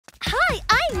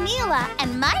Mila,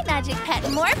 and my magic pet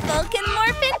Morphle can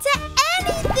morph into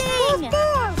anything!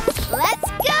 Let's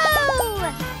go!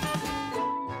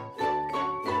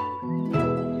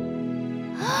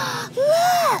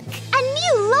 Look! A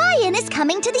new lion is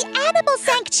coming to the animal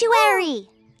sanctuary!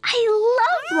 I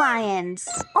love lions!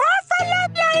 Orphle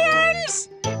love lions!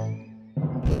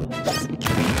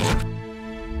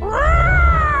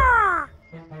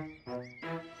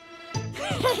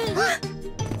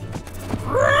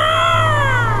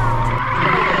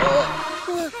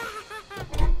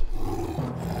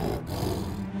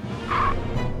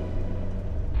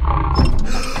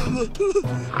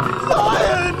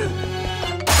 Lion!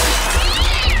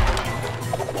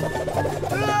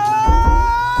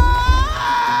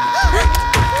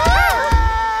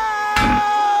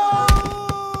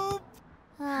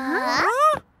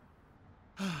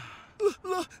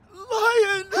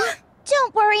 Lion!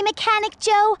 Don't worry, Mechanic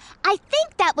Joe. I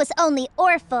think that was only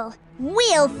Orphle.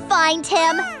 We'll find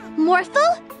him.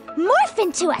 Morphle, morph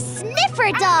into a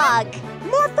sniffer dog.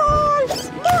 Morphle!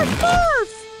 Morph,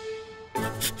 morph!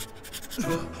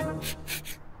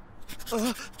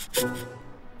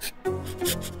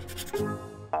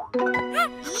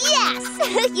 Yes!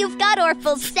 You've got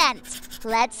Orphle's scent.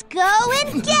 Let's go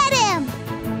and get him!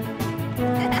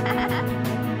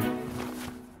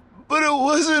 But it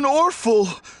wasn't Orphle.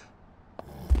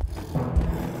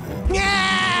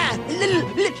 Yeah!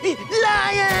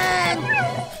 Lion!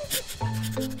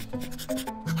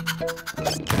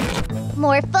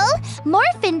 Morphle,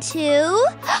 morph into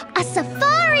a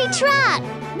safari truck.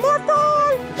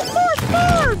 Morphle! Morph,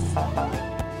 morph!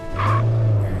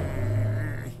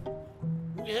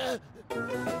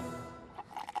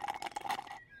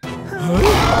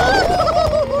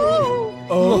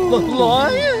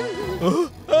 Lion?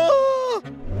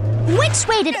 Which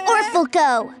way did Orphle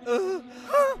go?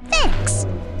 Thanks.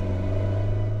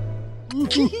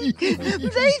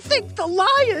 They think the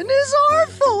lion is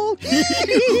Orphle!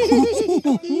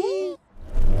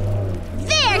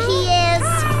 There he is!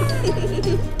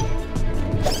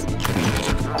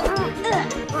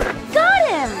 Got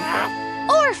him!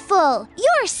 Orphle,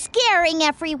 you're scaring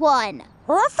everyone.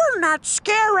 Orphle not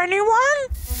scare anyone?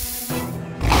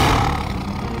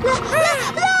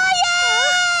 Lion!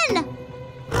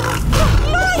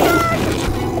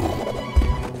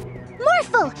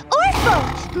 Morphle, Orphle,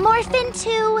 morph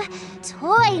into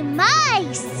toy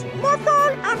mice. Morphle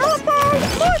and Orphle!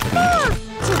 Morph, morph!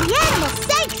 To the animal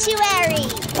sanctuary.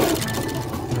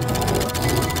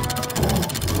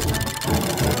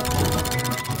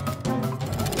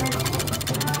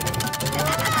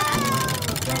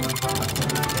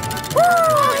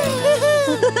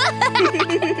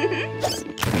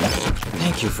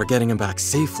 Thank you for getting him back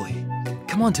safely.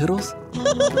 Come on, Toodles.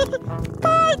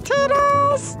 Bye,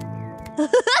 Toodles!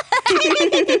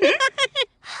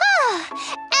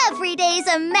 Every day's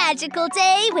a magical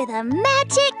day with a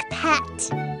magic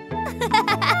pet.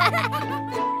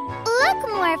 Look,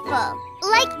 Morphle,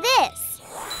 like this.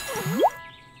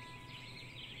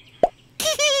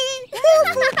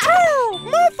 Morphle too!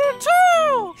 Morphle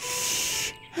too!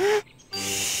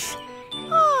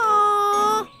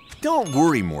 Aww. Don't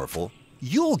worry, Morphle.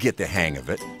 You'll get the hang of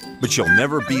it, but you'll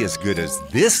never be as good as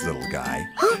this little guy.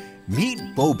 Meet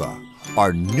Boba,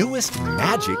 our newest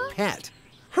magic pet.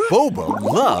 Boba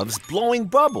loves blowing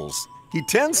bubbles. He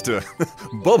tends to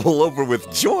bubble over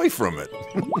with joy from it.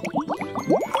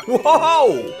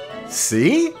 Whoa!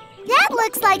 See? That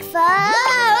looks like fun.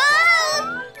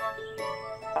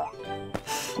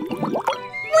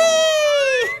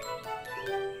 Whee!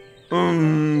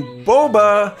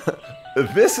 Boba,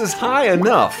 this is high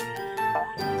enough.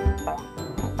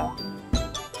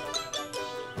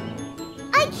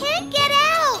 I can't get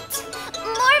out.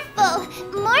 Morphle,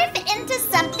 morph into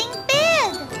something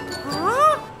big.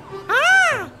 Huh?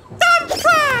 Ah! Thumb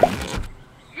trap!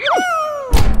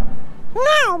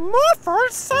 Now Morphle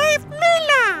saved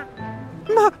Mila!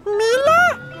 Mila?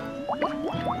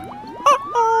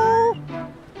 Uh-oh!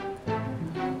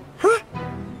 Huh?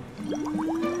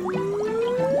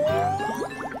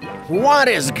 What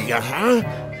is huh?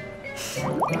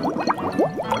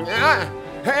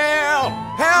 Help!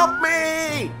 Help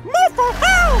me! Morphle,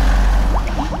 help!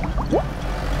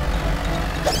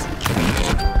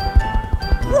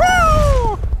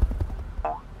 Whoa!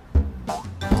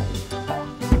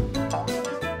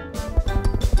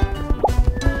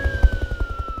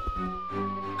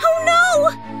 Oh no!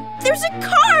 There's a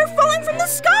car falling from the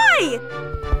sky!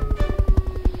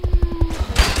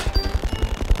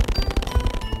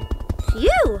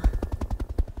 Phew!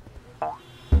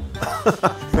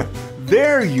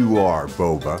 There you are,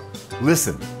 Boba.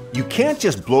 Listen, you can't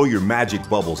just blow your magic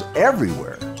bubbles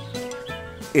everywhere.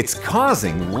 It's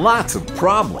causing lots of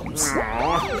problems.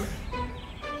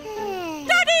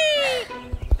 Daddy!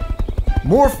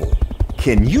 Morphle,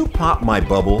 can you pop my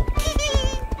bubble?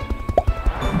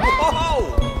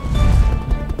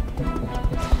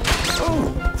 Oh,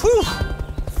 whew.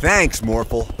 Thanks,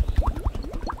 Morphle.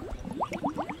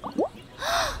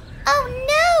 Oh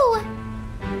no!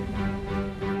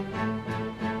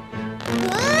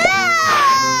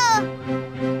 Ah!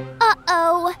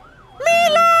 Uh-oh.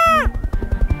 Mila!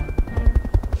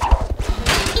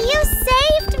 You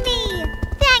saved me!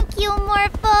 Thank you,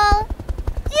 Morphle!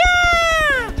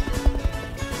 Yeah!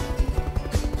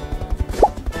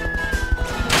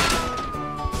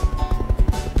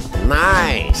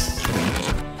 Nice.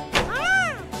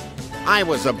 I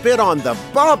was a bit on the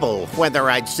bubble whether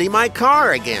I'd see my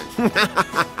car again.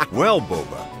 Well,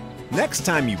 Boba, next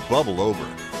time you bubble over,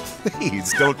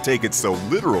 please don't take it so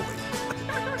literally.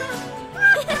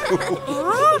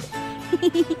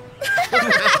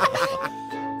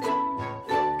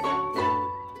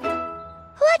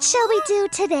 What shall we do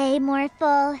today,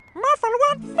 Morphle? Morphle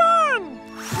want fun!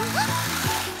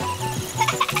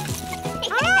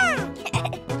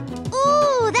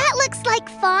 Ooh, that looks like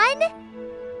fun!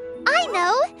 I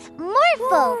know!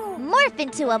 Morphle! Morph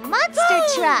into a monster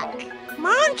truck!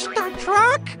 Monster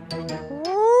truck?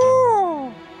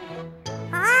 Ooh!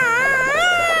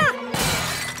 Ah!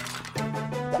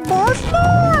 Morph,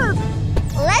 morph!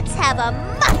 Let's have a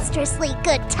monstrously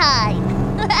good time!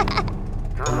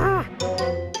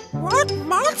 What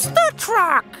monster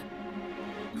truck?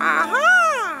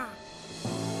 Aha!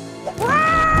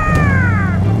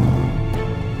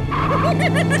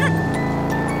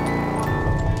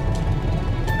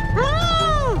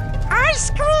 Ice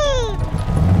cream!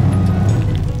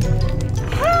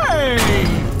 Hey!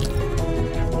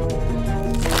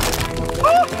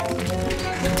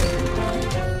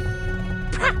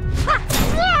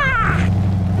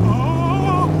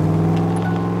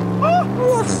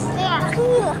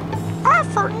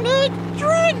 Orphle need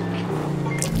drink!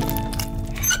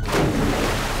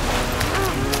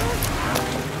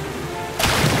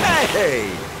 Hey!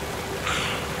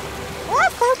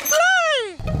 Orphle play!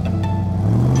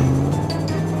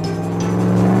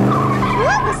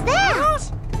 What was that?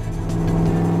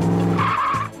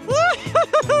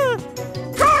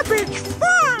 Garbage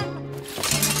fun!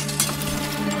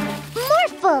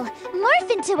 Morphle! Morph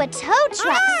into a tow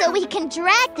truck so we can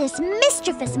drag this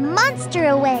mischievous monster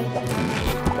away!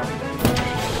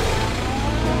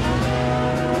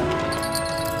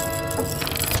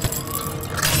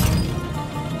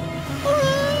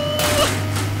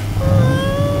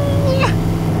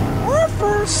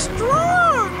 Orphle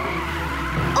strong!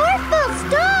 Orphle,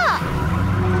 stop!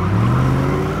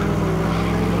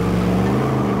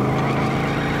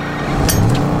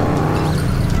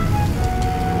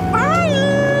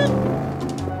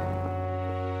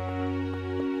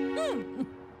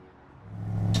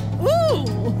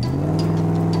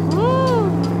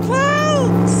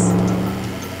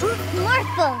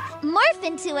 Morph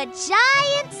into a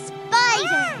giant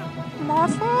spider!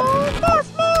 Morphle, morph,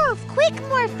 morph! Quick,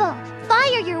 Morphle!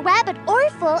 Fire your web at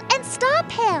Orphle and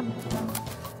stop him!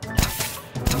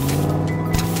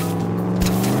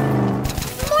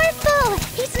 Morphle!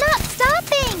 He's not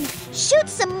stopping! Shoot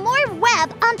some more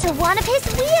web onto one of his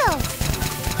wheels!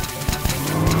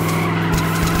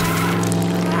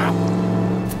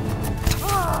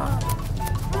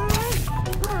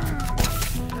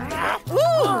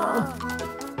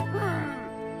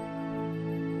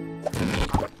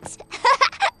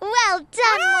 Well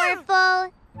done, Morphle!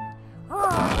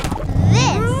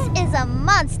 This is a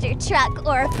monster truck,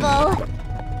 Orphle.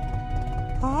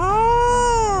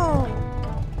 Oh!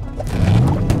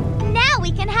 Now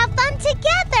we can have fun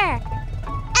together!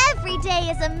 Every day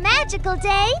is a magical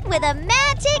day with a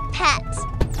magic pet!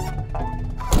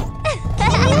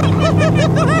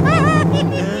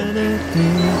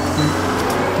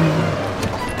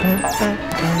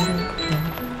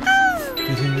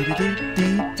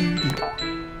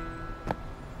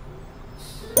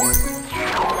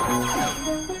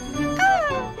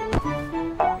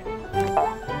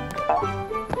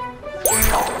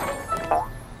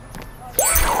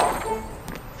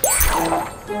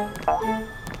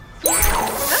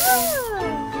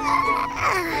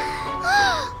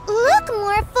 Look,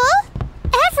 Morphle!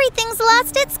 Everything's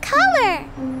lost its color!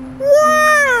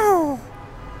 Wow!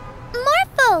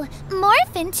 Morphle,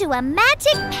 morph into a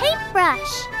magic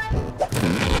paintbrush!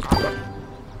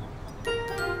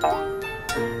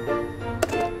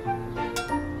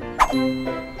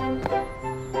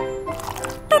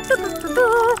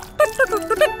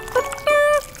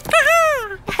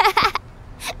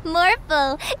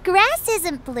 Morphle, grass is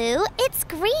isn't blue, it's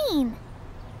green.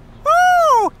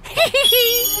 Oh!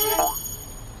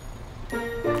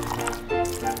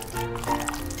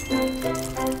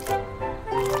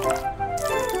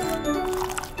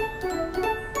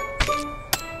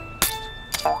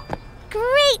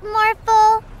 Great,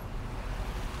 Morphle!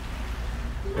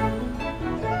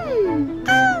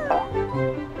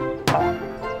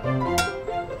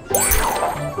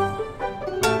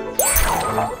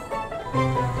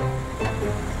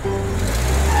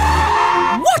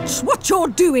 Watch what you're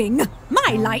doing!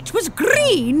 My light was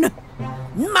green!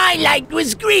 My light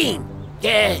was green.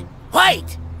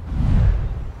 White.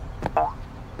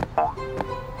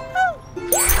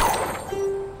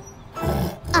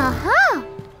 Uh-huh.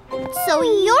 So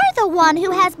you're the one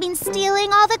who has been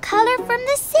stealing all the color from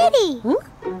the city.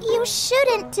 You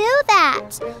shouldn't do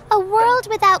that. A world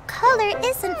without color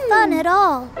isn't fun at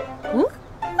all.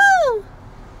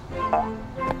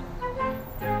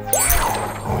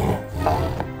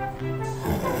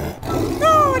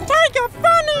 Oh, Tiger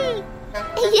funny!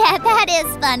 Yeah, that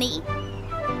is funny.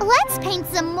 Let's paint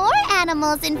some more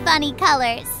animals in funny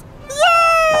colors. Yay!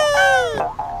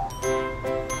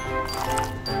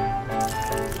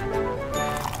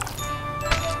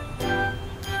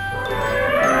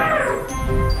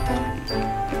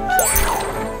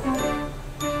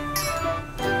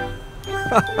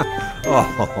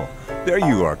 Oh, there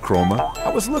you are, Chroma. I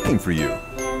was looking for you.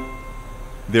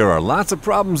 There are lots of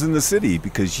problems in the city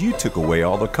because you took away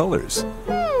all the colors.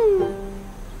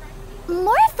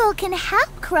 Morphle can help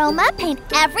Chroma paint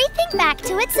everything back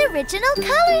to its original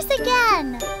colors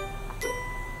again.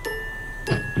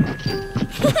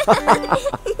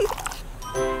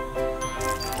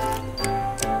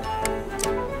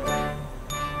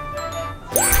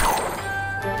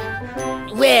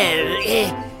 Well,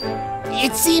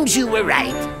 it seems you were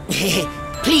right.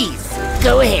 Please,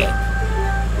 go ahead.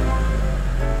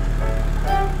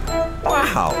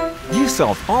 Wow, you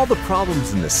solved all the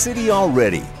problems in the city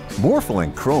already. Morphle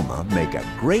and Chroma make a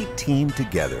great team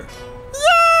together.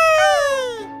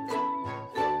 Yay!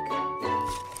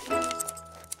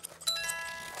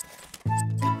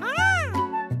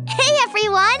 Hey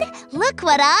everyone, look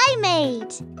what I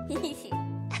made.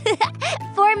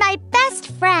 For my best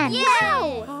friend.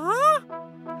 Huh?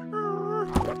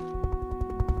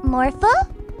 Morphle?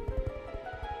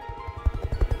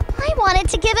 I wanted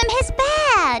to give him his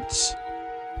badge.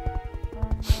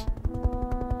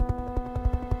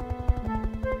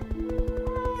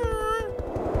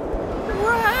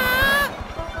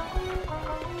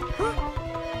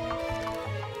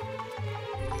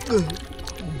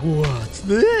 What's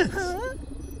this?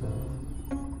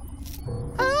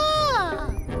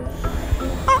 Uh-oh!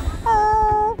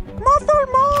 Morphle!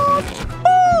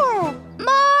 Oh!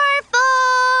 Morphle!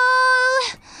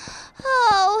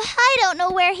 Oh, I don't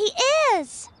know where he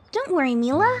is. Don't worry,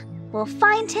 Mila. We'll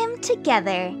find him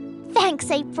together.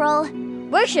 Thanks, April.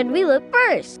 Where should we look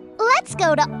first? Let's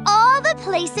go to all the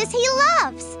places he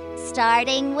loves,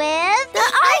 starting with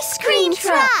The ice cream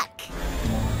truck.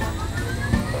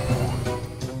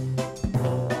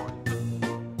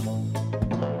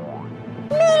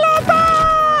 Mila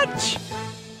badge!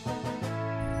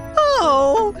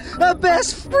 Oh, a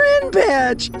best friend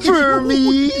badge for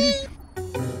me.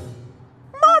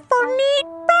 Morphle need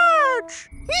badge!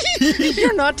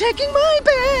 You're not taking my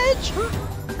badge.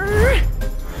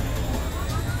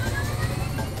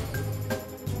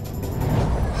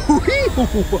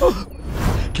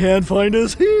 Can't find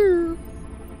us here.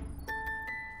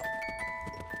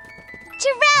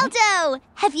 Geraldo!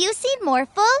 Have you seen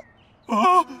Morphle?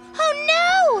 Oh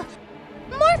no!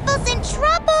 Morphle's in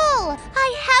trouble!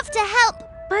 I have to help.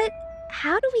 But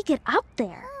how do we get up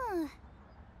there?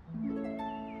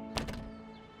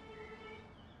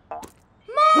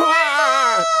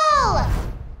 Morphle!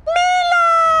 Mila!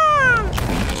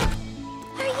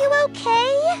 Are you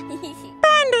okay?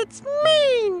 Bandits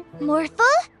mean! Morphle,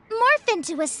 morph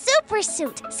into a super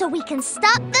suit so we can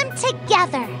stop them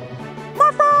together.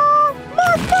 Morphle!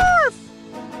 Morph!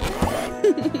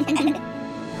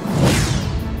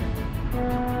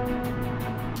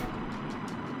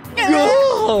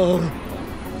 Oh,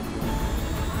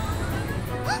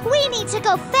 We need to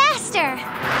go faster.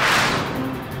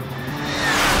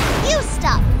 You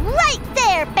stop right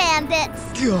there, bandits.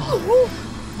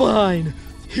 fine.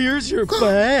 Here's your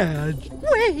badge.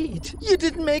 Wait, you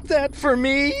didn't make that for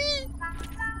me?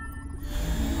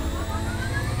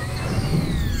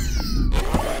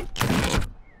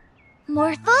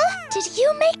 Morphle, did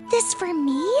you make this for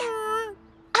me?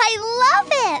 I love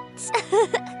it!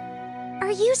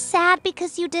 Are you sad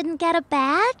because you didn't get a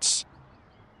badge?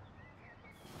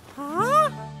 Huh?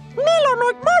 Mila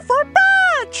make Morphle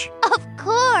badge! much. Of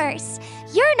course.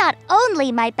 You're not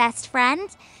only my best friend,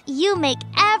 you make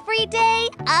every day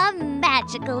a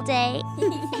magical day.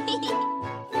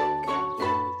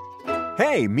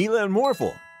 Hey, Mila and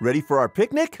Morphle, ready for our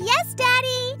picnic? Yes,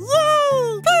 Daddy.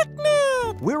 Yay,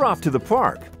 picnic! We're off to the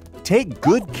park. Take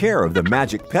good care of the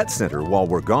Magic Pet Center while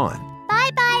we're gone.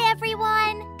 Bye-bye,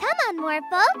 everyone. Come on,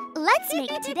 Morphle. Let's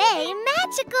make today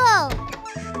magical.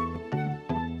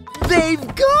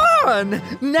 They've gone!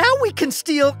 Now we can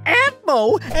steal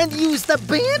Atmo and use the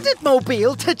Bandit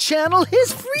Mobile to channel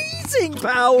his freezing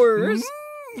powers.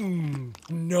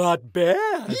 Not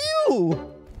bad.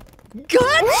 You!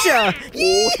 Gotcha!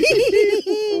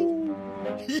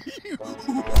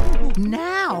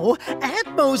 Now,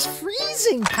 Atmo's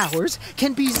freezing powers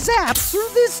can be zapped through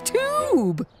this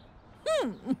tube.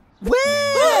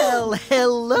 Well,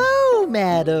 hello,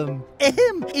 madam.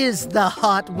 Is the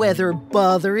hot weather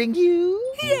bothering you?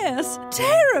 Yes,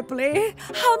 terribly.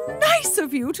 How nice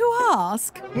of you to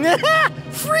ask.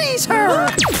 Freeze her!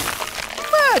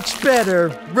 Much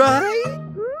better, right?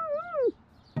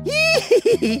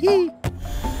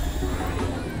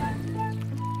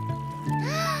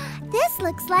 This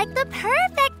looks like the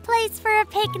perfect place for a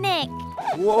picnic.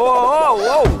 Whoa,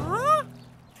 whoa!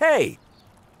 Hey,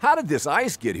 how did this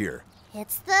ice get here?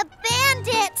 It's the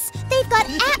bandits. They've got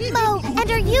Atmo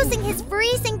and are using his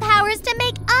freezing powers to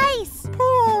make ice.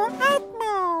 Poor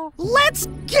Atmo. Let's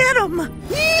get him!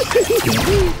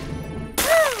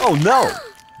 Oh no!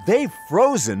 They've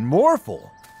frozen Morphle.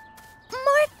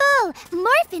 Morphle,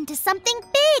 morph into something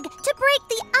big to break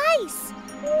the ice.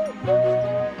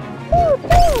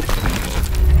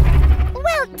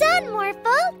 Well done,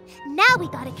 Morphle. Now we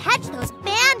gotta catch those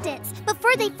bandits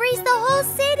before they freeze the whole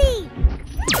city.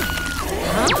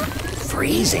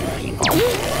 Freezing people?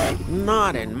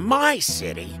 Not in my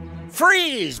city.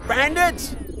 Freeze,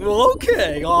 bandits!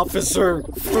 Okay, officer.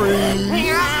 Freeze.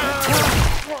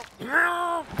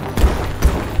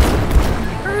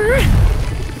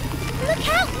 Look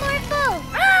out, Morphle!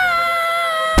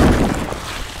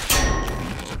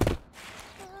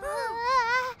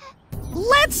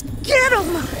 Let's get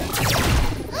him!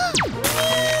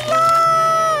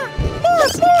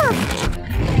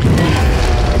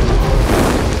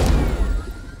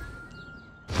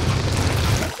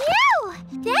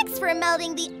 Phew! Thanks for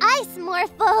melting the ice,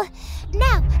 Morphle.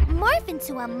 Now, morph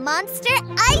into a monster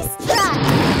ice truck.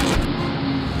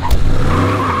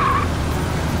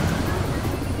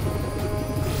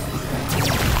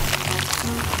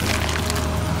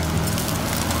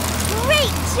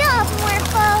 Great job,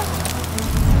 Morphle!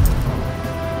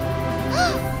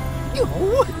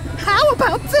 Oh, how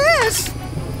about this?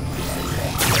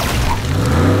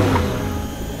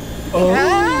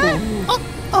 Oh.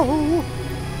 Oh.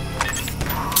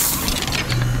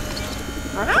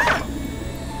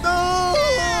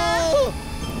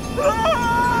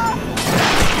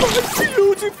 My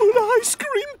beautiful ice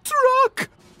cream truck!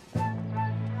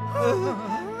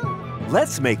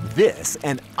 Let's make this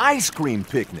an ice cream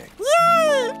picnic.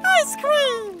 Yay, ice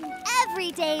cream!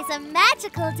 Every day's a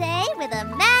magical day with a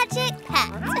magic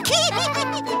pet.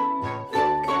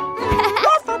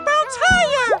 Morphle bounce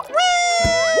higher!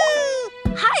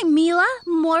 Whee! Hi, Mila,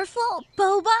 Morphle,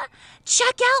 Boba.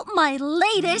 Check out my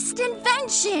latest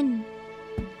invention.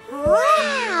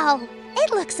 Wow!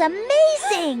 It looks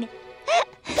amazing!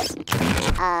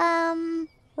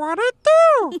 What'd it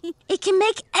do? It can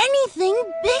make anything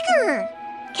bigger.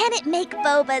 Can it make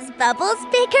Boba's bubbles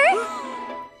bigger?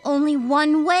 Only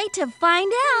one way to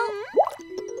find out.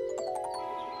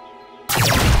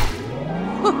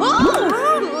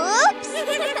 Oops!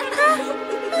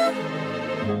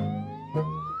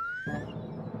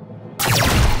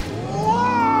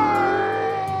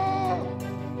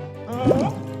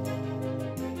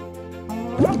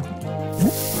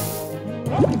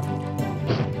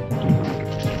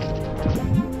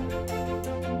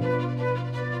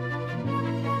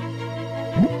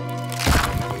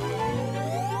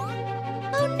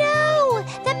 Oh no!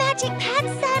 The Magic Pet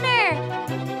Center!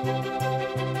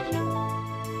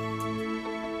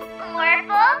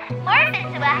 Morphle, morph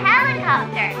into a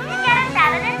helicopter to get us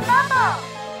out of this bubble!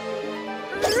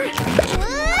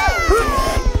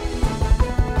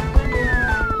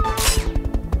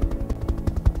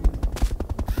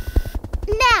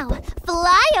 Now,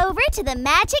 fly over to the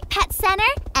Magic Pet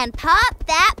Center and pop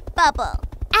that bubble.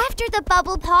 After the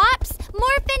bubble pops,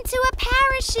 morph into a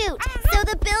parachute so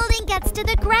the building gets to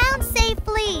the ground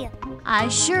safely. I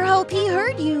sure hope he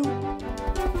heard you.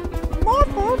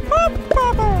 Morphle pop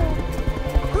bubble!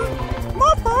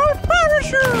 Morphle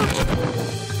parachute!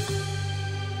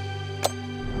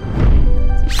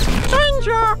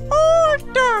 Danger, all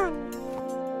done!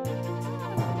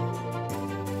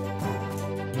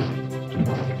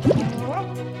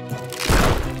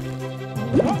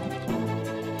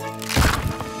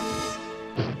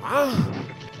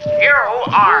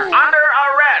 are under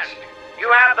arrest.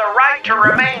 You have the right to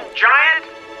remain giant.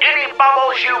 Any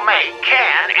bubbles you make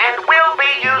can and will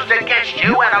be used against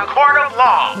you in a court of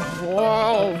law.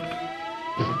 Whoa.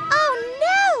 Oh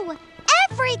no!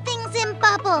 Everything's in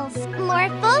bubbles.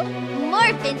 Morphle,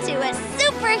 morph into a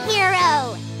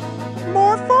superhero.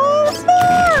 Morphle,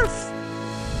 morph!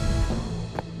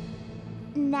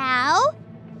 Now,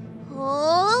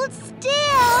 hold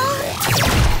still.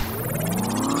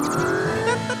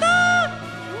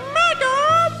 Mega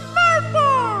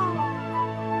Morphle!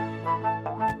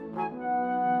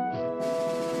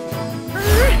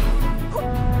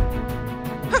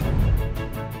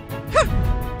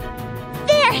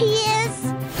 There he is!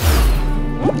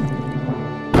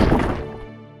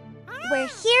 We're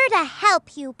here to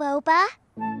help you, Boba.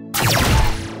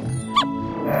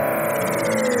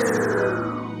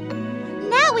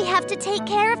 Now we have to take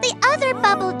care of the other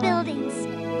bubble buildings.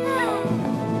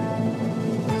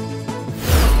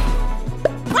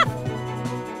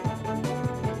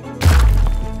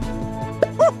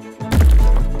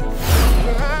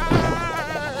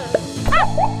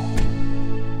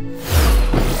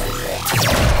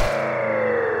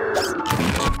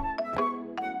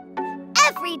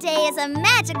 Every day is a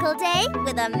magical day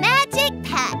with a magic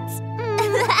pet.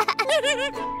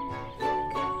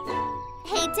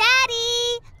 Hey,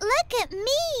 Daddy, look at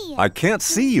me. I can't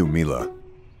see you, Mila.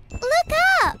 Look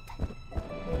up.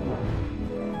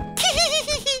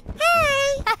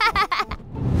 Hi.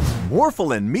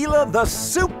 Morphle and Mila the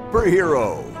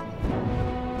Superhero.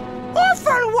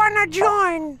 Orphle wanna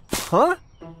join. Huh?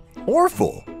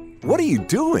 Orphle, what are you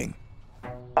doing?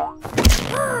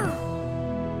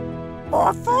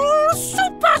 Orphle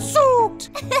Super Suit!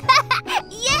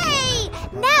 Yay!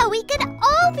 Now we can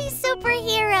all be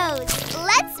superheroes.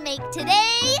 Let's make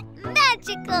today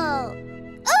magical.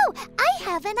 Oh, I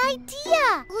have an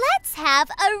idea. Let's have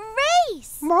a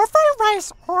race. Morphle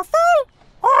race Orphle?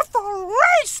 Orphle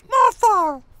race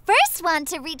Morphle! First one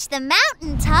to reach the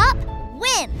mountaintop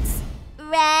wins.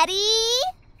 Ready?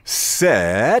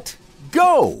 Set,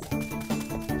 go!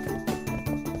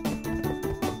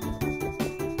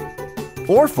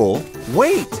 Orphle,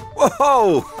 wait!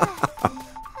 Whoa!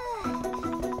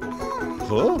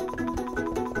 Huh?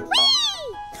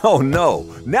 Whee! Oh no,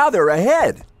 now they're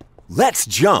ahead. Let's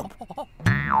jump.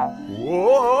 Whoa!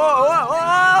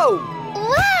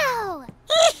 Wow!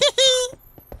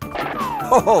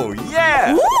 Oh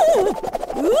yeah!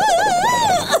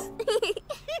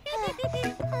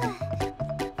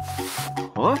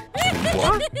 Huh?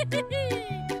 What?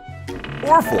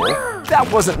 Orphle,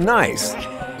 that wasn't nice.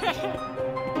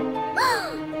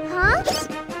 Huh?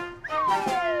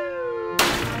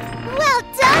 Well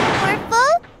done,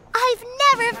 Morphle! I've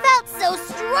never felt so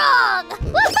strong!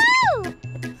 Woohoo!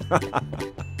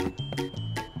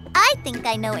 I think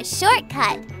I know a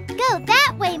shortcut. Go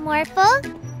that way, Morphle.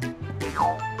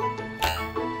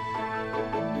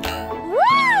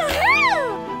 Woohoo!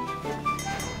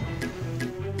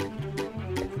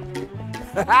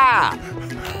 Ha!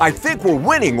 I think we're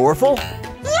winning, Orphle.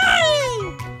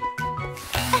 Yay!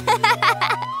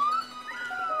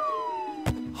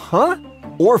 Huh?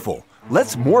 Orphle,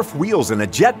 let's morph wheels in a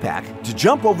jetpack to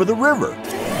jump over the river.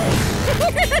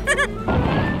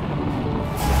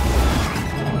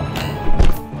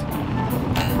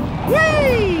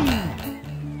 Whee!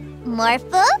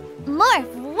 Morphle,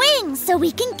 morph wings so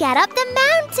we can get up the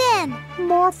mountain.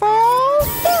 Morphle,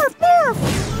 morph, morph!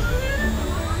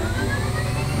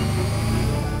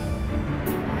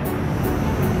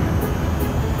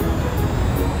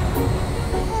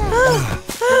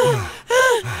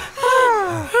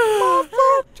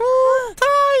 Morphle too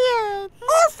tired!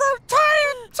 Morphle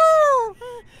tired too!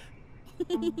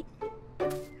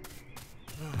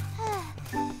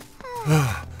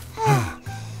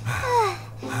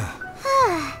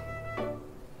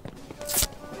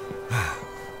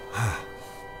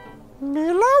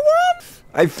 Mila won?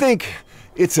 I think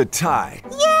it's a tie.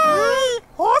 Yay!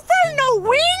 Orphle no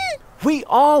win? We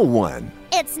all won.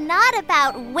 It's not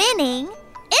about winning.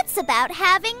 It's about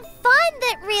having fun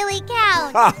that really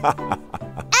counts.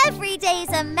 Every day's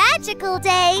a magical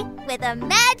day with a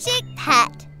magic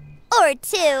pet. Or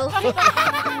two.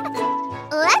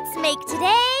 Let's make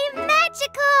today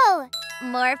magical.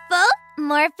 Morphle,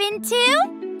 morph into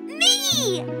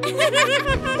me.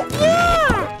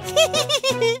 Yeah!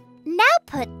 Now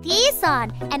put these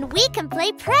on and we can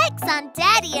play pranks on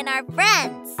Daddy and our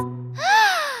friends.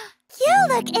 You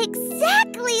look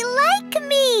exactly like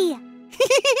me.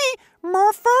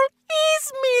 Morphle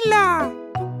is Mila.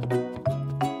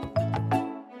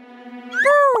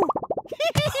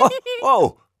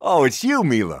 Oh, it's you,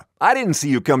 Mila. I didn't see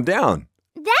you come down.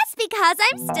 That's because because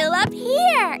I'm still up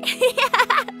here.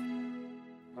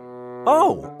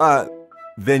 Oh,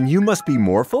 then you must be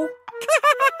Morphle?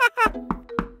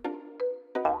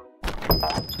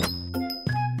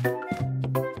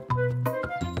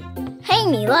 Hey,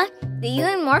 Mila, do you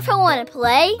and Morphle want to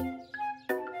play?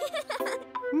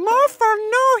 Morphle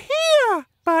no here,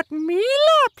 but Mila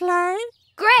play.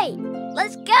 Great,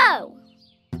 let's go.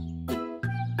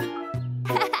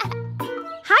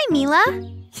 Hi, Mila.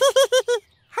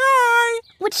 Hi.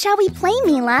 What shall we play,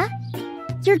 Mila?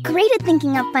 You're great at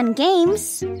thinking up fun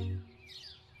games.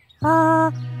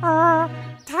 Tag?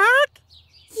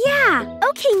 Yeah,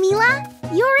 okay, Mila.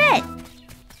 You're it.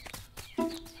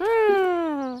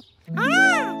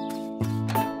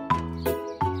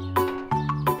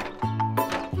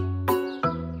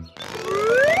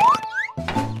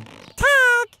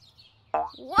 Tag.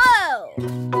 Whoa!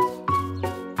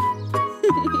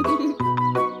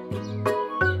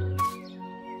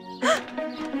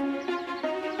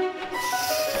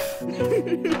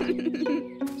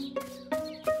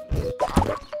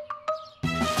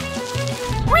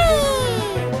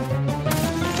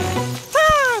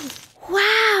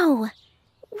 Wow!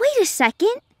 Wait a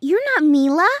second. You're not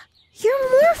Mila. You're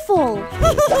Morphle.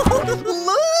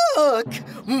 Look!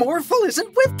 Morphle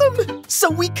isn't with them, so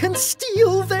we can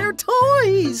steal their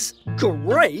toys.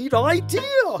 Great idea.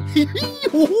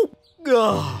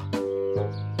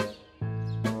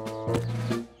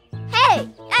 Hey,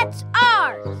 that's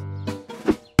ours!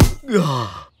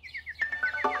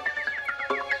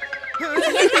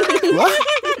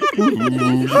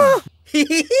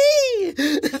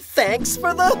 Thanks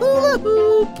for the hula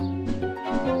hoop.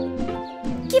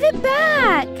 Give it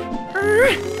back.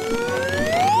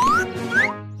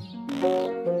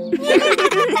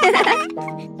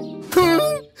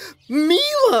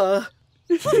 Mila!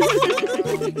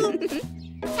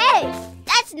 Hey,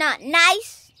 that's not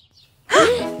nice.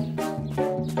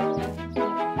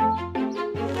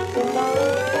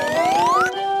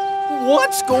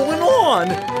 What's going on?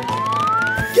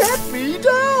 Get me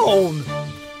down!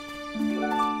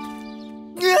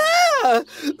 Yeah!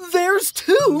 There's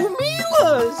two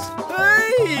Milas!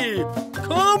 Hey!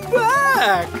 Come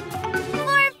back!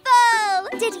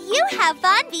 Morphle! Did you have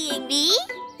fun being me?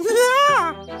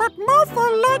 Yeah, but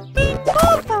Morphle let me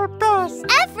Morphle best.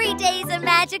 Every day's a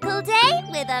magical day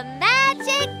with a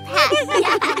magic pet.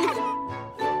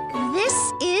 This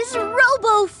is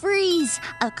RoboFreeze,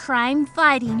 a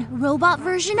crime-fighting robot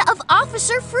version of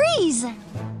Officer Freeze.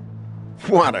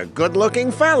 What a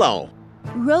good-looking fellow.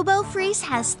 RoboFreeze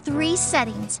has 3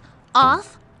 settings: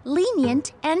 off,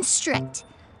 lenient, and strict.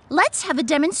 Let's have a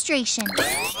demonstration.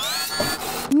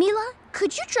 Mila,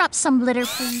 could you drop some litter,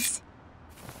 please?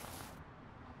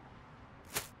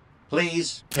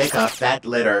 Please pick up that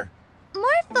litter.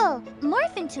 Morphle,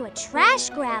 morph into a trash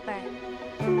grabber.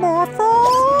 Morphle,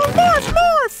 morph,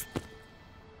 morph.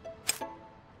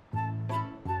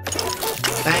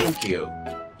 Thank you.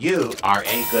 You are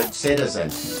a good citizen.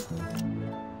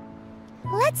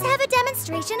 Let's have a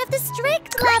demonstration of the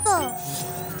strict level.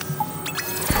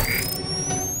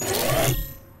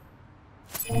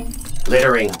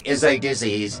 Littering is a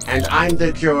disease, and I'm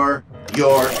the cure.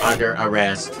 You're under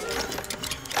arrest.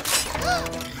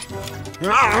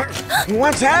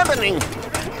 What's happening?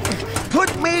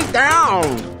 Put me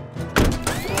down!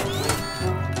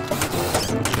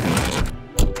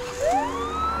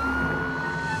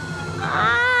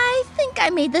 I think I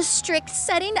made the strict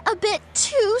setting a bit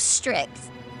too strict.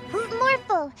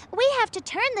 Morphle, we have to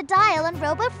turn the dial on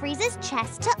RoboFreeze's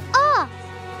chest to off.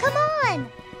 Come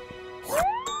on.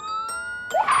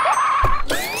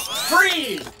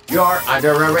 Freeze! You're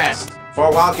under arrest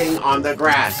for walking on the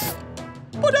grass.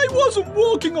 But I wasn't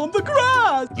walking on the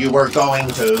grass. You were going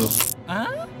to.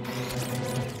 Huh?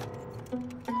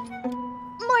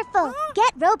 Morphle,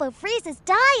 get RoboFreeze's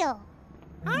dial.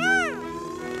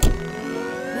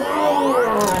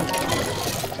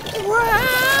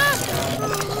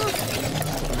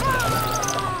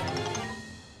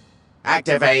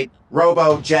 Activate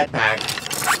Robo Jetpack.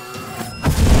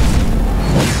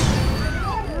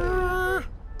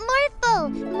 Morphle,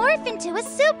 morph into a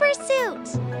super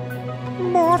suit.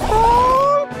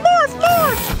 Morphle, morph,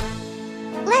 morph.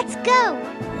 Let's go.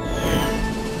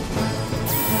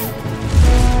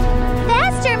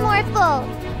 Faster, Morphle.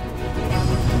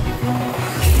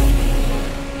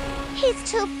 He's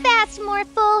too fast,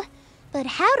 Morphle. But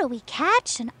how do we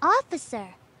catch an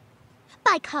officer?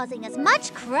 By causing as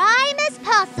much crime as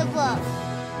possible.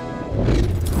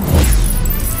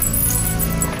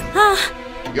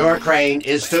 Your crane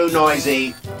is too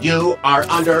noisy. You are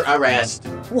under arrest.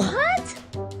 What?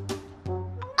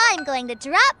 I'm going to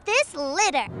drop this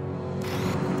litter.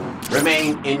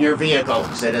 Remain in your vehicle,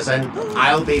 citizen.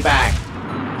 I'll be back.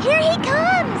 Here he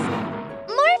comes!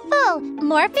 Morphle,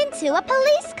 morph into a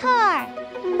police car.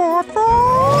 Morphle!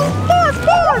 Morph!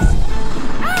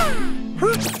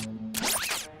 Morph!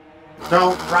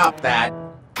 Don't drop that.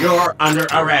 You're under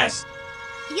arrest.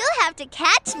 You'll have to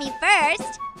catch me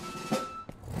first.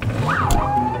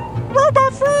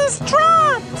 RoboFreeze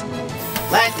trapped!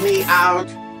 Let me out.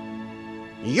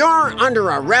 You're under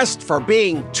arrest for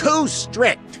being too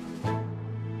strict.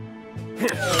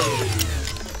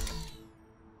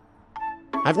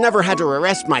 I've never had to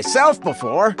arrest myself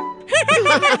before.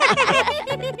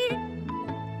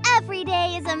 Every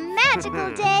day is a magical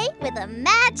day with a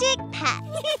magic pet.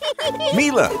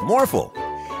 Mila, Morphle.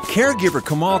 Caregiver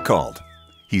Kamal called.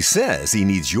 He says he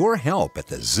needs your help at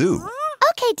the zoo.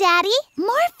 Okay, Daddy.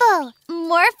 Morphle,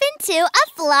 morph into a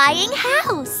flying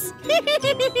house.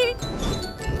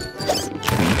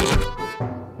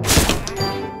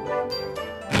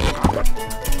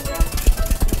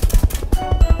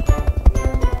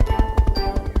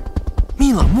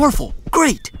 Mila, Morphle,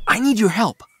 great! I need your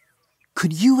help.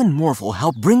 Could you and Morphle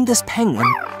help bring this penguin,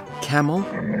 camel,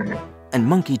 and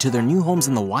monkey to their new homes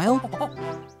in the wild?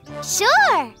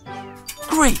 Sure.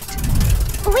 Great!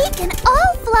 We can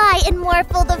all fly in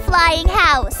Morphle the flying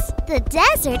house. The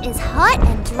desert is hot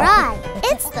and dry.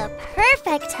 It's the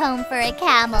perfect home for a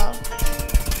camel.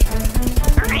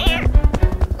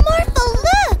 Morphle,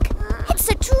 look! It's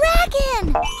a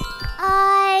dragon!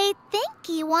 I think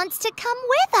he wants to come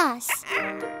with us.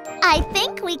 I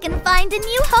think we can find a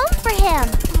new home for him.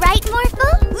 Right,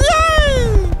 Morphle?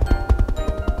 Yay!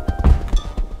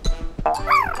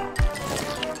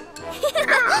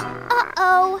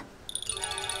 Uh-oh.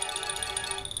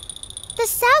 The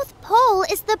South Pole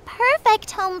is the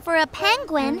perfect home for a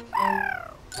penguin,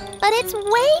 but it's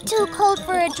way too cold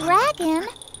for a dragon.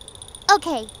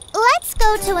 Okay, let's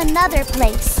go to another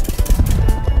place.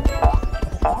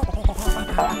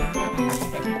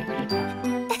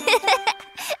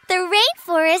 The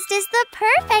rainforest is the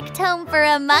perfect home for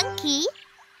a monkey.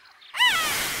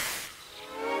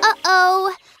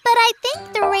 Uh-oh, but I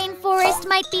think the rainforest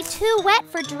might be too wet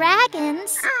for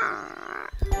dragons.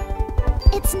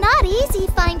 It's not easy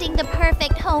finding the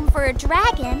perfect home for a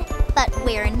dragon, but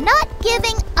we're not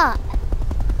giving up.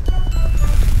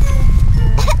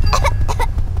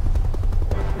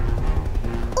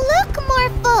 Look,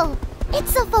 Morphle!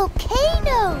 It's a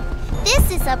volcano!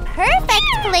 This is a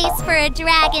perfect place for a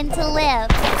dragon to live.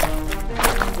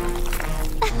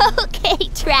 Okay,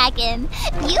 dragon.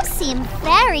 You seem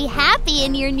very happy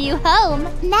in your new home.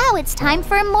 Now it's time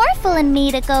for Morphle and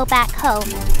me to go back home.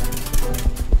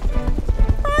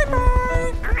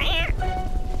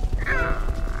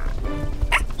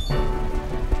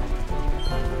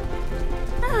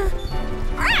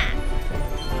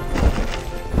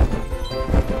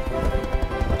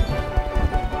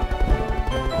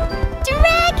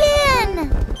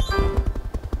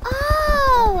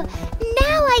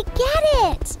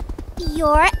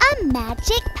 You're a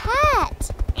magic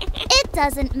pet. It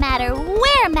doesn't matter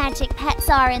where magic pets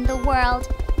are in the world.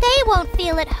 They won't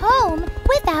feel at home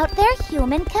without their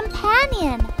human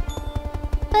companion.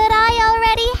 But I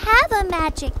already have a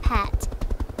magic pet,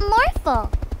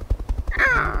 Morphle.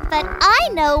 But I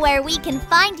know where we can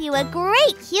find you a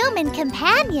great human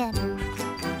companion.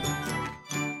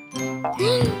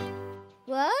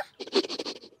 What?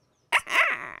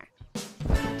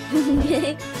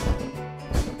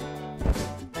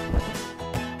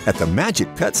 At the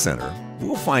Magic Pet Center,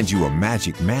 we'll find you a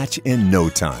magic match in no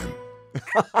time.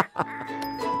 Are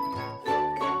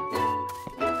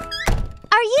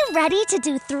you ready to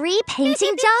do 3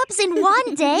 painting jobs in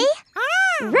one day?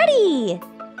 Ready!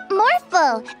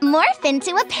 Morphle, morph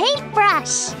into a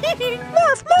paintbrush.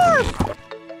 Morph, morph!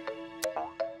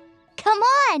 Come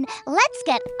on, let's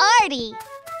get arty.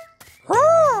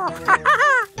 No!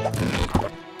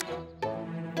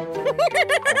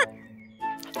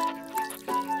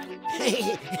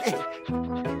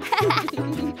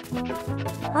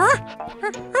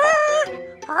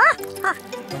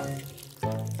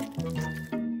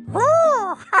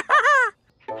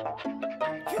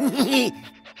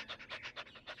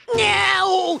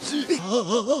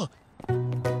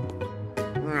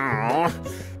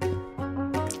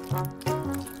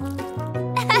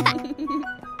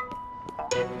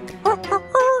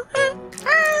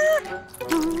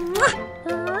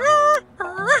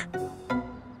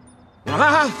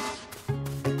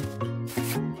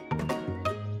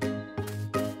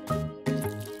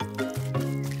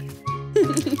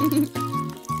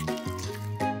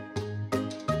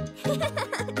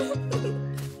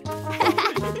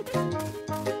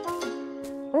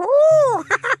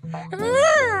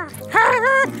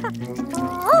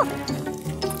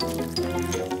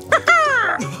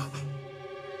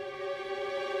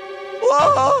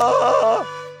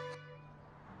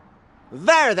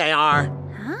 There they are.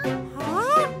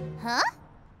 Huh?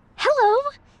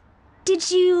 Hello. Did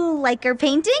you like our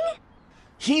painting?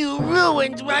 You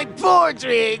ruined my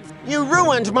portrait! You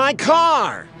ruined my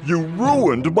car. You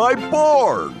ruined my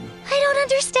barn. I don't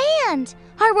understand.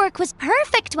 Our work was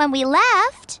perfect when we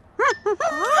left.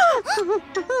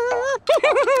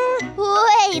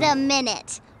 Wait a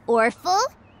minute. Orphle,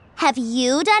 have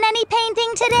you done any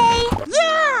painting today?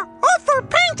 Yeah! Orphle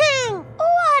painting!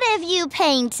 What have you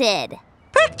painted?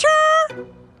 Picture!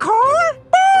 Car!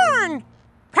 Barn!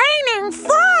 Painting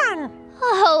fun!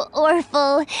 Oh,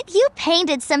 Orphle, you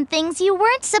painted some things you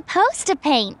weren't supposed to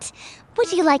paint.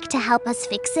 Would you like to help us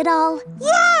fix it all?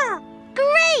 Yeah!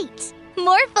 Great!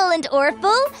 Morphle and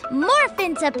Orphle, morph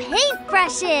into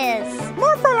paintbrushes!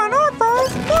 Morphle and Orphle,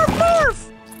 morph!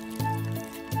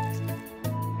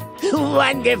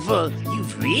 Wonderful!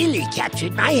 You've really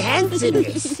captured my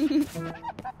handsomeness.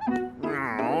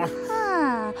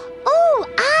 Huh. Oh,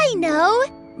 I know!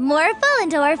 Morphle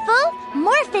and Orphle,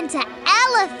 morph into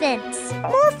elephants!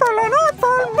 Morphle and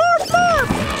Orphle, morph!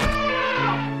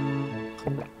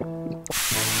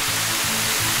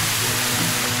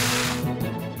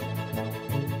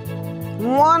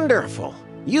 Wonderful.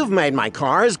 You've made my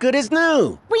car as good as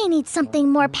new. We need something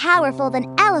more powerful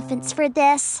than elephants for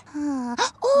this.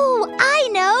 Oh, I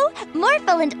know!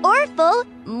 Morphle and Orphle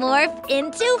morph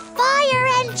into fire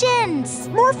engines!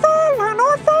 Morphle and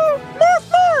Orphle,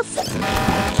 morph!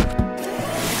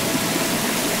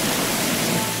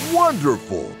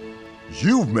 Wonderful.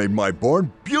 You've made my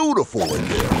barn beautiful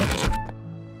again.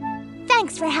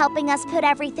 Thanks for helping us put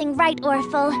everything right,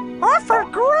 Orphle.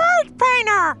 Orphle, great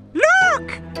painter!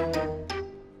 Look!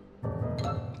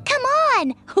 Come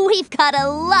on! We've got a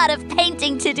lot of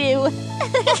painting to do.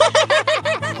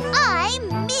 I'm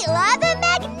Mila the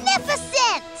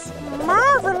Magnificent!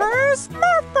 Marvelous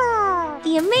Martha!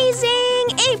 The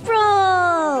amazing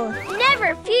April!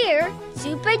 Never fear,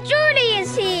 Super Jordy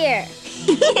is here.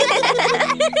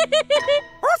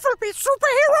 Orphle be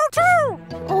superhero too!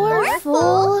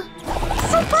 Orphle?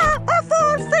 Super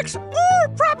Orphle fix all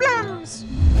problems!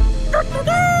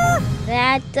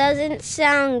 That doesn't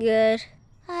sound good.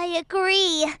 I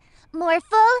agree.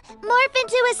 Morphle, morph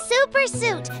into a super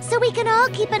suit so we can all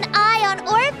keep an eye on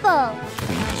Orphle.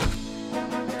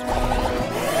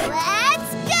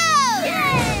 Let's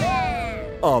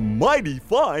go! A mighty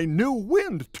fine new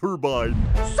wind turbine.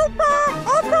 Super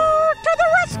Orphle to the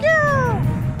rescue!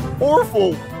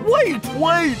 Orphle,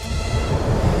 wait!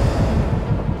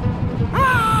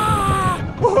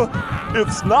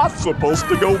 It's not supposed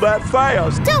to go that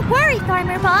fast. Don't worry,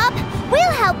 Farmer Bob.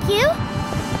 We'll help you.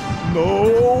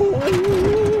 No!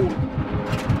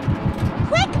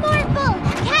 Quick, Morphle!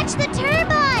 Catch the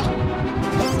turbine!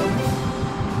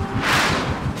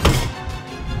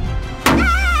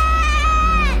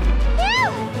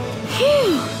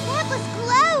 Phew! That was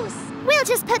close! We'll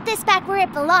just put this back where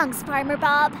it belongs, Farmer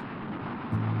Bob.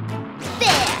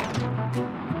 There!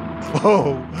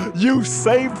 Oh, you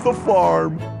saved the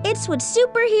farm. It's what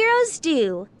superheroes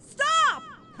do. Stop!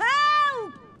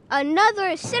 Help!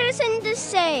 Another citizen to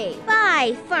save.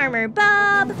 Bye, Farmer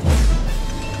Bob.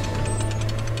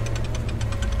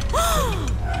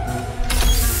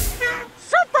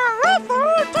 Super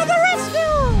Orphle to the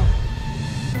rescue!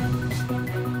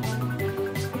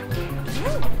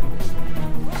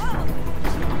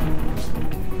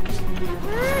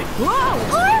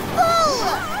 Orphle!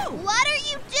 What are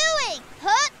you doing?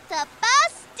 Put the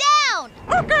bus down!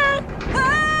 Okay!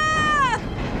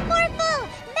 Morphle,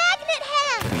 magnet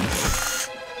hand!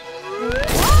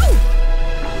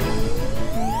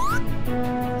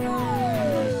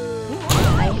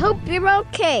 I hope you're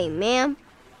okay, ma'am.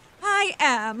 I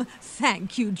am.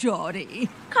 Thank you, Jordy.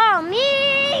 Call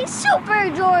me Super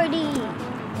Jordy.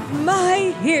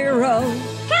 My hero.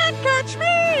 Can't catch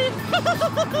me!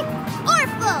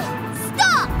 Orphle,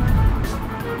 stop!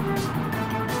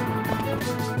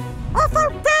 Orphle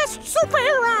best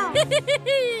superhero!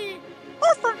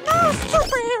 Orphle no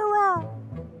superhero!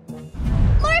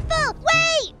 Morphle,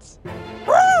 wait!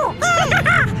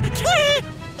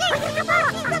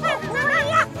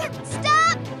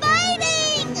 Stop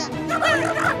fighting!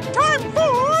 Time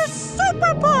for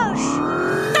super push!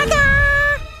 Ta-da!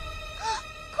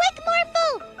 Quick,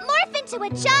 Morphle! Morph into a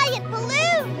giant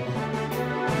balloon!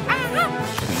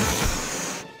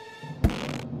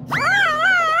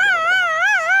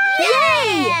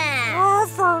 Yeah!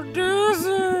 Orphle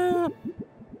dizzy!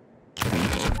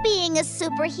 Being a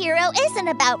superhero isn't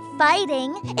about fighting.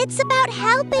 It's about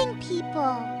helping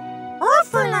people.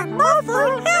 Orphle and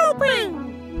Morphle helping!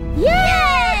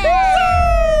 Yay!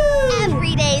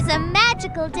 Every day's a magic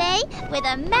magical day with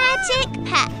a magic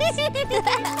pet.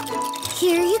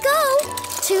 Here you go.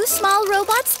 2 small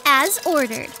robots as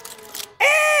ordered.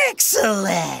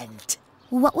 Excellent!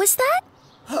 What was that?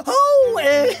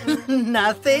 Oh,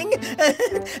 nothing.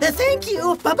 Thank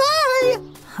you. Bye-bye.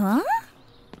 Huh?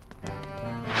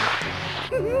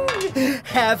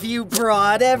 Have you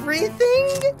brought everything?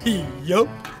 Yup.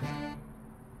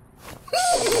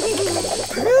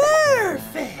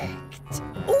 Perfect.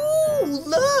 Ooh,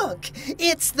 look.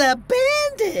 It's the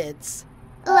bandits.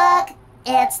 Look,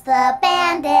 it's the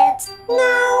bandits.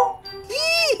 No.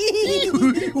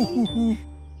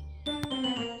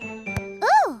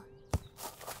 Ooh.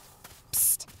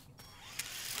 Psst.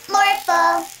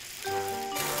 Morphle.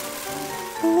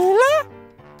 Mila?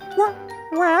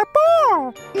 Where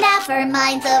ball? Never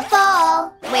mind the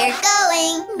ball. We're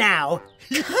going. Now,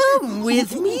 come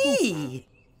with me.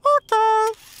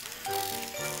 Okay.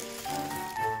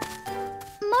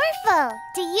 Morphle,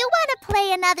 do you want to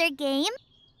play another game?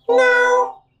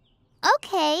 No.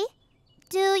 Okay.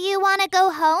 Do you want to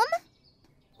go home?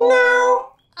 No.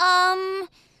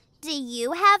 Do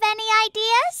you have any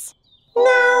ideas?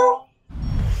 No.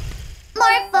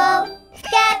 Morphle,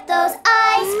 get those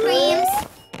ice creams.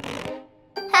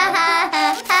 Ha ha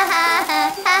ha ha ha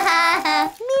ha ha.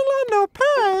 Mila no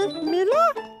pay, Mila.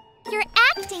 You're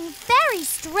acting very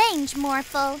strange,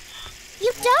 Morphle.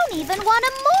 You don't even want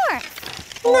to morph.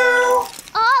 No.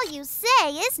 All you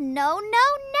say is no, no,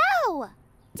 no.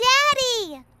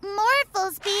 Daddy,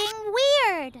 Morphle's being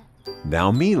weird.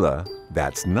 Now, Mila,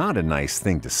 that's not a nice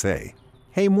thing to say.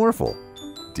 Hey, Morphle,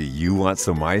 do you want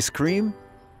some ice cream?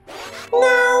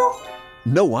 No.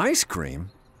 No ice cream?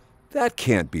 That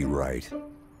can't be right.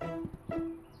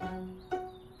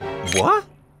 What?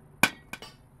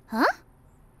 Huh?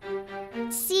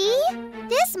 See?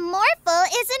 This Morphle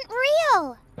isn't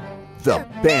real. The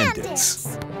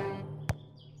bandits.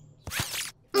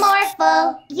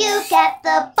 Morphle, you get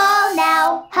the ball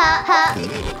now. Ha ha.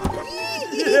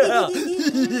 Yeah.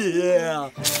 Yeah.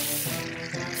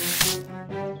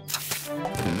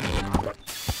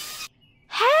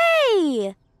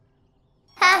 Hey!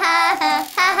 Ha ha ha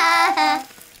ha ha ha.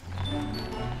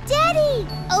 Daddy,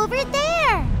 over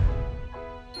there.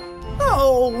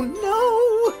 Oh, no.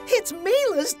 It's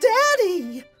Mila's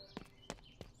daddy.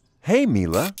 Hey,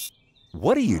 Mila,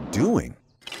 what are you doing?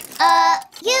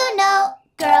 You know,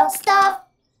 girl stuff.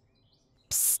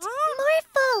 Psst,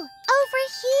 Morphle, over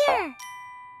here.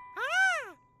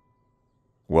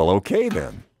 Well, okay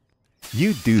then.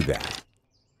 You do that.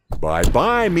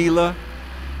 Bye-bye, Mila.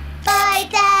 Bye,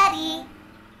 Daddy.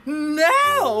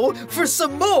 Now for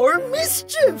some more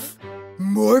mischief.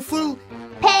 Morphle,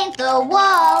 Paint the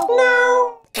wall.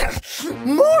 no.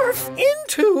 Morph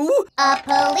into A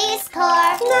police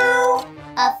car. no,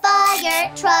 A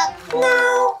fire truck.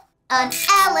 no, An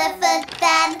elephant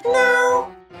then. no.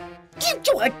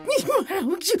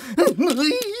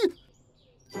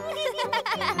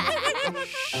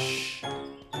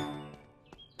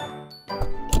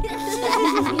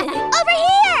 Over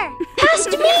here!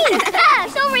 Past me!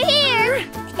 Pass over here!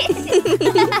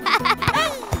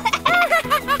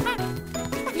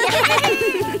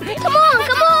 Come on,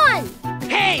 come on!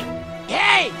 Hey!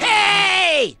 Hey!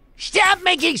 Hey! Stop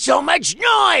making so much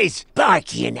noise!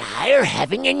 Barky and I are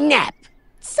having a nap.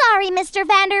 Sorry, Mr.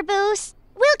 Vanderboos.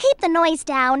 We'll keep the noise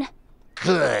down.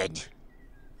 Good.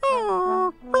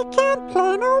 Oh, we can't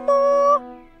play no more.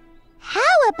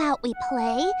 How about we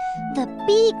play the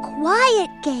Be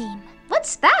Quiet game?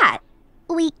 What's that?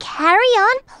 We carry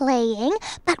on playing,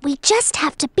 but we just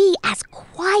have to be as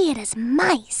quiet as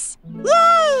mice.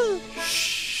 Yay!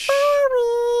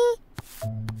 Sorry.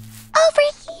 Over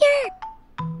here!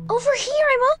 Over here,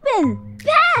 I'm open.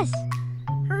 Pass!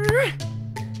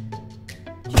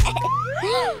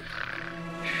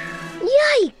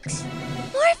 Yikes!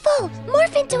 Morphle,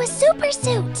 morph into a super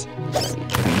suit!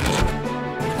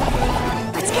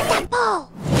 Let's get that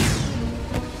ball!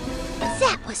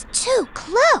 That was too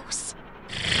close!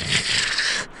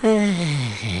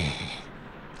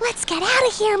 Let's get out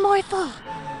of here, Morphle!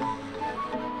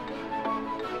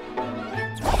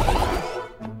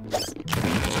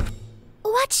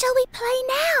 What shall we play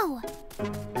now?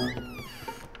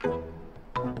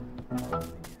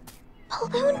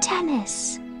 Balloon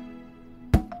tennis.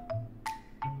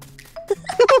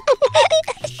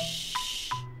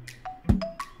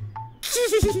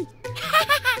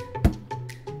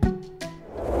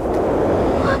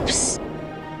 Whoops!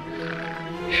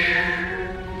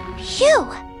 Phew!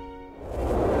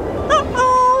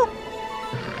 Uh-oh.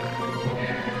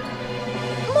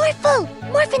 Morphle!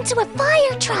 Morph into a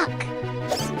fire truck!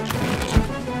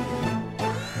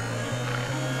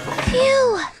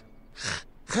 Phew!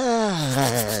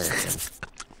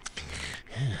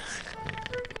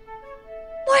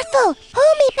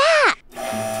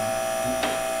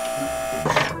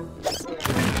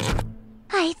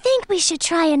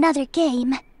 try another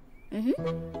game.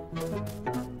 Morphle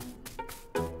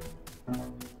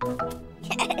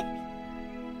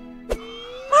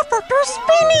to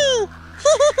spinny!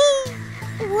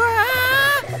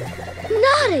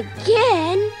 Not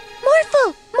again!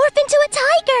 Morphle, morph into a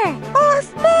tiger!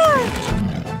 Morph!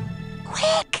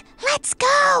 Quick, let's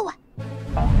go!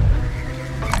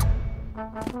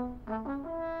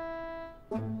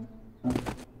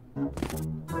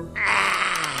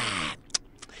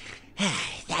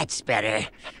 That's better.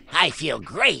 I feel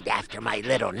great after my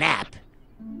little nap.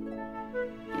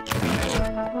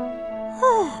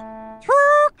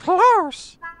 Too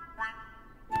close.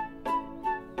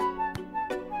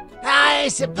 I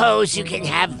suppose you can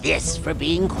have this for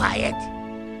being quiet.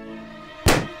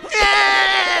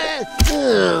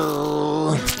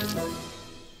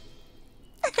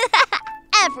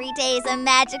 Every day's a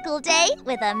magical day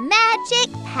with a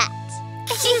magic pet.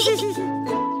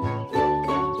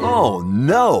 Oh,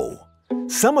 no!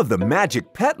 Some of the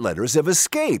magic pet letters have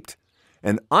escaped,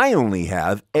 and I only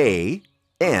have A,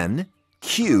 N,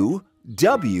 Q,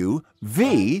 W,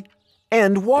 V,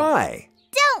 and Y.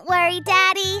 Don't worry,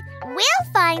 Daddy.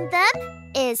 We'll find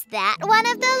them. Is that one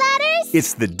of the letters?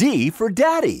 It's the D for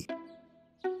Daddy.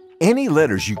 Any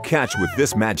letters you catch with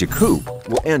this magic hoop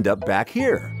will end up back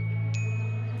here.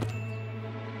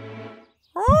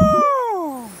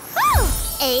 Oh!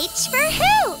 H for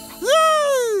hoop.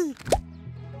 Yay!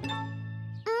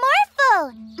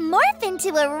 Morphle, morph into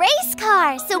a race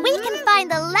car so we can find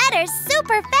the letters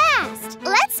super fast.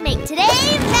 Let's make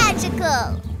today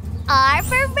magical. R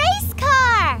for race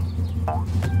car.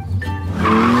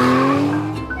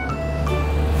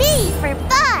 B for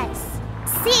bus.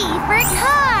 C for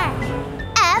car.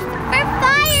 F for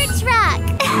fire truck.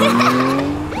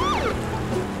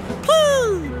 P.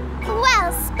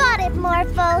 Well spotted,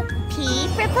 Morphle. P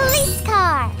for police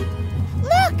car.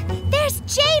 Look, there's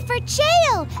J for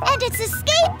jail, and it's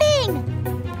escaping.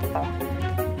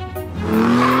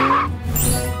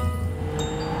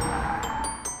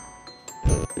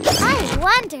 I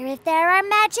wonder if there are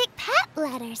magic pet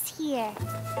letters here.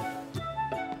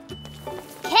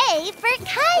 K for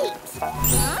kite.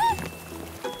 Huh?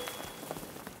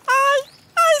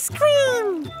 Ice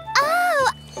cream.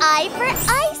 Oh, I for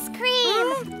ice cream.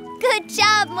 Good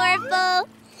job, Morphle.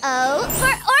 O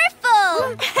for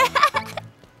Orphle.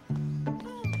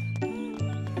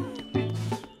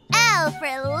 L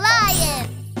for lion.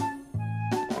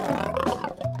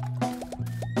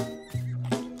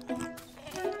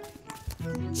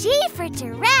 G for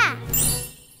giraffe.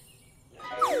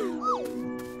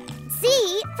 Z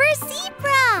for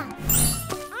zebra.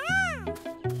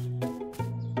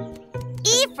 E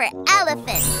for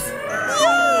elephant.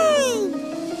 Yay!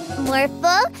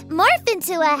 Morphle, morph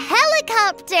into a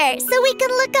helicopter so we can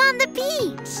look on the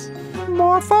beach.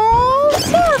 Morphle,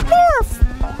 morph, morph.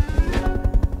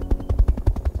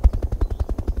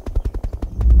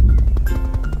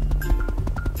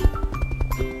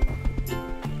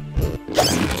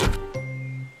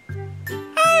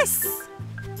 S.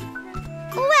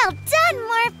 Well done,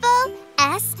 Morphle.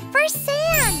 S for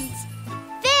sand.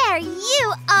 There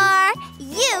you are.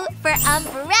 U for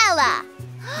umbrella.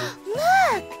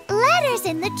 Look, letters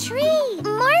in the tree.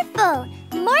 Morphle,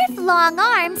 morph long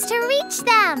arms to reach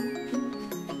them.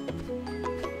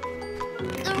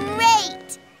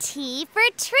 Great. T for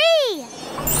tree.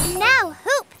 Now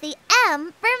hoop the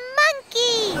M for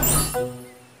monkey.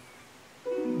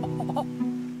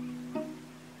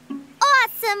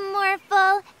 Awesome,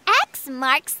 Morphle. X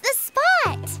marks the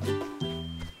spot.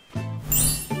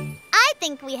 I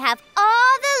think we have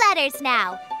all the letters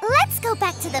now. Let's go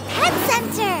back to the pet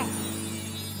center.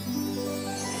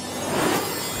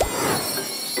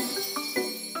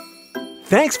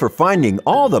 Thanks for finding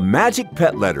all the magic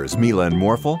pet letters, Mila and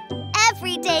Morphle.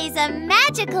 Every day's a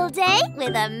magical day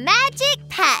with a magic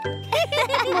pet.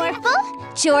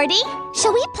 Morphle, Jordy,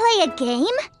 shall we play a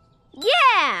game?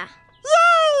 Yeah!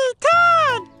 Yay,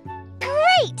 Todd!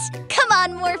 Great! Come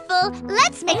on, Morphle.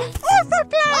 Let's make Orphle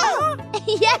play! Oh,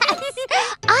 yes!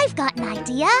 I've got an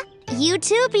idea. You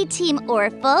two be Team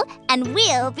Orphle, and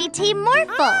we'll be Team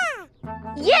Morphle.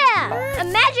 Yeah! A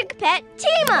magic pet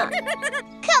team-up!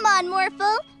 Come on,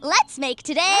 Morphle. Let's make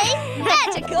today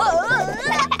magical!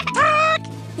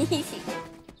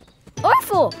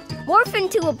 Orphle, morph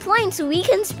into a plane so we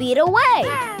can speed away.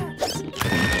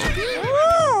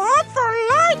 Oh, Orphle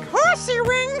like horsey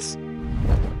wings.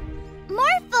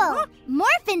 Morphle,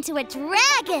 morph into a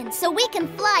dragon so we can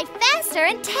fly faster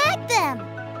and tag them.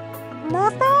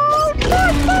 Morphle,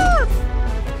 morph, morph.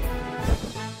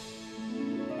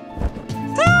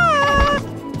 Tag!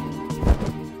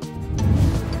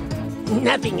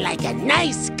 Nothing like a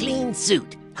nice, clean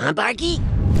suit. Huh, Barky?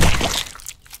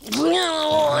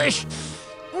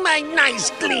 My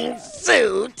nice, clean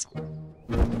suit.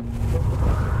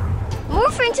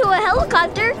 Morph into a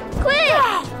helicopter, quick!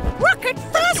 Rocket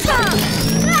faster!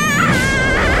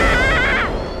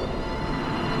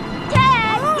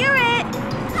 Tag, you're it!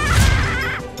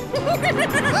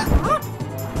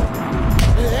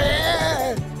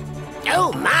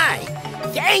 Oh my!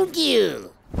 Thank you!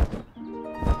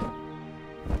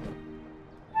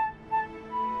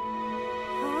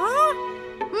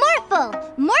 Morphle,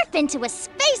 morph into a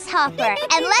space hopper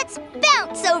and let's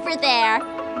bounce over there.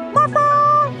 Morphle!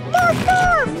 Morph,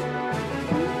 morph!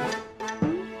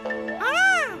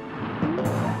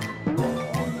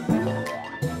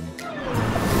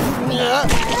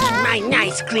 My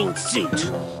nice clean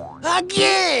suit.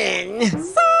 Again!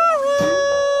 Sorry!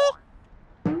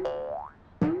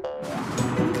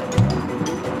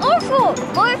 Orphle,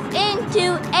 morph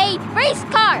into a race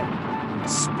car!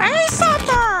 Space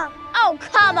hopper! Oh,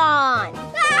 come on!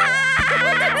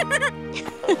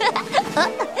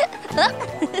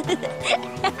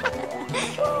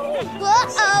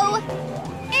 Uh-oh!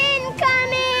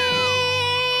 Incoming!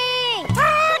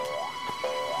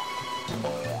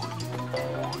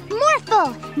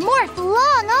 Morphle, morph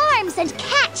long arms and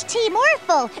catch Team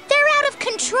Orphle. They're out of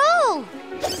control.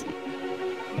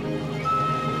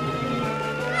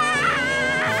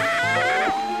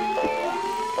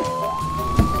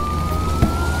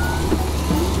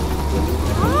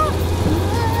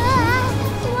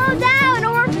 Slow down,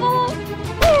 Orphle!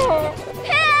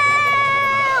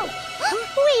 Help!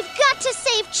 We've got to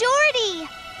save Jordy.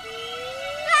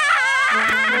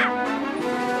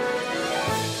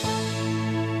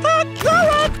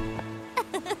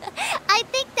 I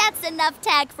think that's enough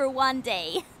tag for one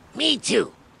day. Me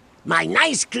too. My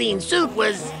nice clean suit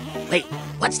was... Wait,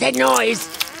 what's that noise?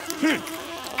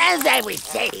 As I was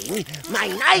saying, my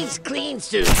nice clean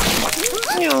suit...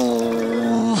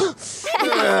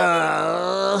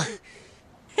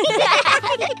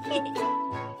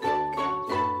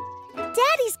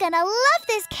 Daddy's gonna love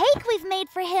this cake we've made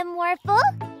for him, Morphle.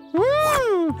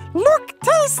 Look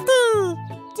tasty!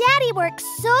 Daddy works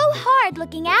so hard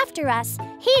looking after us.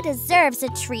 He deserves a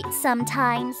treat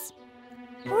sometimes.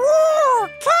 Ooh,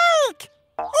 cake!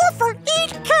 Orphle,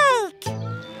 eat cake!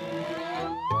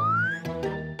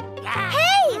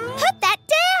 Hey, put that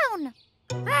down!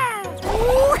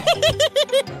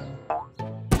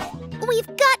 We've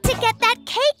got to get that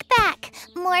cake back.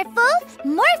 Morphle,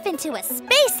 morph into a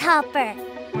space hopper.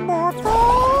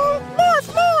 Morphle, morph,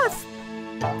 morph!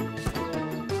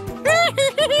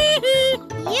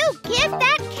 You give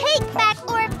that cake back,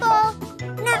 Orphle.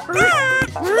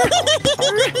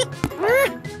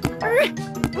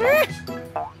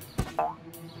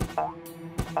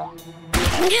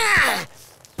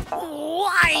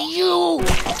 Why you?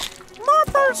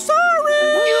 Morphle, sorry!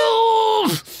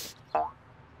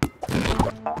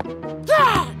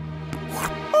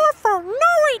 Orphle,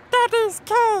 no eat Daddy's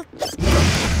cake!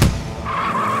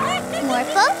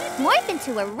 Morphle, morph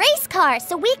into a race car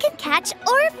so we can catch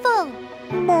Orphle.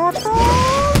 Morphle,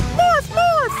 morph,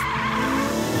 morph!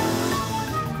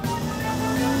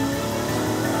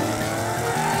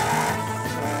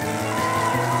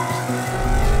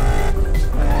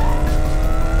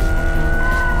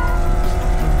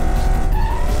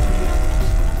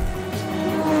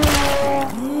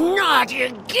 Not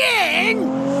again!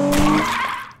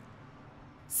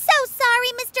 So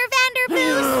sorry, Mr.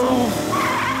 Vanderboos.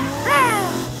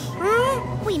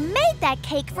 We made that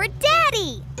cake for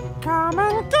Daddy. Come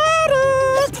and get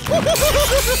it!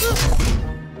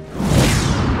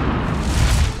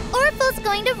 Orphle's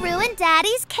going to ruin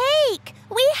Daddy's cake.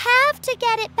 We have to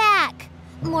get it back.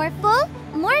 Morphle,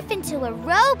 morph into a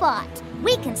robot.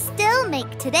 We can still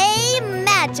make today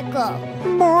magical.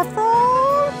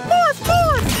 Morphle, morph,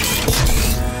 morph!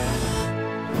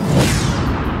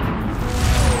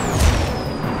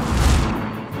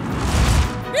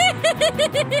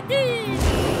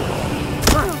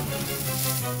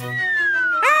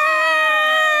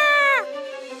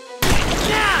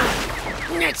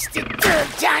 That's the third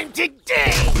time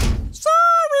today!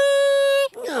 Sorry!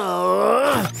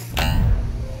 No!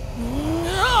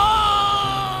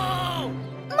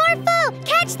 Morphle,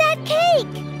 catch that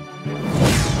cake!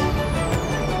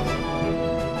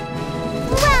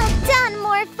 Well done,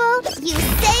 Morphle. You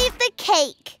saved the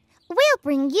cake. We'll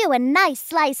bring you a nice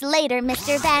slice later,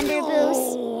 Mr.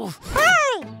 Vanderboos.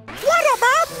 Hey! What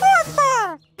about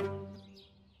Morphle?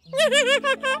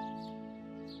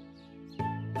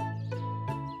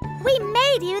 We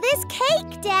made you this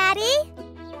cake, Daddy.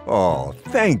 Oh,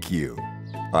 thank you.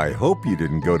 I hope you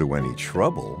didn't go to any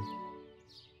trouble.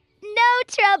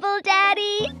 trouble,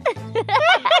 Daddy.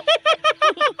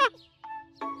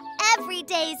 Every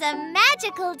day's a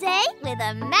magical day with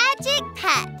a magic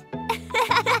pet.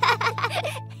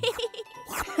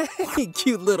 Hey,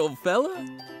 cute little fella.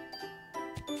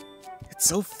 It's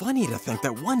so funny to think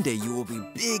that one day you will be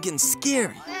big and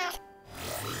scary.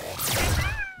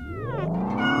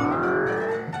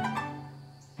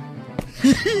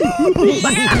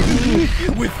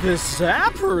 With this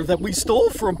zapper that we stole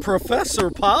from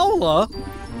Professor Paula,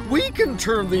 we can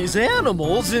turn these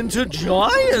animals into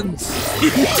giants.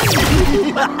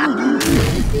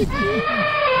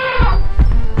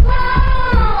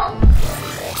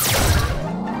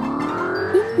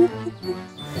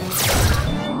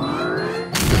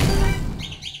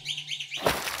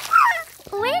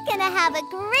 We're gonna have a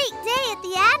great day at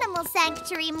the animal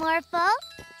sanctuary, Morphle.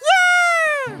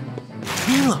 Yeah!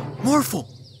 Mila, Morphle,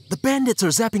 the bandits are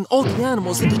zapping all the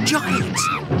animals into giants.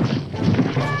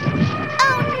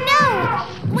 Oh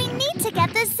no! We need to get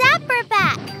the zapper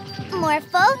back.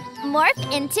 Morphle, morph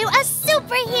into a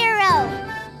superhero.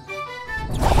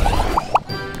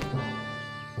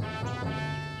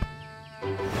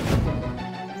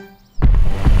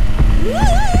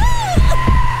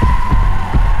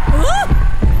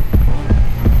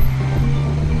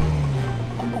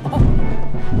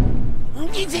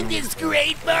 Isn't this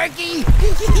great, Marky?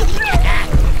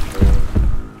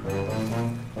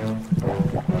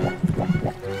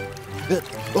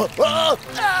 Oh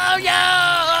no!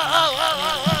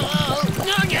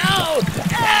 No, no!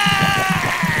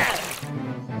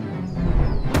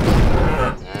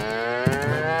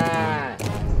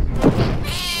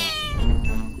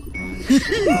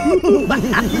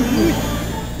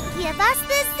 Give us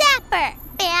the zapper,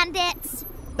 bandits.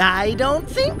 I don't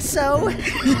think so.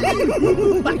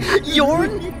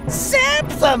 Yorn, zap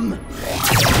them!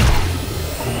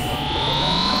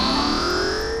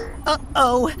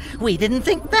 Uh-oh, we didn't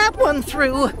think that one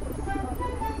through.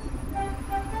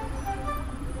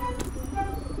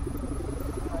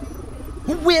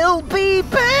 We'll be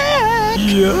back!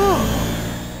 Yeah!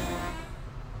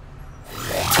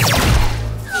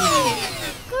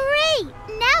 Great!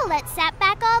 Now let's zap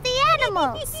back all the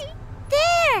animals.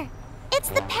 There! It's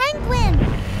the penguin!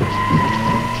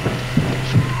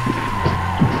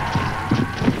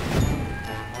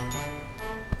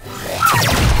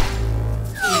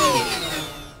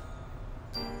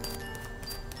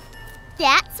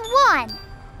 That's one.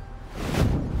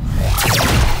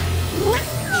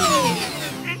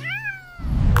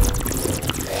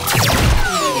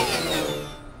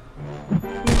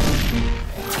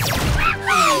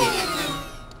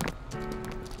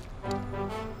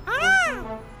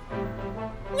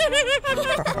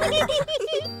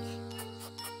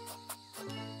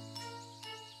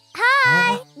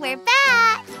 Hi, we're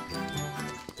back.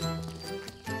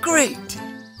 Great!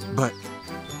 But...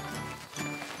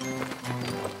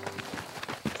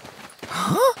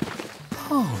 Huh?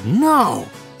 Oh no!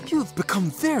 You've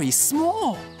become very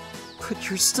small. But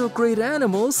you're still great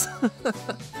animals.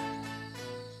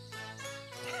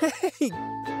 Hey!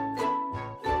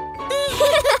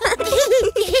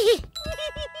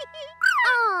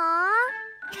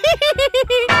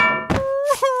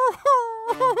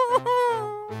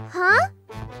 Huh?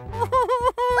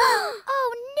 Oh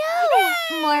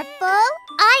no! Morphle,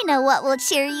 I know what will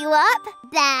cheer you up.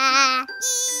 Blah.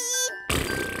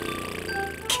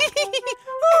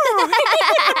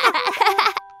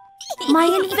 My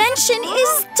invention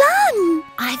is done!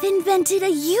 I've invented a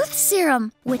youth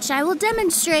serum, which I will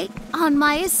demonstrate on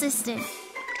my assistant.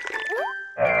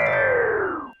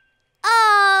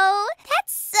 Oh,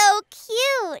 that's so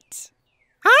cute.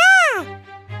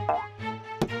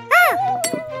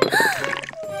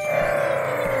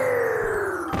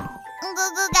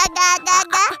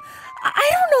 I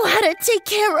don't know how to take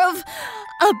care of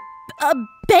a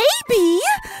baby.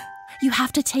 You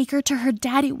have to take her to her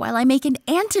daddy while I make an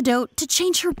antidote to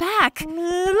change her back.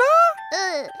 Mila?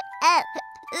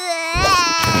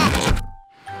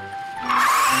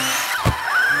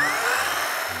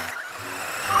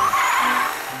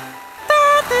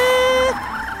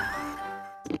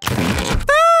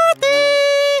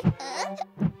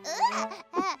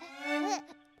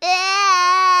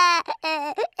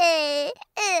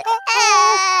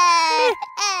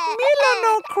 Mila,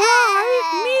 no cry.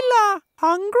 Mila,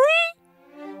 hungry?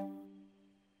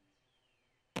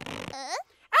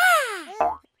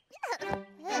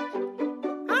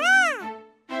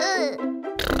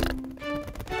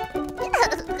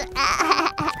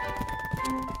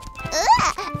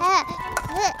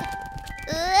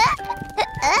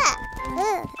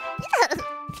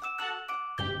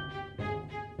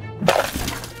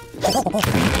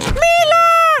 Mila!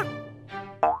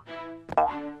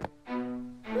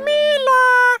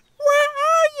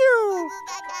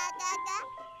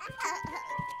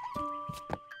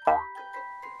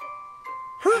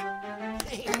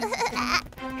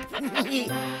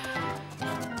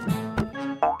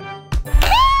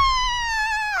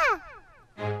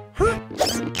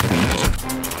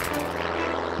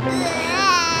 Wow.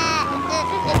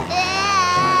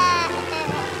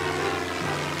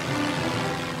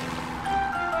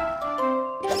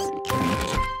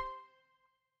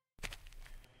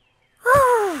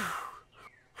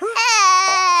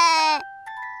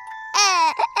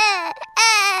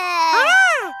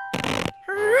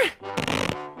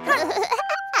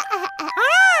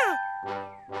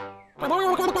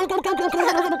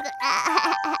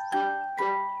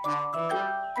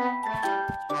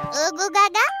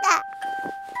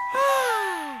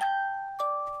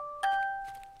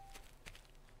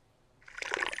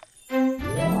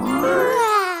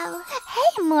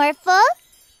 Hey, Morphle.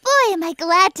 Boy, am I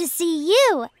glad to see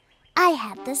you. I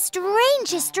had the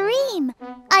strangest dream.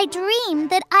 I dreamed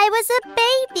that I was a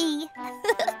baby.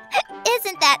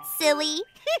 Isn't that silly?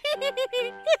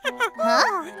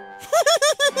 Huh?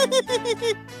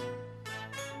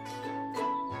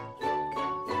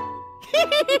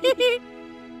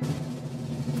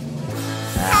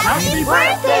 Happy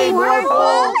birthday,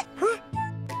 Morphle!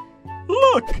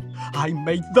 Look! I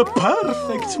made the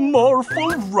perfect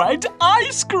Morphle red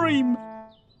ice cream!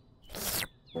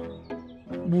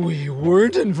 We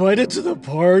weren't invited to the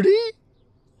party?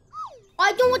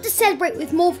 I don't want to celebrate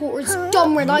with Morphle's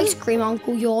dumb red ice cream,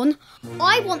 Uncle Yawn.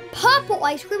 I want purple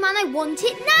ice cream and I want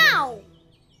it now!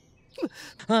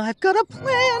 I've got a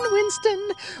plan,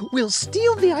 Winston. We'll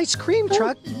steal the ice cream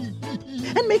truck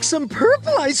and make some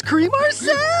purple ice cream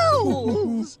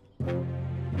ourselves.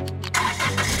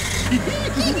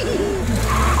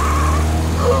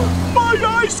 My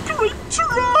ice cream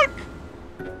truck!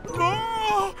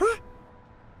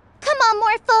 Come on,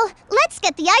 Morphle. Let's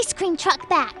get the ice cream truck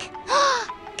back.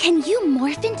 Can you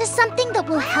morph into something that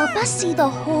will help us see the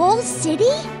whole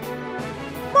city?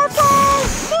 Morphle!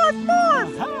 Morph,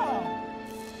 morph!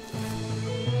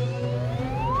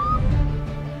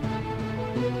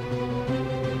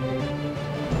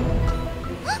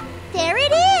 There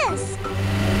it is!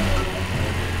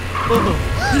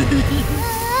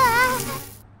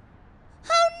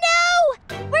 Oh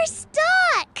no! We're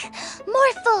stuck!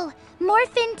 Morphle,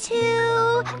 morph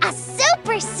into a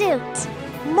super suit!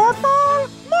 Morphle!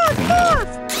 Morph,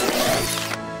 morph!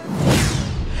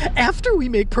 After we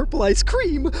make purple ice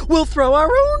cream, we'll throw our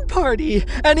own party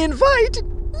and invite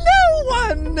no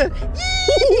one!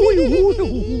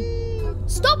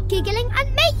 Stop giggling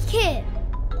and make it!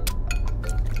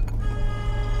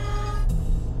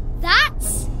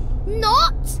 That's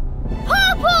not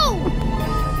purple!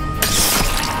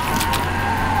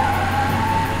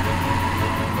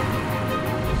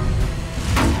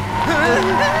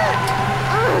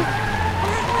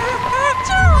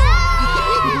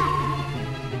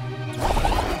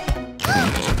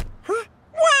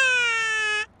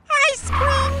 Ice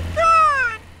cream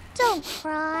gone! Don't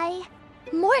cry.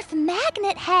 Morph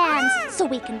magnet hands so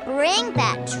we can bring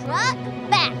that truck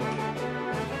back.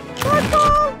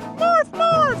 Morphle! Morph,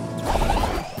 morph!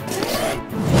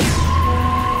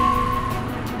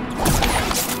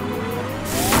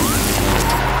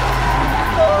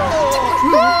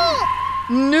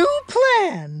 New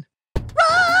plan!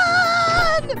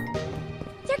 Run!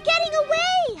 They're getting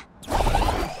away!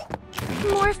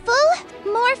 Morphle,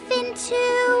 morph into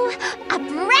a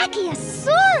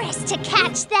brachiosaurus to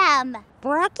catch them!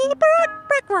 Bracky, brack,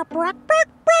 brack, brack, brack, brack,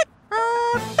 brack!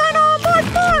 Dino,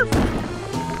 morph, morph!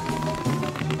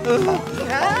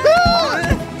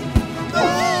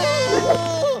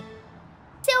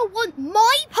 Still want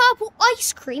my purple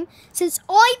ice cream since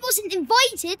I wasn't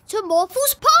invited to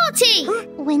Morphle's party!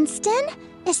 Winston,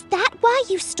 is that why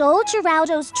you stole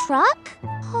Geraldo's truck?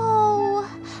 Oh,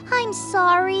 I'm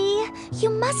sorry. You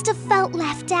must have felt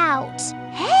left out.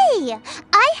 Hey,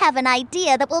 I have an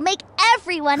idea that will make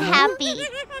everyone happy.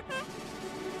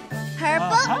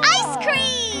 Purple ice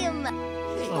cream!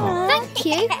 Thank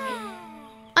you.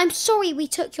 I'm sorry we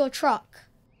took your truck.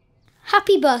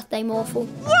 Happy birthday, Morphle.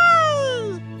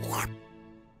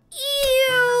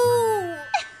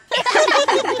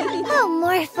 Oh,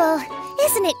 Morphle,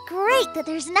 isn't it great that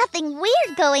there's nothing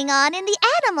weird going on in the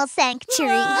animal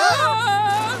sanctuary?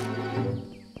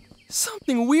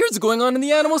 Something weird's going on in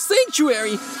the animal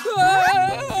sanctuary.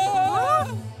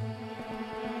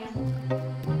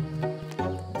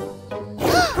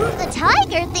 The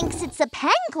tiger thinks it's a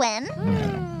penguin.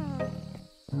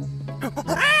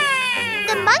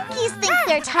 The monkeys think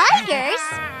they're tigers.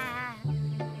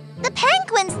 The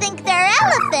penguins think they're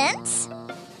elephants.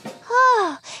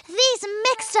 Oh, these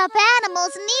mixed up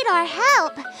animals need our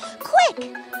help.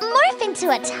 Quick, morph into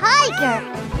a tiger.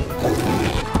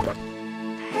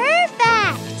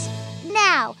 Perfect.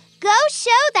 Now, go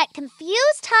show that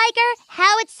confused tiger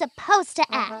how it's supposed to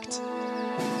act.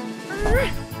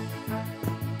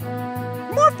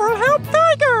 Morphle,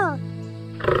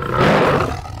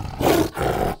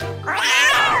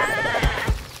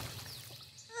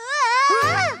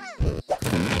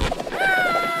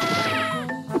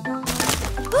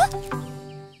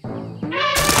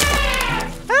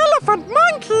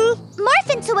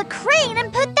 a crane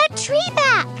and put that tree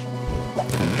back.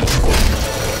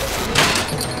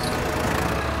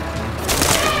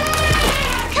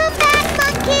 Come back,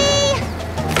 monkey!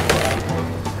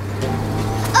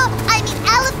 Oh, I mean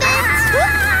elephant!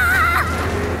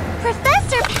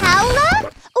 Professor Paula?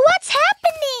 What's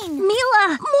happening?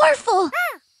 Mila, Morphle!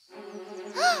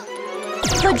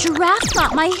 The giraffe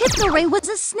thought my hypno ray was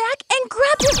a snack and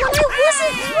grabbed it when I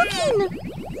wasn't looking.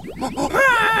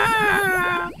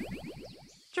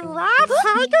 Giraffe,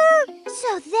 tiger?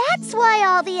 So that's why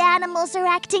all the animals are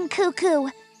acting cuckoo.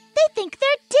 They think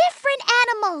they're different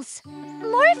animals.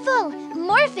 Morphle,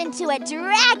 morph into a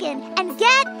dragon and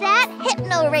get that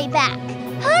hypno ray back.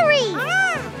 Hurry!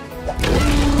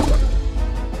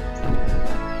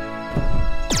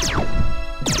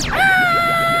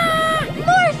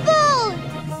 Morphle!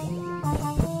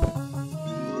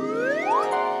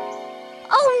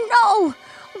 Oh no!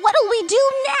 What'll we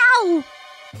do now?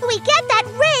 We get that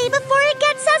ray before it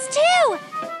gets us too!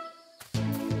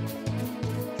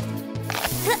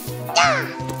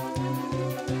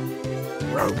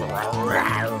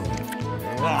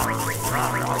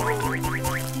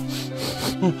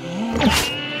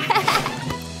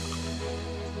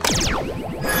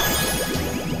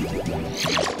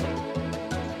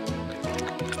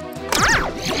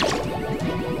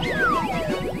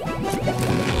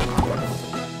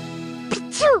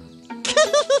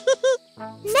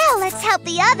 Now let's help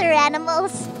the other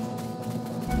animals.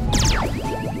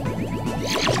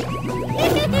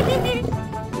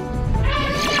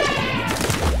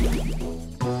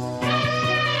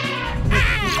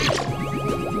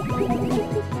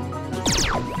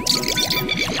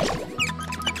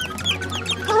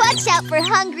 Watch out for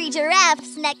hungry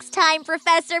giraffes next time,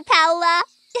 Professor Paula.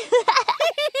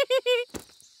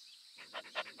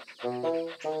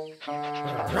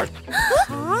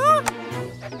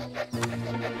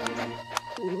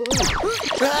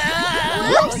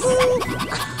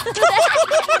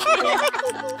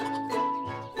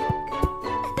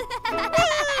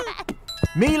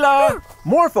 Mila,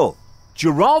 Morphle,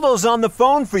 Geraldo's on the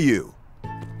phone for you.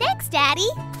 Thanks, Daddy.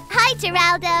 Hi,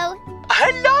 Geraldo.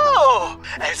 Hello!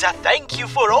 As a thank you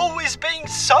for always being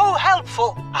so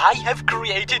helpful, I have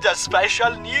created a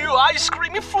special new ice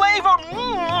cream flavor.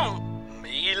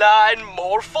 Mila and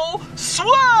Morphle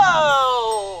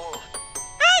Swirl!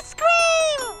 Ice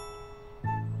cream!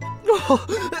 Oh,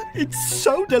 it's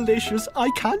so delicious, I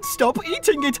can't stop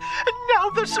eating it. And now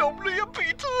there's only a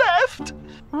bit left.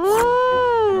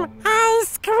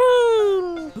 Ice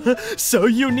cream! So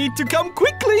you need to come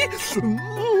quickly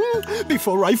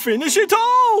before I finish it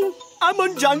all. I'm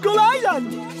on Jungle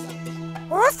Island.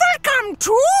 Orphle come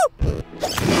too?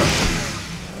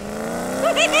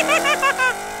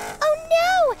 Oh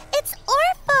no! It's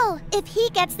Orphle! If he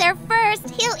gets there first,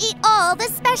 he'll eat all the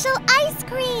special ice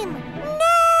cream!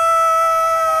 No!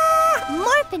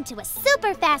 Morph into a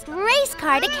super fast race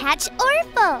car to catch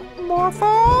Orphle!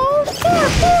 Morphle!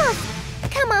 Morph!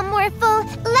 Come on, Morphle!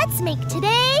 Let's make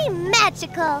today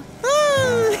magical!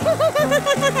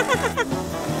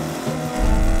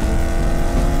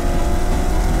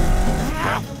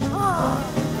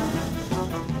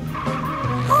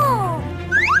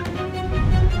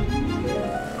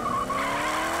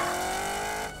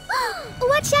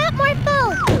 Watch out,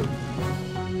 Morphle!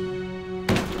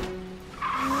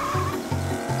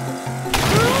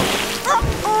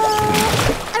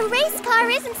 A race car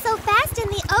isn't so fast in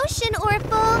the ocean,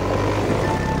 Orphle.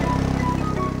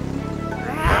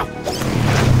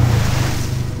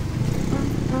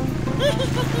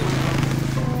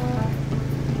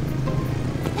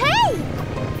 Hey!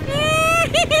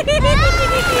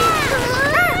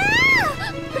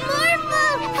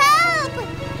 Morphle, help!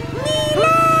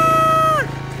 Mila!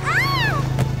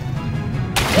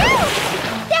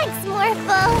 Thanks,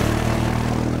 Morphle.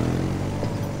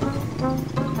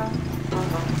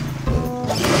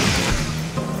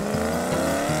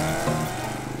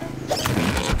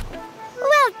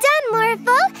 Well done,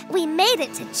 Morphle. We made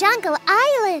it to Jungle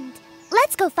Island.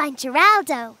 Let's go find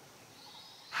Geraldo.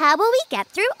 How will we get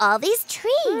through all these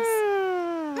trees?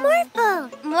 Morphle,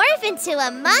 morph into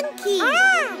a monkey.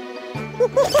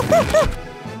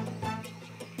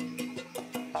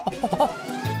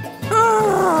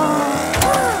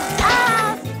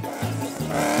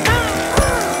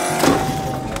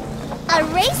 A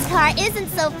race car isn't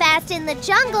so fast in the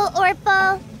jungle,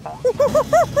 Orphle.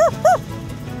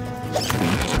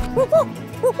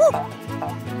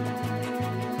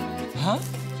 Huh?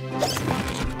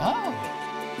 Oh.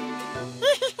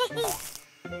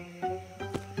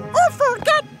 Orphle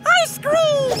got ice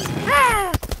cream!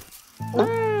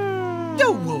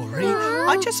 Don't worry,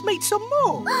 I just made some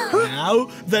more. Now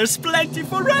there's plenty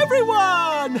for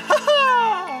everyone. Ha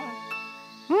ha!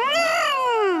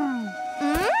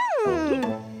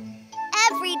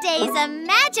 Every day's a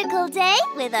magical day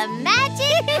with a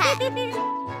magic hat.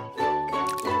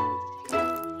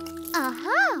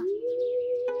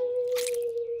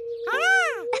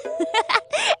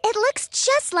 It looks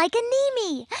just like a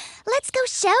Nemi. Let's go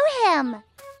show him.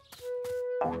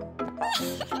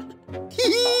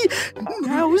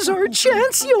 Now's our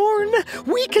chance, Yorn.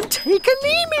 We can take a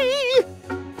Nemi.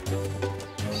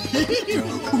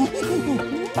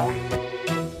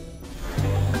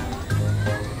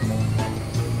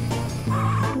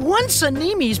 Once a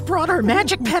Nemi's brought our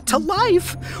magic pet to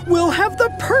life, we'll have the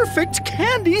perfect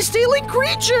candy-stealing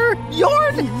creature.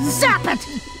 Yorn, zap it!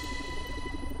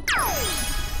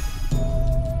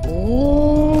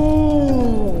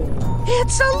 Oh,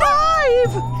 it's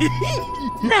alive!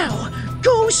 Now,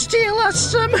 go steal us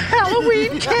some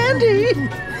Halloween candy!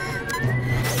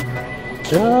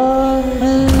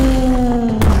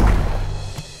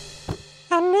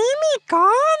 A Nemi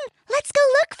gone? Let's go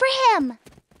look for him.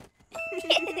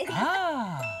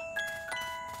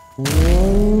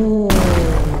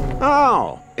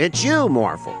 Oh, it's you,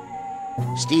 Morphle.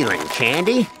 Stealing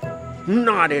candy?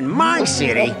 Not in my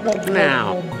city.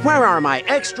 Now, where are my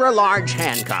extra-large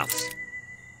handcuffs?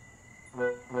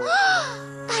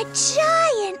 A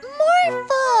giant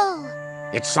Morphle!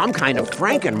 It's some kind of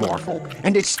Franken-Morphle,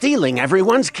 and it's stealing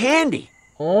everyone's candy.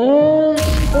 Morphle!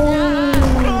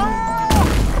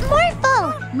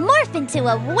 Morph into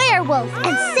a werewolf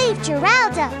and save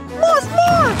Geralda! Morph,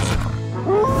 morph!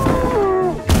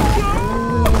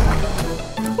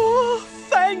 Oh,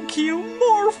 thank you,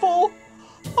 Morphle.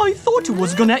 I thought it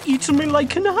was gonna eat me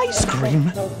like an ice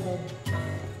cream.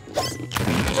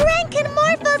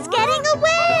 Franken-Morphle's getting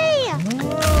away!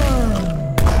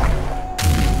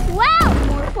 Wow,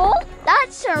 Morphle,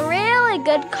 that's a really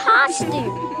good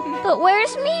costume. But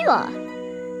where's Mila?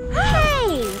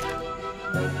 Hey!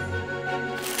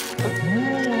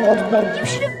 You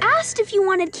should have asked if you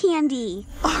wanted candy.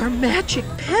 Our magic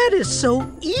pet is so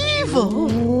evil.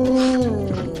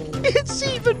 It's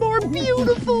even more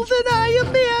beautiful than I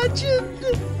imagined.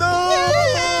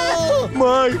 No!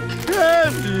 My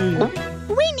candy!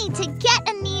 We need to get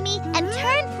a Nemi and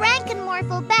turn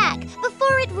Franken-Morphle back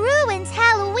before it ruins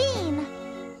Halloween.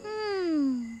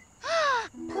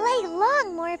 Play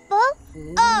along, Morphle.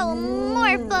 Oh,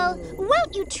 Morphle,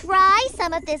 won't you try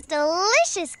some of this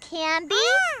delicious candy?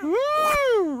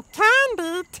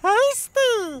 Candy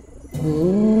tasty.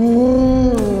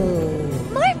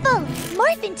 Morphle,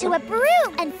 morph into a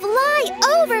broom and fly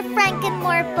over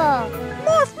Franken-Morphle.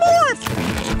 Morph, morph!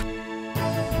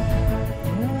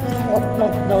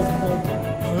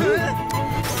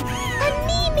 A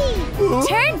Nemi!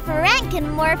 Turn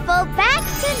Franken-Morphle back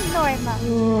to normal.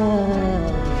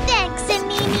 Thanks,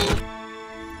 Nemi.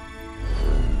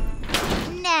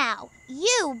 Now,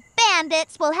 you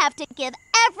bandits will have to give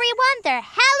everyone their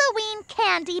Halloween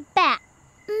candy back.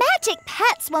 Magic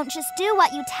pets won't just do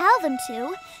what you tell them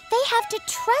to. They have to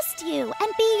trust you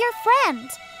and be your friend.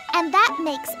 And that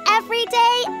makes every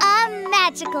day a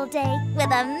magical day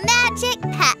with a magic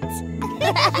pet.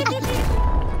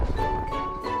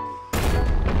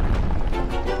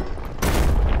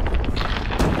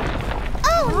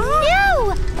 Oh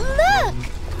no! Look!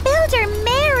 Builder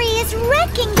Mary is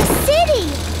wrecking the city!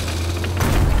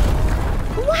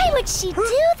 Why would she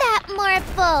do that,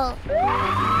 Morphle?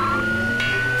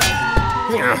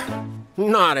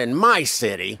 Not in my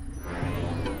city.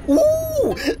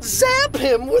 Ooh! Zap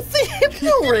him with the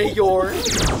hypno-ray, Yorn!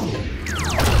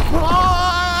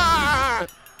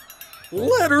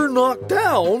 Let her knock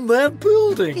down that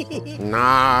building.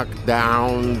 Knock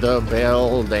down the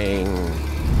building.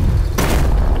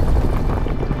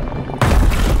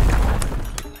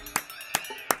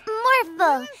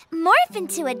 Morphle, morph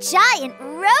into a giant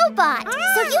robot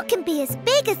so you can be as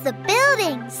big as the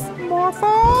buildings. Morphle,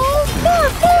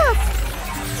 morph, morph!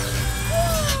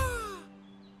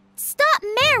 Stop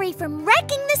Mary from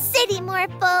wrecking the city,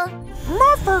 Morphle.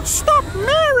 Morphle, stop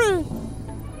Mary!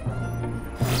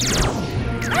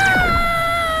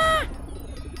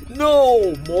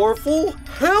 No, Morphle!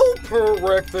 Help her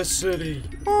wreck the city!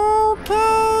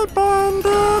 Okay,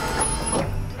 bandit!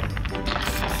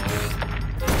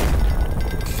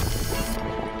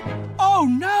 Oh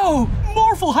no!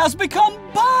 Morphle has become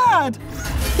bad!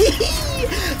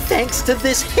 Thanks to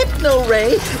this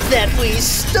hypno-ray that we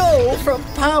stole from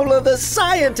Paula the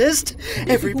scientist,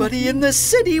 everybody in the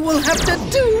city will have to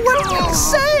do what we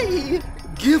say!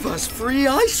 Give us free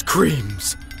ice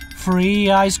creams! Free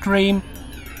ice cream?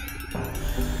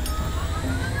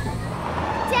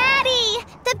 Daddy!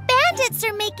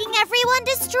 making everyone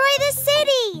destroy the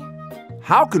city.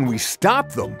 How can we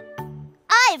stop them?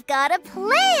 I've got a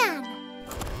plan.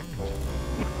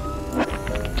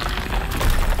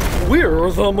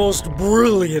 We're the most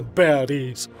brilliant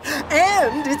baddies.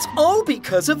 And it's all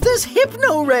because of this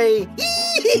hypno ray.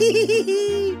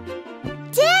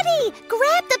 Daddy,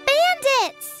 grab the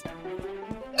bandits.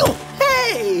 Oh,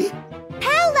 hey!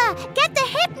 Paula, get the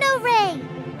hypno ray.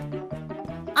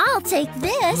 I'll take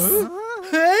this.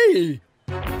 Hey!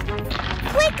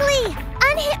 Quickly,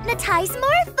 unhypnotize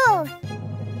Morphle.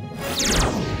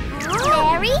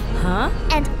 Mary?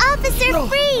 And Officer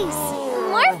Freeze.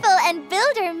 Morphle and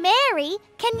Builder Mary,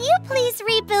 can you please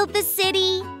rebuild the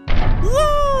city?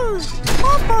 Yes!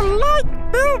 Papa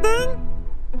like building.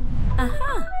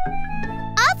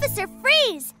 Officer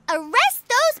Freeze, arrest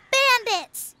those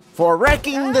bandits. For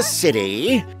wrecking the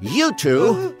city, you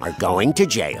two are going to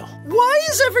jail. Why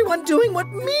is everyone doing what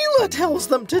Mila tells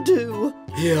them to do?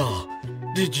 Yeah,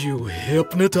 did you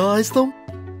hypnotize them?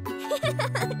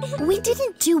 We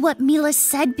didn't do what Mila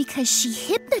said because she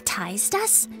hypnotized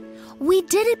us. We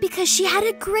did it because she had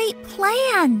a great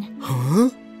plan. Huh?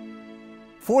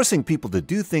 Forcing people to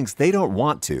do things they don't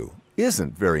want to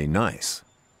isn't very nice.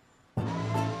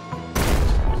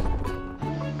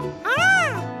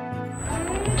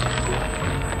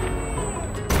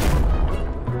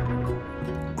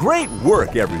 Great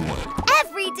work, everyone.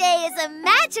 Every day is a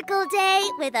magical day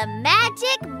with a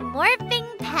magic morphing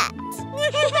pet.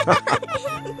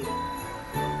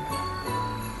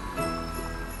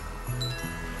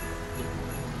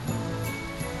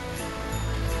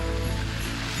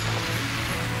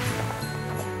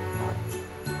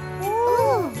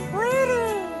 Oh, pretty.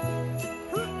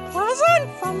 Present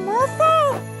from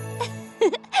Morphle?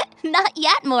 Not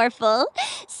yet, Morphle.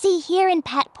 See, here in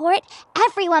Petport,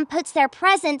 everyone puts their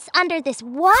presents under this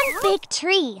one big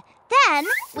tree. Then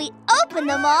we open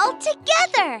them all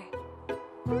together.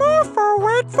 Morphle,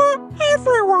 wait for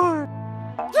everyone.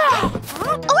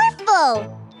 Orphle,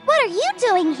 what are you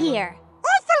doing here?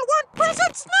 Orphle want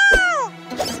presents now.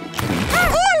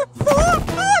 All for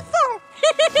Orphle.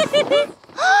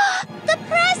 The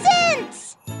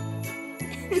presents!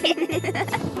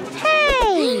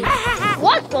 Hey!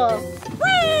 Orphle!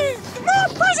 Please, more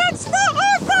presents for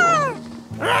Orphle.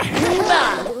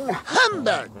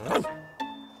 Humbug!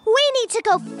 We need to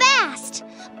go fast.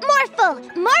 Morphle,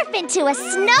 morph into a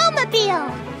snowmobile.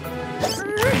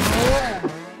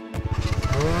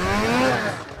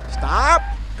 Stop.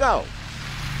 Go.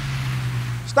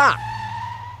 Stop.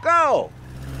 Go.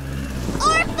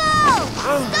 Orphle!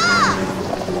 Stop!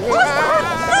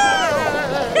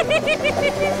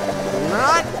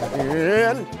 Not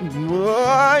in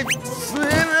my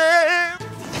city.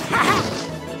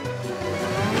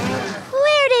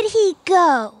 Where did he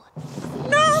go?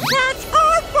 No, that's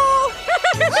Orphle.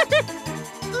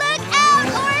 Look out,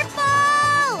 Orphle!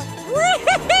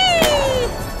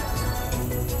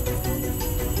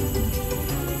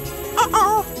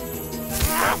 Uh-oh.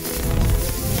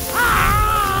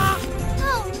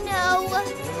 Oh, no.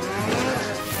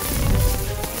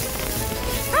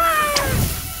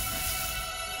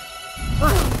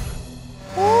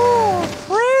 Oh,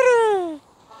 pretty.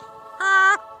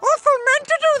 Orphle meant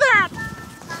to do that.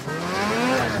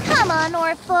 Come on,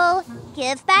 Orphle.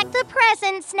 Give back the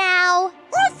presents now.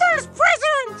 Orphle's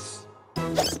presents.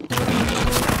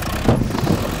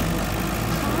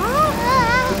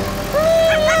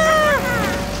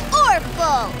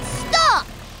 Orphle, stop!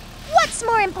 What's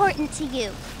more important to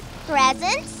you?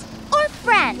 Presents or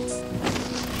friends?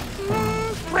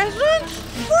 Presents,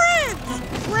 friends.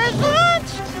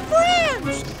 Presents,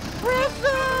 friends. Presents,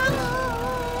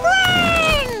 friends.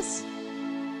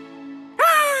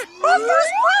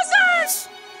 Orphle's presents.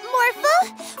 Morphle,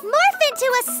 morph into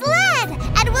a sled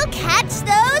and we'll catch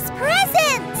those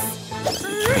presents!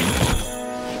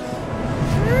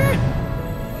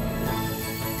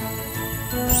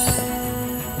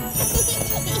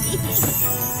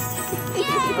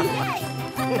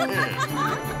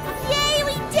 Yay,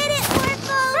 we did it,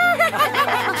 Morphle!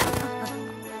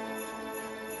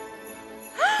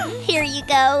 Here you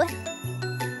go.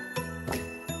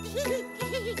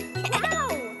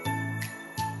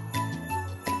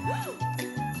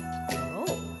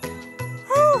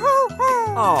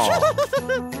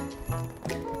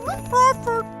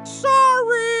 Orphle,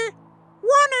 sorry.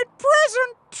 Wanted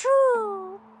present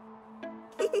too.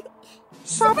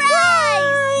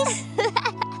 Surprise!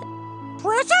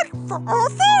 Present for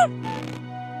Orphle?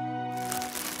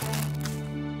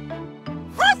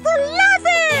 Orphle love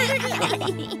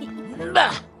it!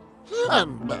 Bah!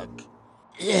 Humbug.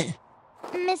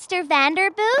 Mr.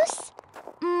 Vanderboos?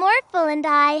 Morphle and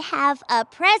I have a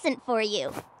present for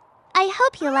you. I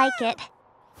hope you like it.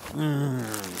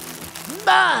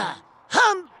 Bah!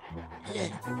 Hum!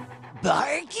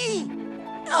 Barky?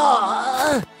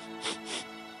 Aww!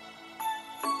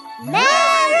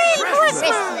 Merry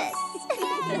Christmas!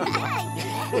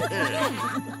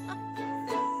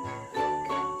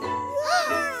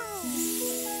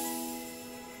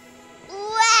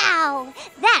 Wow!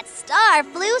 That star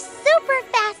flew super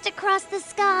fast across the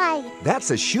sky.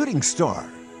 That's a shooting star.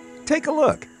 Take a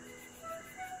look.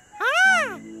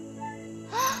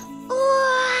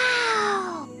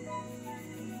 Wow!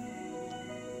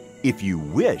 If you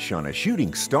wish on a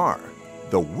shooting star,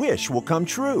 the wish will come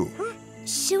true.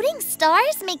 Shooting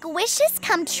stars make wishes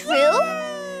come true?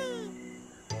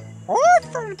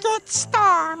 Orphle gets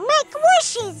star, make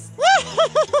wishes.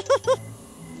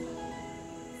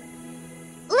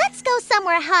 Let's go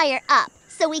somewhere higher up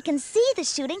so we can see the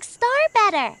shooting star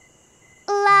better.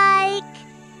 Like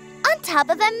on top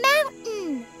of a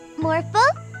mountain. Morphle,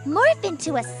 morph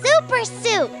into a super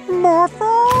suit.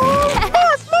 Morphle,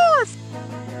 morph, morph.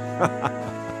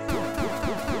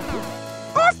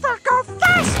 Orphle, go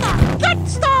faster. Get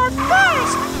star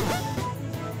first.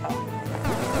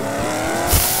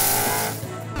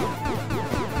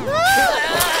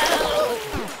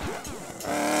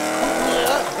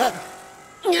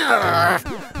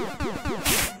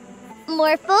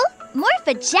 Morphle, morph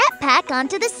a jetpack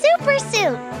onto the super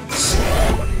suit.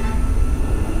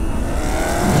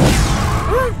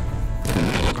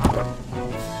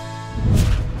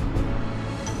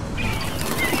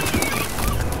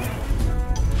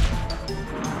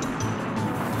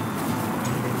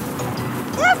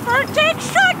 Orphle, take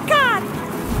shortcut.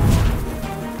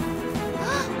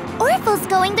 Orphle's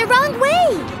going the wrong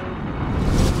way.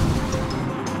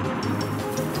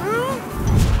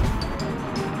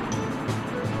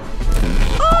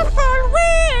 Orphle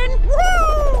win!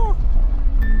 Woo!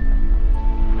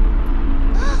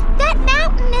 That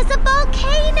mountain is a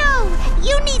volcano!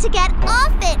 You need to get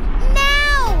off it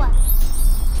now!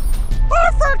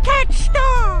 Orphle catch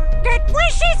star! Get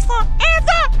wishes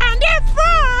forever and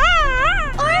ever!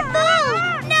 Orphle!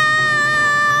 No!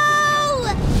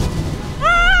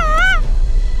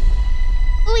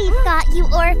 We've got you,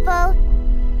 Orphle.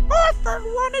 Orphle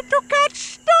wanted to catch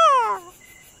star!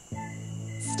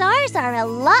 Stars are a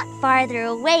lot farther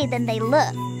away than they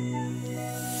look.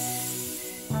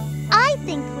 I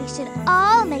think we should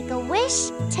all make a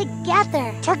wish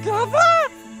together. Together?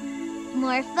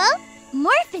 Morphle,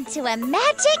 morph into a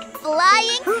magic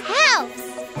flying house.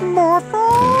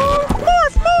 Morphle,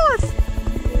 morph, morph.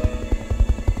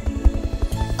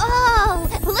 Oh,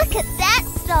 look at that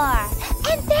star.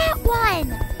 And that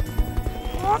one.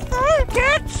 Orphle,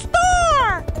 get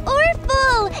star!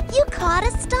 Orphle, you caught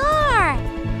a star.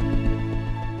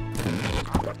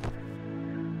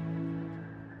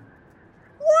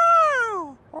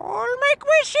 Wow! All make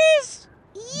wishes?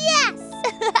 Yes!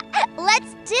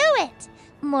 Let's do it.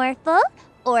 Morphle,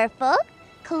 Orphle,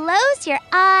 close your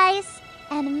eyes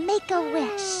and make a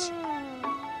wish.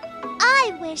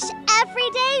 I wish every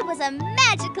day was a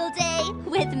magical day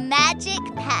with magic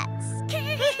pets.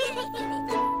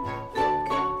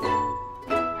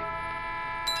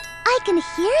 I can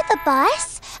hear the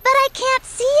bus, but I can't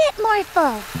see it,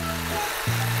 Morphle.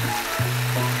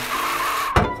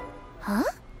 Huh?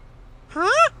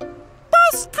 Huh?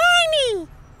 Bus Tiny!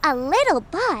 A little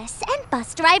bus and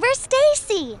bus driver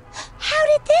Stacy. How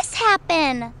did this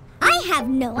happen? I have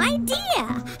no idea.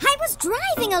 I was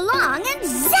driving along and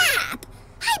zap!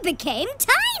 I became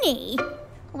tiny.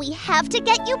 We have to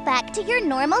get you back to your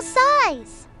normal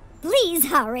size. Please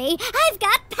hurry. I've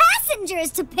got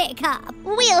passengers to pick up.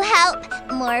 We'll help.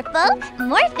 Morphle,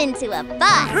 morph into a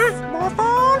bus.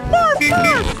 Morphle, morph,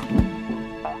 morph.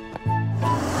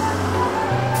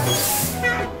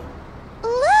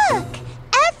 Look!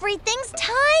 Everything's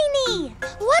tiny!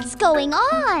 What's going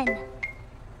on?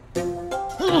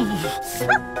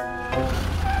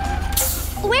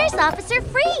 Where's Officer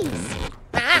Freeze?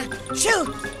 Ah!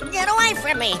 Shoo! Get away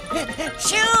from me!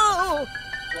 Shoo!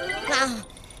 Oh,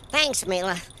 thanks,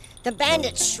 Mila. The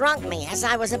bandits shrunk me as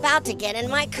I was about to get in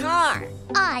my car.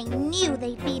 I knew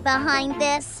they'd be behind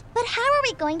this. But how are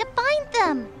we going to find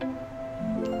them?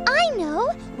 I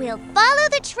know! We'll follow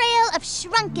the trail of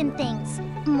shrunken things.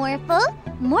 Morphle,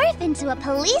 morph into a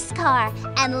police car,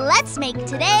 and let's make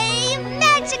today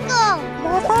magical!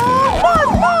 Morphle,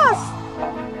 morph, morph!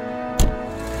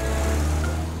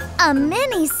 A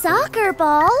mini soccer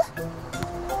ball?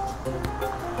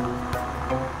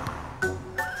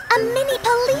 A mini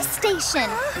police station!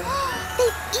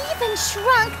 They've even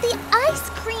shrunk the ice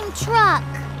cream truck!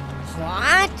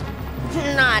 What?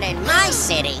 Not in my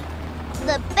city.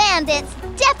 The bandits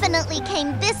definitely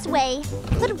came this way.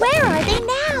 But where are they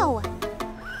now?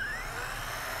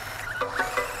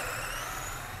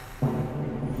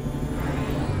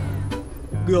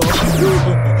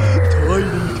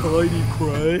 Tiny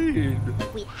crane.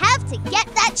 We have to get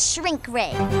that shrink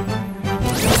ray.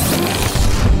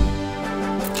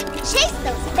 Chase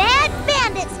those bad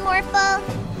bandits, Morphle.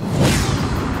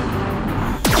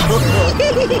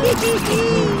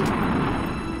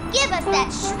 Give us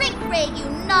that shrink ray, you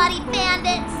naughty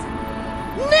bandits.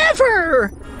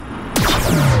 Never!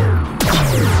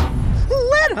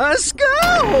 Let us go!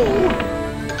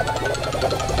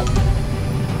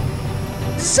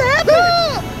 Zap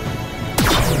it!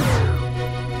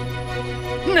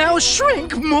 Now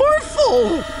shrink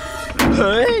Morphle!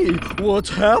 Hey, what's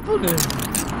happening?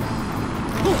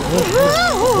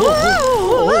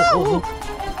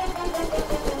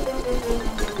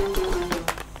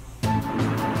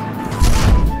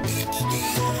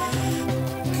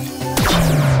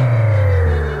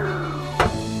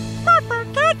 Pepper,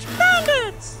 catch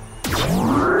bandits!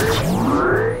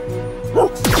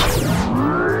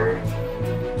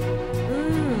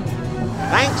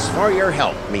 Thanks for your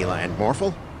help, Mila and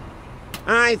Morphle.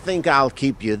 I think I'll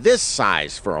keep you this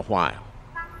size for a while.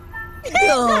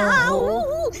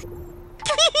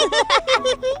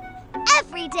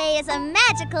 Every day is a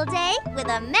magical day with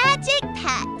a magic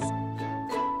pet.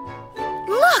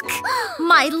 Look!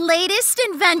 My latest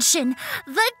invention,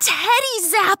 the Teddy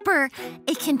Zapper.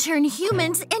 It can turn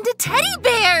humans into teddy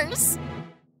bears.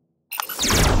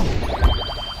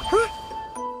 Woo!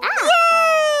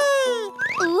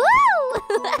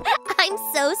 I'm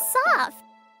so soft.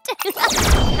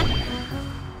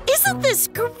 Isn't this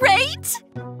great?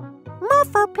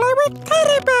 Morphle, play with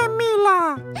teddy bear,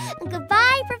 Mila.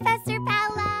 Goodbye, Professor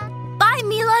Paula. Bye,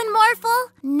 Mila and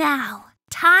Morphle. Now,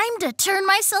 time to turn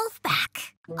myself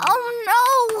back.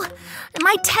 Oh no!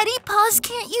 My teddy paws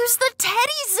can't use the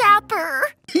Teddy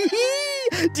Zapper.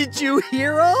 Did you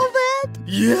hear all that?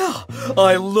 Yeah,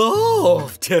 I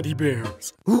love teddy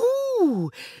bears.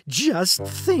 Ooh, just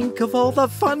think of all the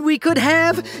fun we could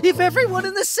have if everyone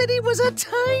in the city was a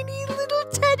tiny little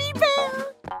teddy bear.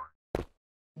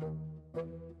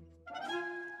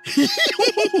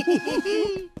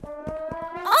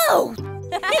 Oh!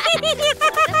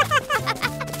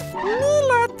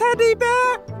 Mila teddy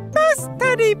bear, best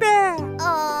teddy bear.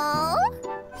 Oh.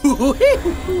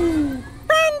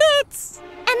 Bandits!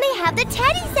 And they have the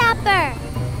Teddy Zapper.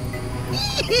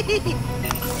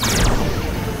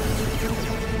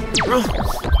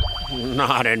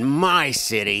 Not in my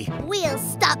city. We'll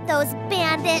stop those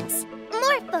bandits.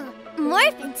 Morphle,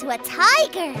 morph into a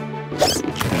tiger.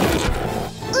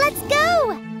 Let's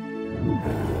go.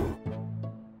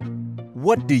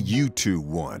 What do you two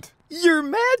want? Your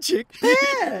magic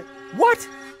pet. What?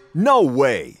 No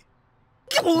way.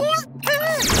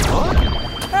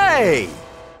 Hey!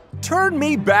 Turn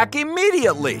me back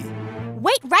immediately!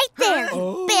 Wait right there,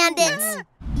 bandits.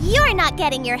 You're not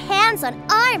getting your hands on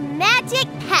our magic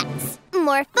pets.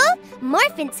 Morphle,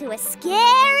 morph into a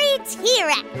scary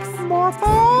T-Rex. Morphle,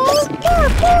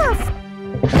 morph, morph.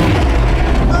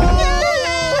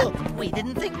 We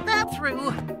didn't think that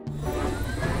through.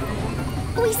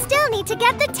 We still need to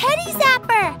get the Teddy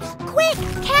Zapper. Quick,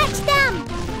 catch them.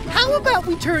 How about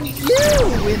we turn you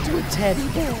into a teddy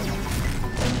bear?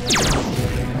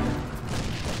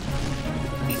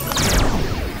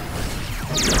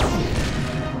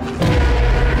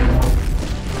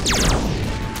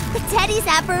 The Teddy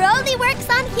Zapper only works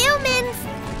on humans.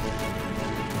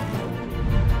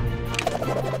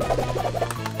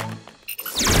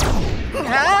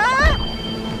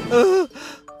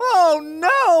 Oh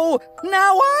no!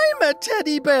 Now I'm a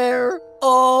teddy bear!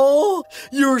 Oh,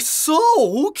 you're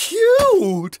so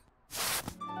cute!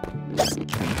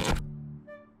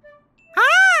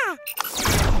 Ah!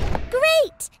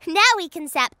 Great! Now we can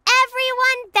zap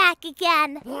everyone back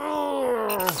again.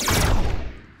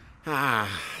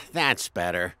 That's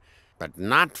better. But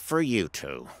not for you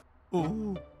two.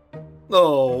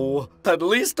 Oh, at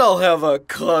least I'll have a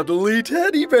cuddly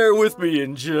teddy bear with me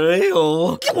in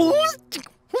jail.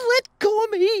 Let go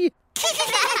of me.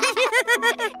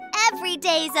 Every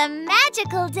day's a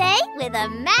magical day with a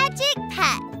magic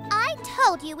pet. I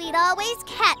told you we'd always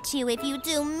catch you if you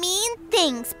do mean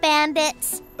things,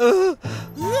 bandits.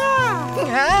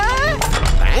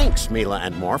 Thanks, Mila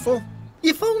and Morphle.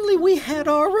 If only we had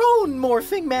our own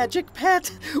morphing magic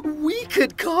pet, we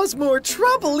could cause more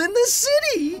trouble in the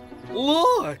city.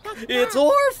 Look, it's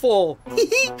Orphle.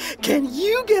 Can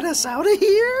you get us out of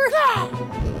here?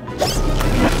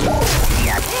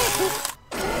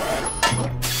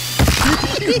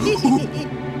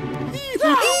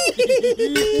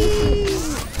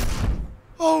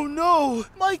 Oh no,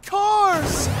 my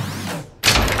cars!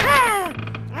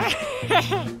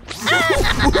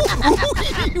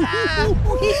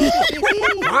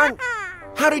 What?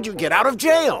 How did you get out of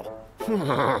jail?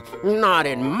 Not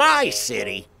in my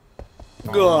city.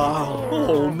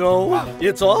 Oh no,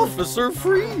 it's Officer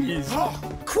Freeze.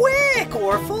 Quick,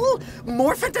 Orphle,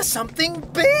 morph into something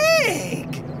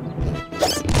big.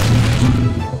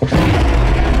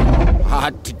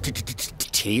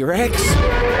 T-Rex?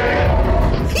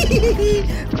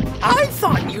 I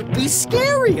thought you'd be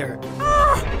scarier.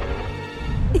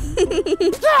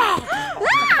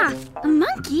 A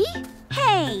monkey?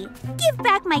 Hey, give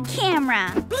back my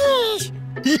camera.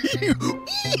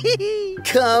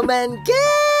 Come and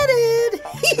get it.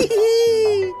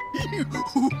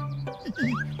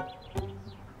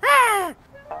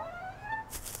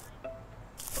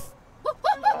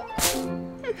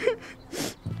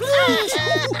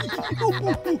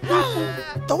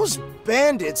 Those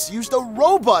bandits used a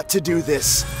robot to do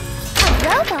this. A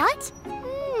robot?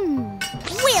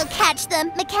 We'll catch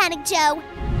them, Mechanic Joe.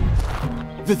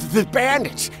 The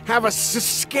bandits have a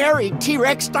scary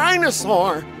T-Rex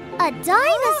dinosaur. A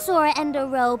dinosaur and a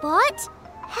robot?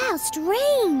 How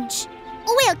strange.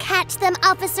 We'll catch them,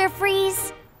 Officer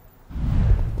Freeze.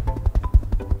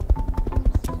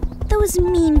 Those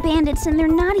mean bandits and their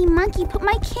naughty monkey put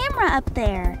my camera up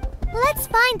there. Let's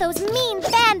find those mean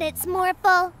bandits,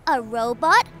 Morphle. A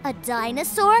robot, a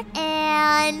dinosaur,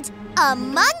 and a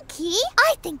monkey?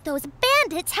 I think those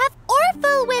bandits have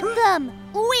Orphle with them.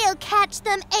 We'll catch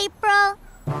them, April.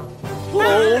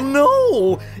 Oh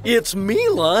no, it's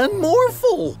Mila and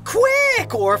Morphle.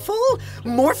 Quick, Orphle,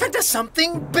 morph into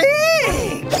something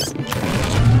big.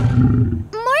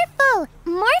 Morphle,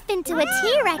 morph into a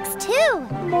T-Rex too.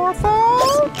 Morphle,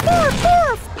 morph,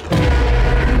 morph.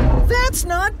 That's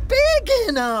not big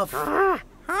enough.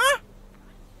 Morphle,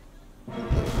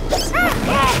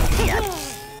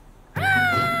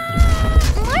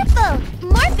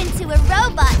 morph into a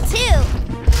robot too.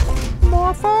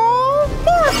 Morphle,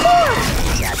 morph,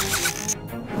 morph.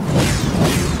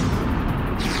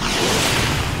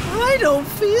 I don't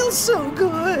feel so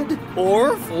good.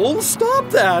 Orphle, stop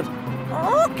that.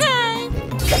 Okay.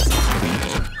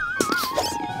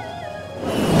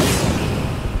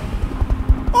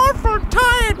 Orphle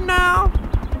tired now.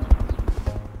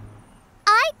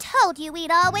 I told you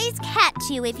we'd always catch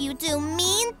you if you do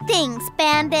mean things,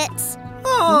 bandits.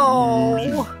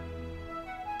 Oh.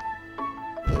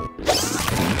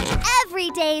 Every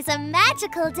day's a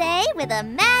magical day with a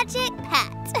magic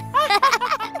pet.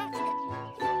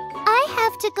 I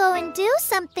have to go and do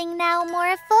something now,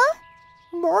 Morphle.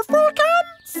 Morphle come?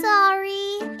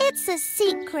 Sorry, it's a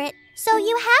secret, so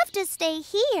you have to stay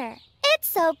here.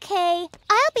 It's okay.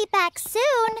 I'll be back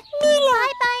soon. Mila!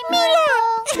 Bye-bye,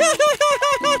 Morphle.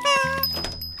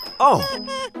 Oh.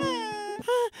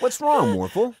 What's wrong,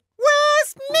 Morphle?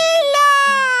 Where's Mila?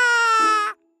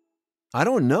 I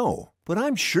don't know, but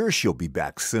I'm sure she'll be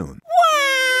back soon.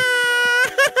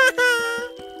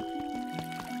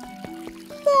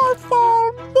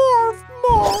 Morphle, morph,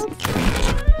 morph.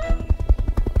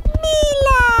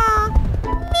 Mila!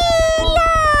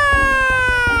 Mila!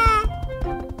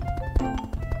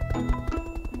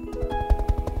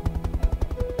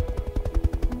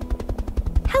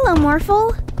 Hello,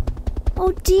 Morphle.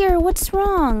 Oh dear, what's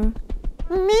wrong?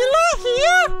 Mila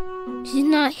here? She's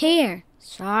not here.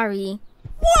 Sorry.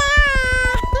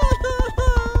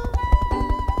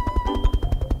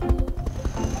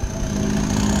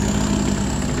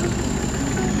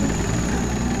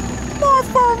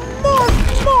 Morph, morph,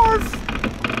 morph.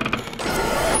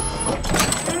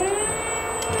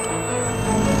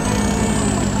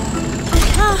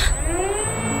 Huh?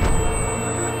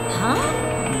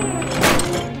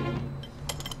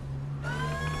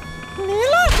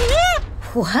 Mila here?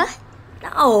 What?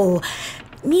 No,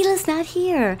 Mila's not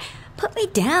here. Put me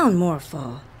down,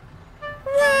 Morphle.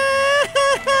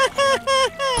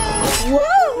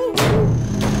 Whoa!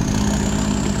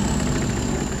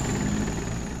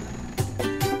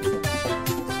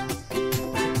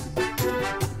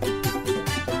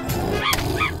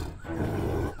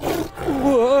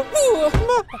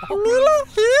 Mila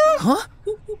here? Huh?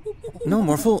 No,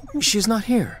 Morphle, she's not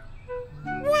here.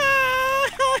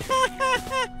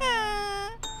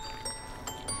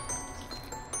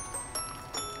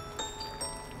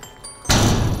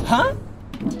 Huh?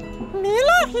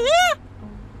 Mila here?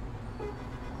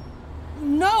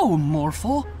 No,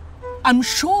 Morphle. I'm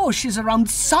sure she's around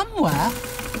somewhere.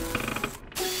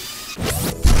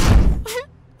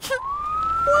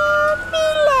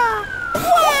 Mila!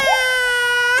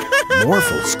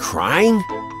 Morphle's crying?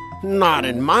 Not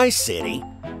in my city.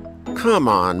 Come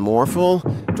on, Morphle.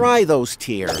 Dry those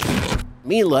tears.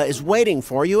 Mila is waiting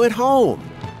for you at home.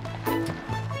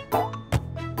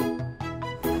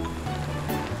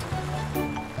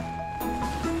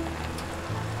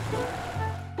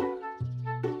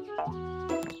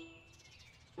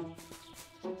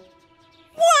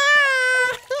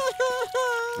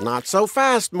 Not so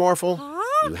fast, Morphle.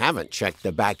 You haven't checked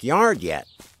the backyard yet.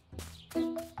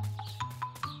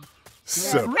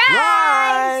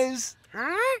 Surprise!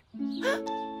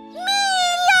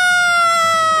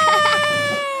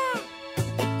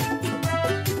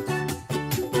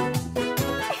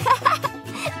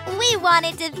 We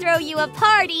wanted to throw you a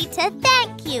party to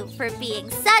thank you for being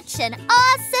such an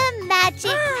awesome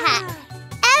magic pet.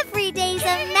 Every day's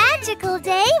a magical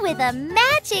day with a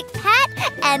magic pet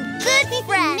and good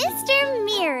friend. Mr.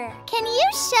 Mirror, can you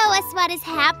show us what is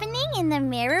happening in the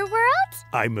mirror world?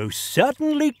 I most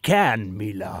certainly can,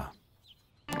 Mila.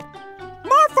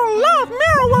 Morphle love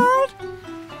Mirror World!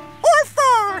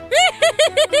 Orphle!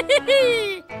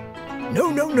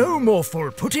 No,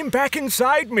 Morphle. Put him back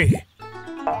inside me.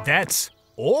 That's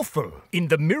awful. In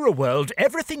the mirror world,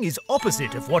 everything is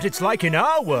opposite of what it's like in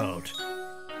our world.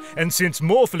 And since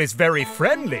Morphle is very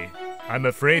friendly, I'm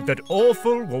afraid that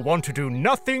Orphle will want to do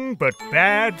nothing but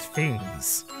bad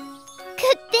things.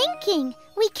 Good thinking.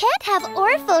 We can't have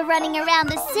Orphle running around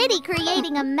the city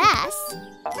creating a mess.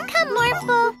 Come,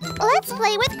 Morphle. Let's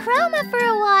play with Chroma for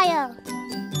a while.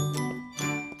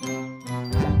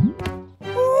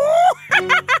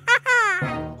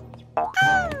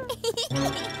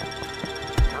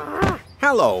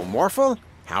 Hello, Morphle.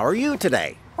 How are you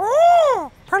today?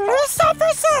 Oh, police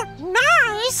officer,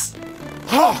 nice!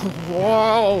 Oh,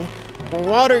 whoa!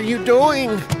 What are you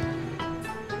doing?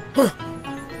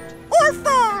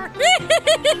 Orphle!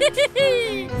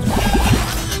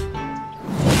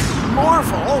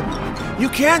 Morphle, you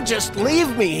can't just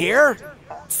leave me here.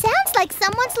 Sounds like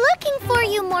someone's looking for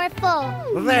you,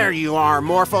 Morphle. There you are,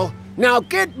 Morphle. Now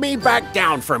get me back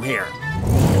down from here.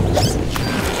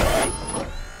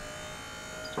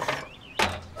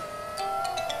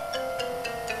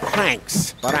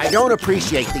 Thanks, but I don't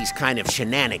appreciate these kind of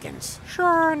shenanigans.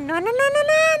 Sure, no.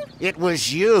 It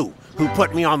was you who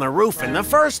put me on the roof in the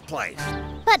first place.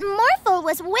 But Morphle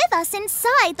was with us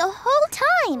inside the whole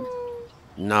time.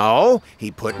 No,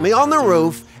 he put me on the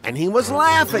roof and he was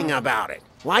laughing about it,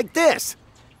 like this.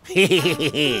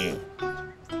 Oh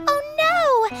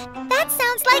no! That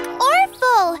sounds like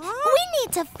Orphle! We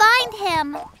need to find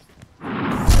him.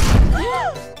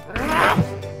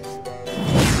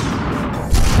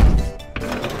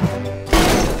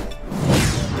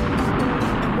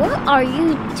 What are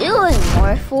you doing,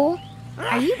 Morphle?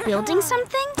 Are you building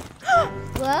something?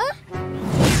 What?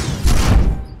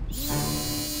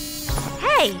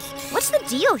 Hey, what's the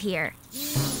deal here?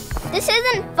 This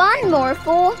isn't fun,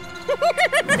 Morphle.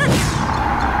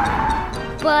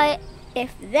 But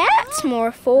if that's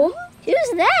Morphle,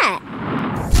 who's that?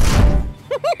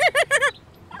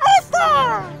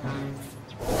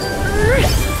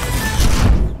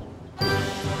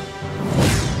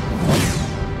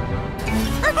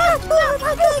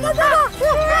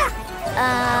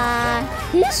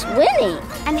 Who's winning?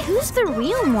 And who's the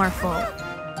real Morphle?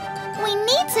 We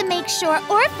need to make sure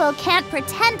Orphle can't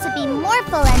pretend to be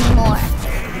Morphle anymore.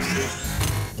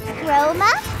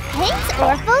 Chroma, paint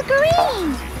Orphle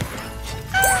green.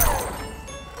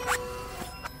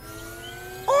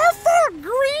 Orphle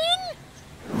green?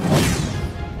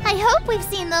 I hope we've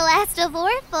seen the last of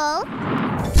Orphle.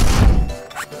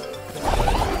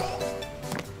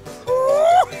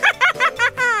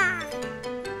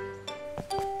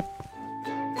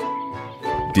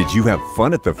 Did you have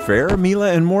fun at the fair,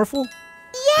 Mila and Morphle?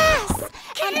 Yes!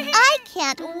 And I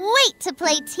can't wait to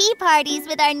play tea parties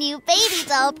with our new baby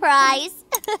doll prize.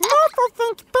 Morphle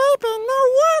thinks baby no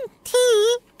want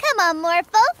tea. Come on,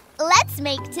 Morphle. Let's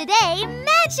make today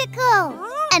magical.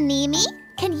 Animi,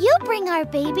 can you bring our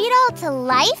baby doll to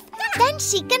life? Then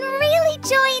she can really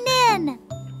join in.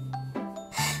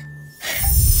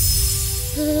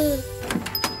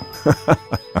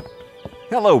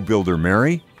 Hello, Builder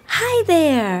Mary. Hi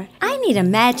there. I need a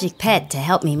magic pet to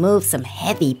help me move some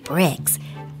heavy bricks.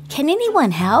 Can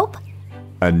anyone help?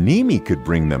 Animi could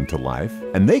bring them to life,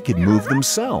 and they could move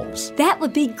themselves. That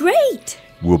would be great.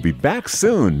 We'll be back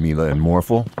soon, Mila and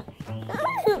Morphle.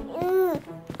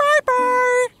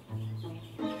 Bye-bye.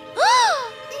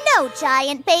 No,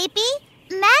 giant baby.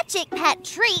 Magic pet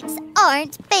treats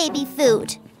aren't baby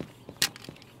food.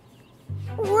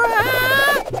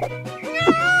 Morph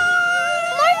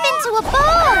into a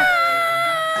ball!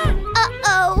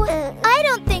 Uh-oh. I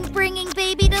don't think bringing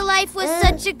baby to life life was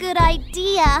such a good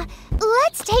idea.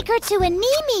 Let's take her to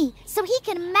Animi so he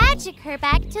can magic her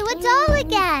back to a doll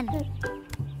again.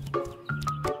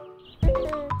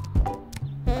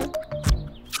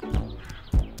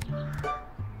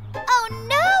 Oh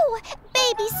no!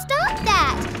 Baby, stop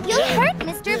that! You'll hurt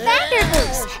Mr.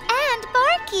 Vanderboos and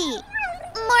Barky.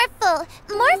 Morphle,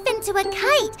 morph into a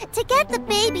kite to get the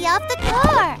baby off the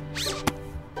car.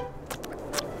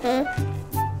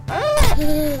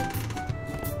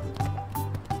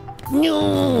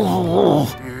 No.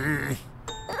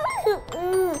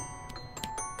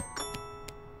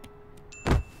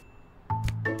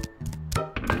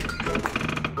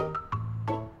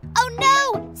 Oh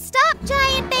no! Stop,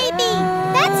 giant baby!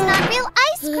 That's not real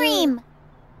ice cream!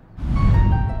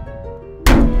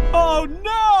 Oh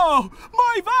no!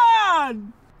 My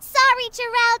van! Sorry,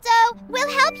 Geraldo.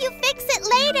 We'll help you fix it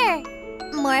later.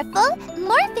 Morphle,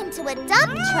 morph into a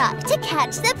dump truck to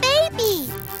catch the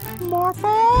baby. Morphle,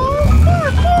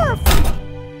 morph, morph.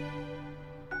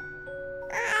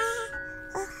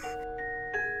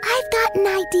 I've got an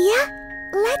idea.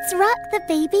 Let's rock the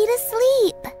baby to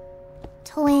sleep.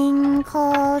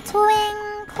 Twinkle,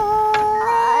 twinkle,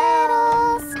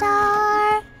 little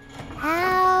star,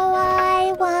 how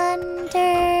I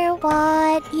wonder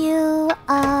what you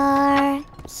are.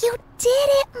 You did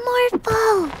it,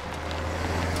 Morphle!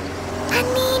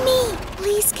 Animi,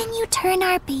 please can you turn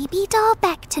our baby doll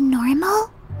back to normal?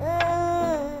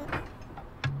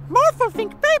 Morphle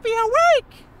think baby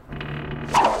awake.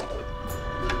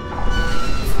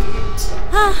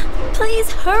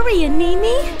 Please hurry,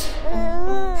 Animi.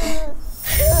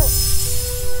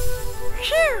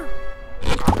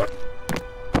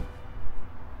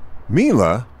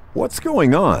 Mila, what's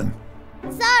going on?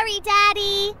 Sorry,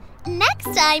 Daddy.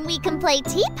 Next time we can play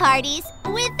tea parties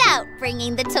without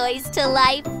bringing the toys to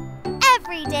life.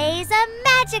 Every day's a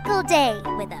magical day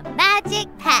with a magic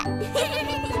pet.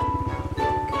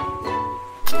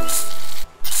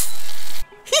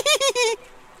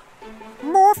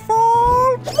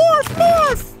 Morphle, morph,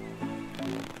 morph.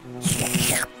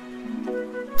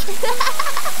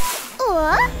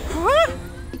 Huh?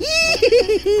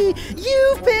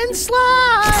 You've been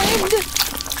slimed!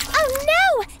 Oh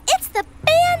no! It's the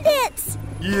bandits!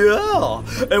 Yeah,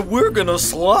 and we're gonna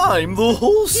slime the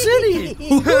whole city!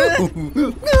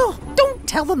 No, don't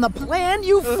tell them the plan,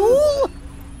 you fool!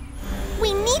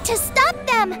 We need to stop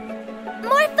them!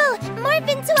 Morphle, morph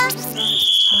into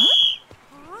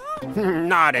a...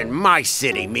 Not in my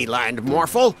city, Mila and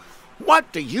Morphle.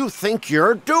 What do you think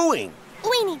you're doing?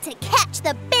 We need to catch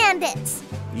the bandits!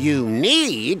 You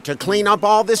need to clean up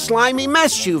all this slimy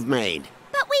mess you've made.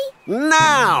 But we...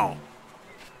 Now!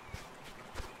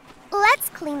 Let's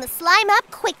clean the slime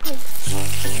up quickly.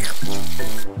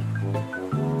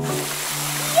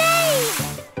 Yay!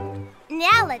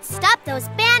 Now let's stop those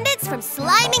bandits from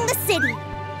sliming the city.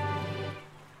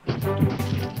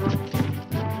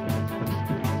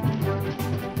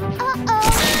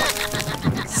 Uh-oh.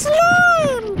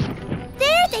 Slime!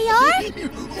 There they are!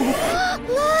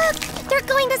 Look! They're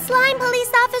going to slime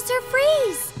Police Officer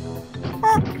Freeze!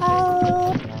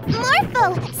 Uh-oh!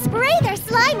 Morphle, spray their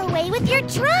slime away with your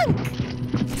trunk!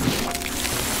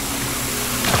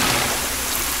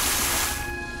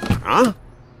 Huh?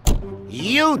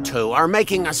 You two are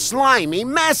making a slimy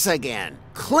mess again.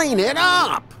 Clean it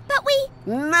up! But we...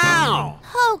 Now!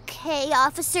 Okay,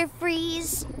 Officer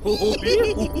Freeze.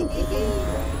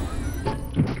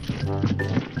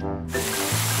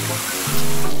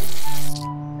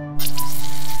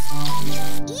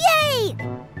 Yay!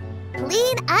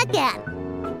 Clean again.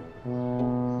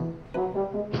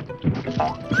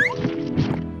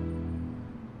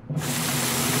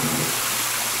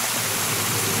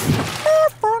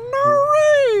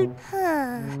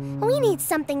 We need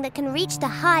something that can reach the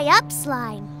high-up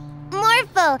slime.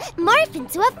 Morphle, morph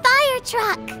into a fire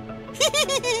truck.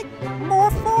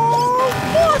 Morphle,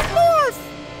 morph, morph.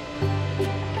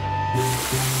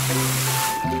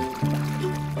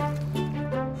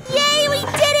 Yay, we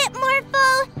did it,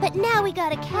 Morphle! But now we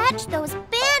gotta catch those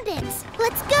bandits.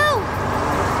 Let's go.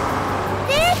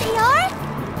 There they are.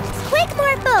 Quick,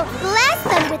 Morphle, blast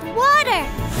them with water.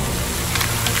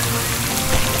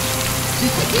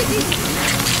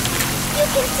 You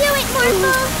can do it,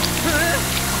 Morphle!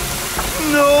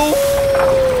 No!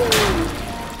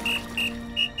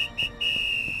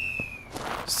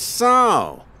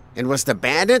 So, it was the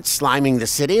bandits sliming the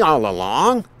city all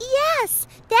along? Yes,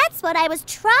 that's what I was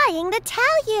trying to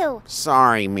tell you.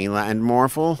 Sorry, Mila and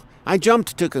Morphle. I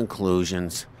jumped to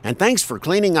conclusions. And thanks for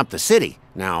cleaning up the city.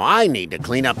 Now I need to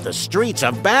clean up the streets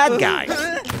of bad guys.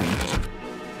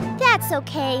 That's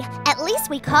okay. At least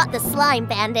we caught the slime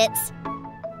bandits.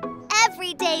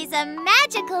 Every day's a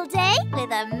magical day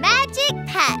with a magic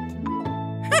pet.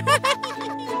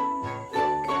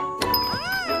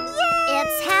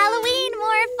 It's Halloween,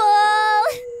 Morphle!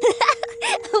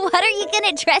 What are you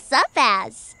gonna dress up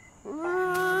as?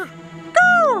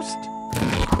 Ghost!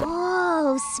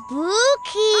 Oh,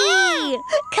 spooky!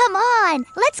 Come on,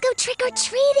 let's go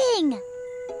trick-or-treating!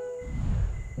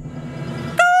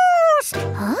 Ghost!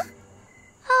 Huh?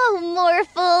 Oh,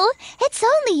 Morphle, it's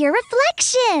only your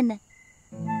reflection!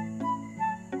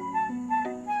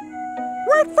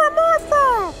 Wait for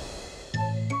Morphle!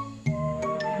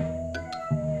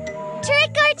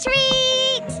 Trick or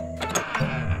treat!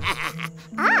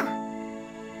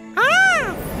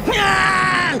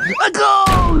 A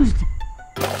ghost!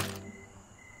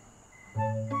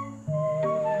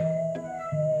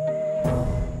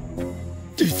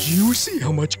 Did you see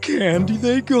how much candy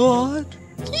they got?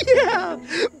 Yeah!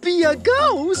 Be a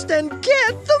ghost and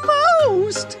get the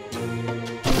most!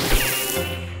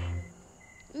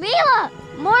 Mila!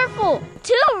 Morphle!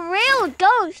 Two real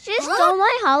ghosts just stole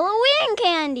my Halloween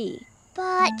candy.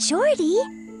 But, Jordy,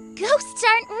 ghosts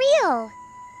aren't real.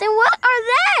 Then what are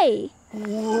they?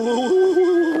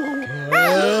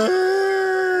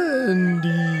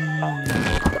 Candy.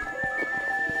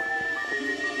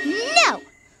 No!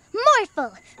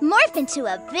 Morphle, morph into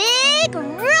a big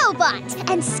robot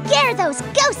and scare those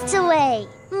ghosts away.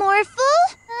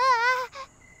 Morphle?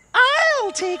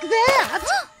 I'll take that!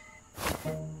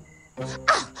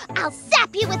 Oh, I'll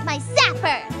zap you with my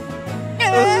zapper!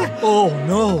 Oh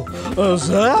no, a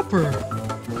zapper!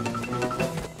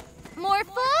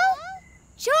 Morphle?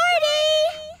 Jordy!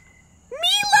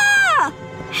 Mila!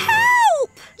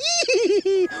 Help!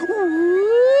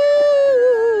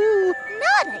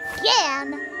 Not again!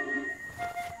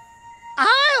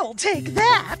 I'll take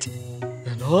that!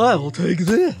 And I'll take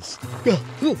this.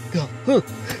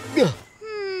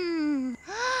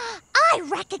 I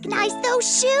recognize those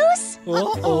shoes!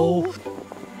 Uh-oh.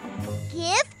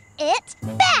 Give it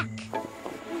back!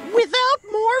 Without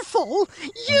Morphle,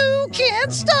 you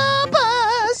can't stop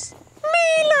us!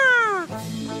 Mila!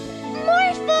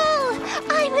 Morphle!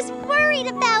 I was worried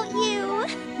about you!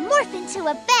 Morph into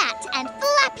a bat and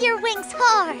flap your wings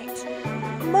hard!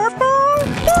 Morphle!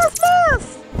 Morph, morph!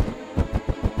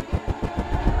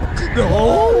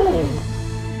 No!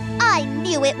 I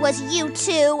knew it was you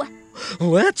two!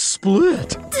 Let's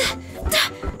split!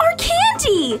 Our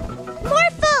candy!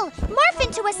 Morphle! Morph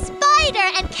into a spider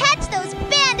and catch those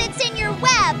bandits in your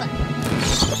web!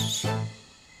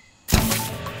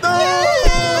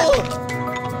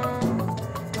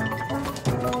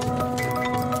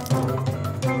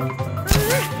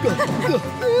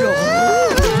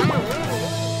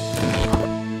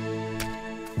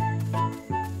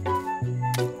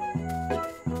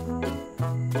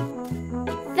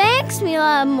 Thanks,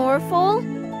 Mila and Morphle.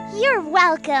 You're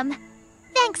welcome.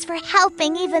 Thanks for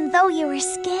helping even though you were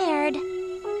scared.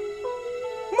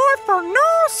 Morphle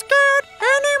no scared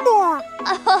anymore!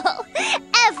 Oh,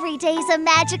 every day's a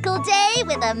magical day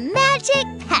with a magic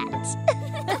pet.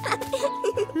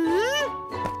 Yay!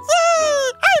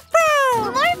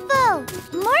 April! Morphle,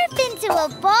 morph into a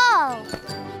ball.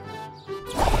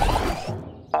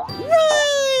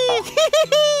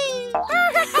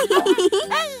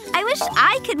 I wish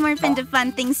I could morph into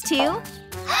fun things too.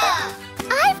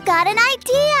 I've got an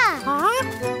idea! Huh?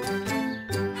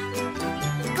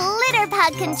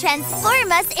 Glitterbug can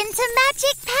transform us into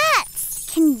magic pets!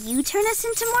 Can you turn us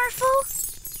into Morphle?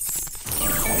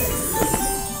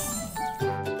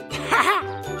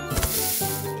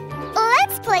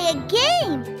 Let's play a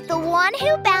game! The one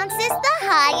who bounces the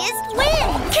highest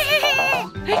wins!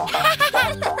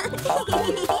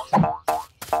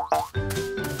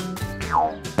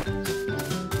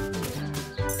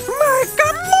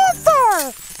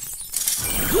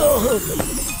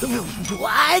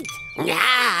 What?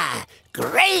 Ah,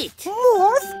 great!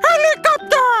 Morph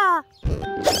helicopter!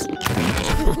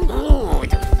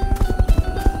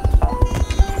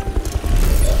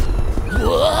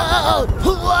 Whoa!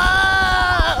 Whoa!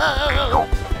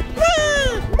 Hey!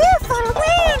 Morphle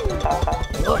win!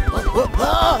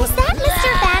 Is that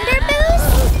Mr. Vanderboos?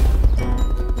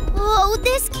 Oh,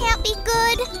 this can't be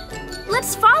good.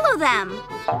 Let's follow them.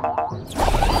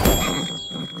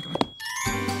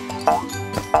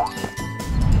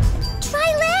 Try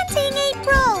landing,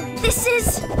 April! This is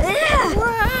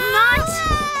not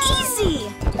easy.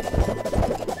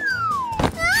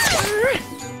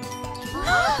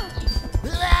 Oh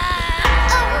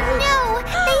no!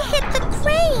 They hit the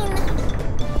crane!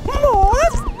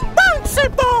 Morph bouncy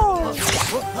ball!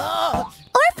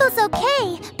 Orphle's okay,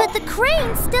 but the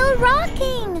crane's still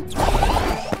rocking.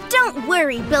 Don't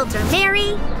worry, Builder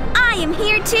Mary. I am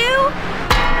here too.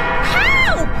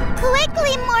 Help!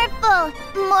 Quickly, Morphle!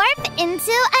 Morph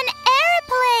into an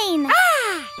airplane!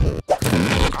 Ah!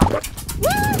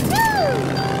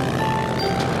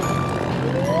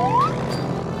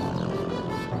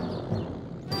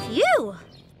 Phew!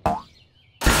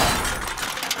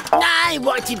 I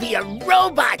want to be a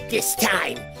robot this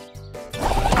time.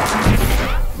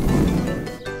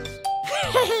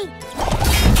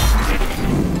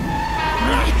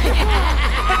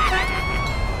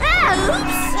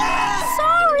 Oops!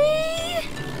 Sorry!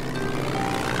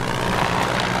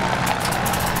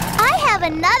 I have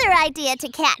another idea to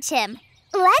catch him.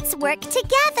 Let's work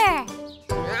together.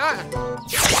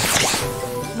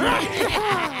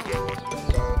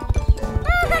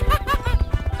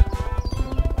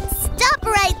 Stop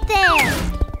right there.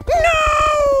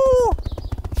 No!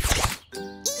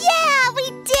 Yeah, we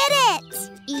did it!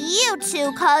 You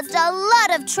two caused a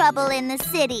lot of trouble in the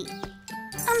city.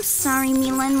 I'm sorry,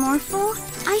 Mila and Morphle.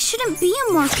 I shouldn't be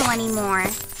a Morphle anymore.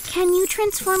 Can you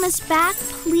transform us back,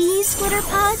 please, Glitter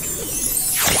Pug?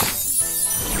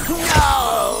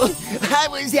 No! I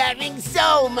was having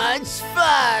so much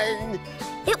fun!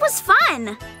 It was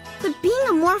fun, but being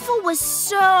a Morphle was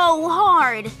so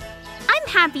hard. I'm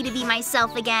happy to be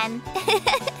myself again.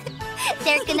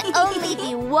 There can only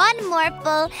be one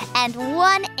Morphle and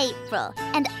one April,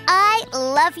 and I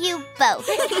love you both.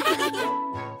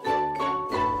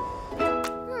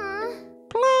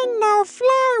 Plane no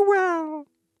fly well.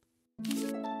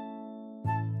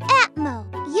 Atmo,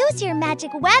 use your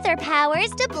magic weather powers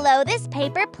to blow this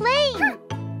paper plane.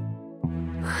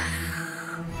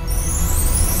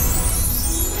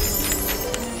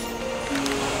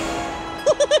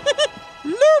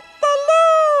 Loop the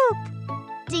loop!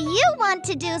 Do you want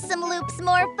to do some loops,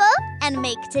 Morphle, and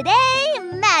make today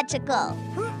magical?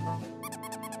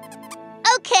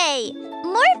 Okay,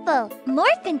 Morphle,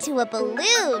 morph into a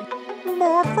balloon.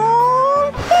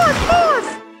 Morphle, morph,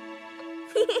 morph!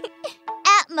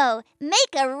 Atmo,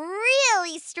 make a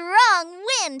really strong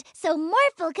wind so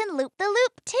Morphle can loop the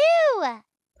loop too.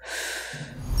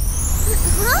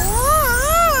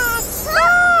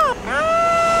 Stop!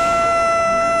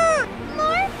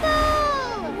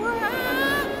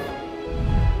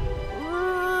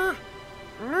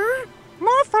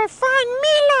 Morphle, find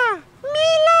Mila!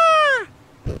 Mila!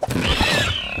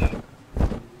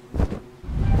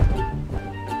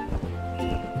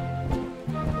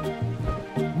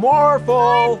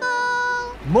 Morphle!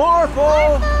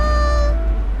 Morphle!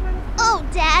 Oh,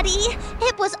 Daddy,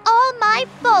 it was all my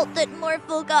fault that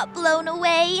Morphle got blown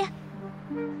away.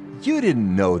 You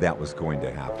didn't know that was going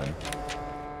to happen.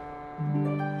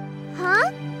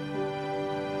 Huh?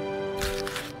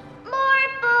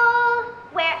 Morphle,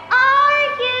 where are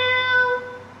you?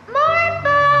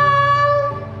 Morphle!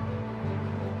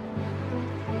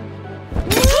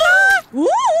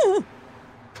 Ooh!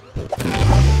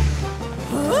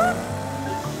 Huh?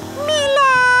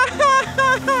 Mila!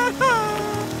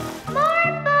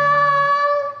 Morphle!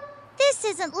 This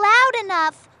isn't loud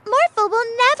enough. Morphle will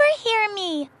never hear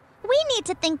me. We need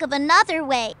to think of another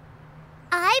way.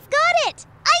 I've got it!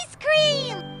 Ice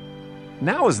cream!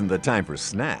 Now isn't the time for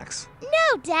snacks.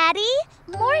 No, Daddy.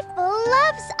 Morphle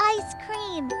loves ice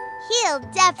cream. He'll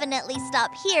definitely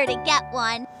stop here to get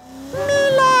one.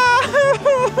 Mila!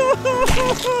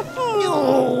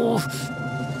 No!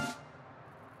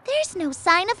 There's no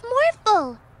sign of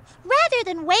Morphle. Rather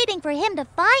than waiting for him to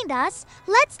find us,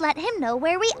 let's let him know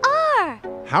where we are.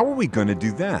 How are we going to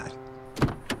do that?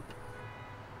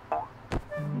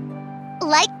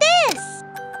 Like this.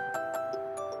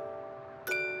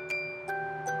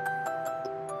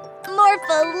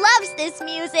 Morphle loves this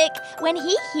music. When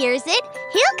he hears it,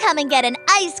 he'll come and get an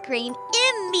ice cream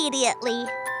immediately.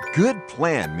 Good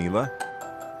plan, Mila.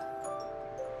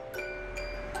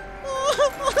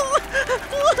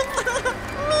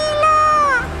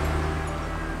 Mila!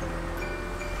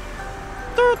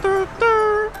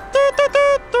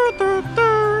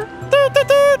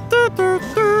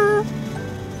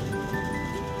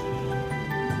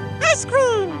 Ice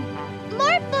cream!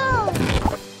 Morphle!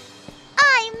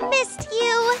 I missed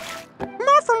you.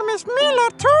 Morphle missed Mila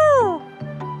too!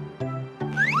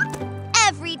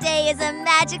 Every day is a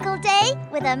magical day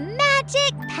with a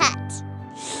magic pet.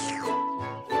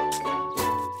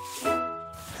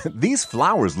 These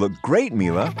flowers look great,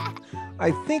 Mila.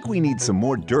 I think we need some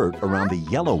more dirt around the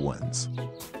yellow ones.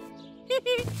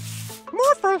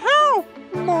 Morphle, help!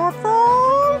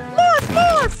 Morphle! Morph,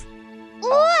 morph!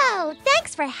 Whoa,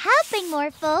 thanks for helping,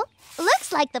 Morphle.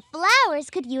 Looks like the flowers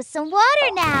could use some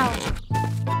water now.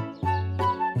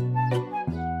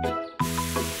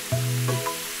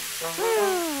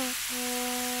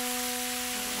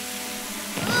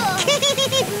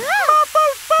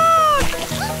 Morphle back!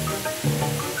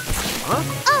 Huh?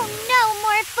 Oh no,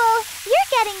 Morphle!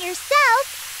 You're getting yourself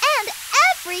and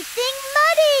everything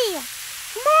muddy!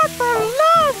 Morphle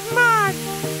loves mud!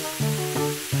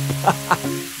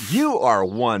 You are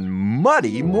one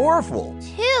muddy Morphle.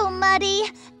 Too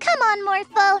muddy. Come on,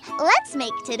 Morphle. Let's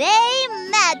make today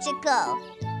magical.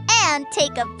 And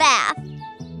take a bath.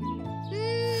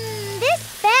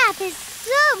 This bath is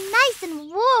so nice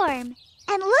and warm.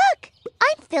 And look,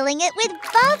 I'm filling it with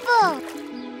bubbles.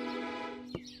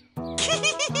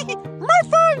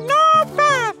 Morphle, no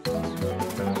bath!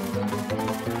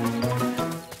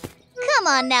 Come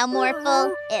on now,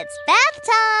 Morphle. It's bath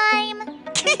time.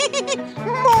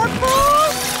 Morphle!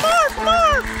 Morph,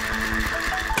 morph!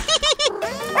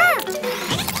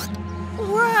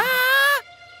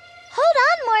 Hold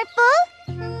on, Morphle.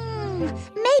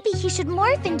 Maybe he should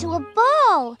morph into a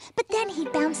ball, but then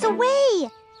he'd bounce away.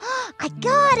 I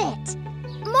got it.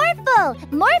 Morphle,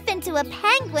 morph into a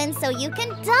penguin so you can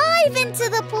dive into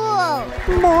the pool.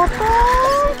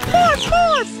 Morphle! Morph,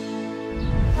 morph!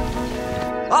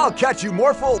 I'll catch you,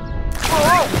 Morphle.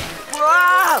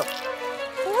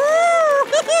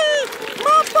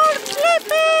 Morphle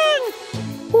slipping!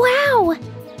 Wow!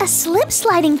 A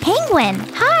slip-sliding penguin.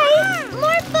 Hi!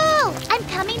 Morphle, I'm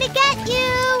coming to get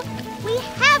you. We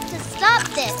have to stop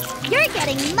this. You're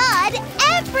getting mud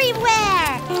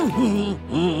everywhere.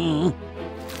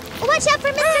 Watch out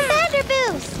for Mr.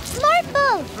 Vanderboost.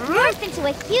 Morphle, morph into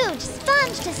a huge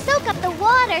sponge to soak up the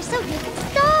water so you can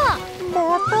stop.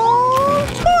 Morphle!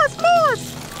 Morph, morph!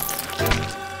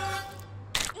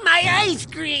 My ice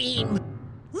cream!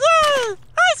 Yay!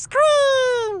 Ice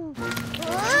cream!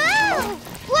 Whoa!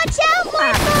 Watch out,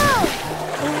 Morphle!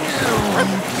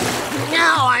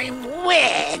 Now I'm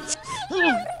wet!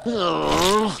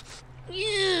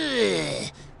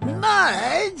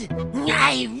 Mud?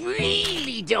 I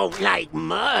really don't like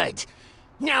mud.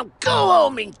 Now go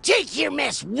home and take your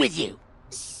mess with you.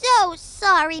 So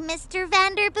sorry, Mr.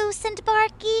 Vanderboost and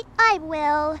Barky. I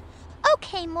will.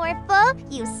 Okay, Morphle,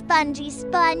 you spongy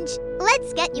sponge.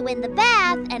 Let's get you in the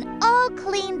bath and all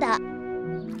cleaned up.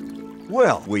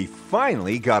 Well, we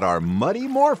finally got our muddy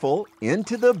Morphle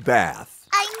into the bath.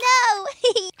 I know!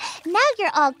 Now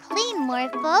you're all clean,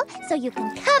 Morphle, so you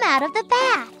can come out of the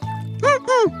bath.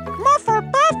 Morphle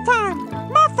bath time!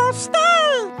 Morphle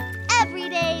stay! Every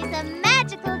day's a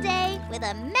magical day with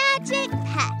a magic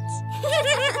pet.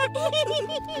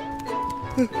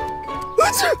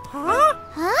 Huh?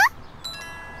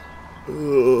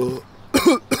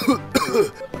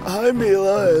 Hi,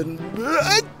 Mila and...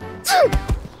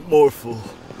 Morphle,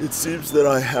 it seems that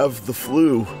I have the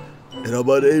flu, and I'm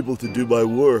unable to do my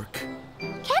work.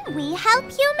 Can we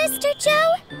help you, Mr.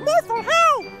 Joe? Morphle, help!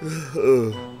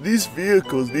 These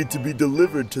vehicles need to be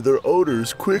delivered to their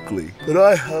owners quickly, but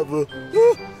I have a...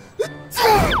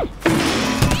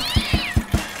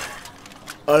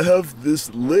 I have this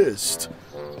list.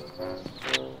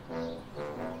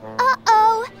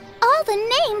 Uh-oh! All the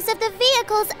names of the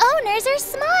vehicle's owners are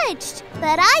smudged.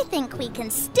 But I think we can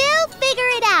still figure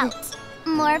it out.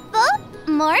 Morphle,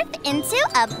 morph into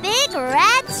a big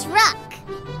red truck.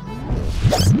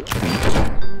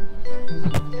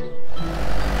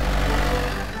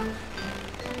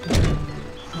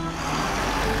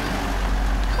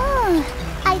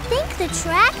 I think the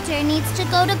tractor needs to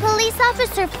go to Police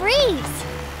Officer Freeze.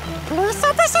 Police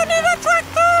officer need a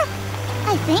tractor?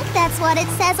 I think that's what it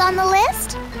says on the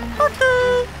list.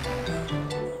 Okay.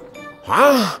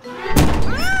 Huh?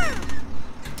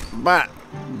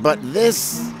 But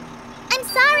this... I'm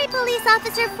sorry, Police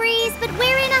Officer Freeze, but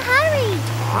we're in a hurry.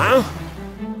 Huh?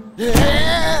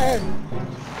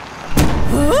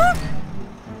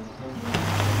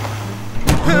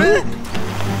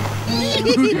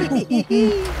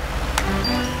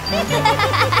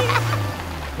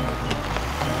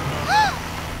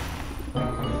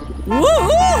 Whoa!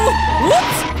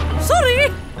 Whoops! Sorry!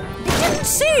 Didn't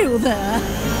see you there.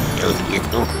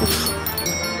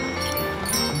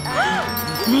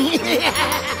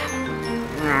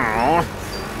 Oh,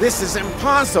 this is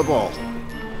impossible.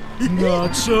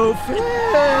 Not so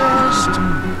fast.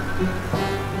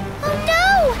 Oh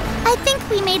no! I think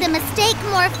we made a mistake,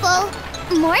 Morphle.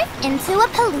 Morph into a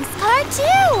police car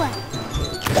too.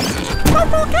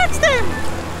 Morphle, catch them!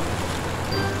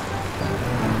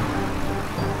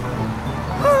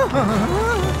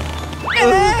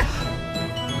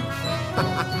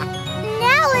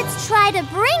 Now let's try to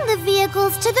bring the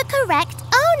vehicles to the correct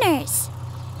owners.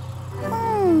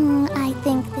 I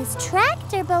think this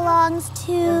tractor belongs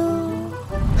to...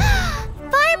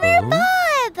 Farmer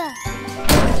Bob!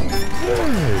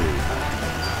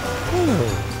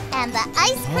 And the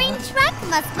ice cream truck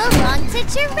must belong to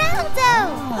Geraldo.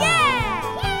 Yeah!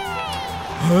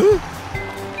 Huh?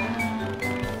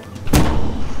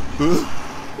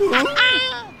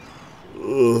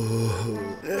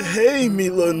 Hey,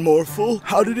 Mila and Morphle.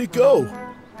 How did it go?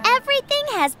 Everything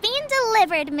has been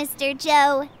delivered, Mr.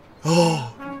 Joe.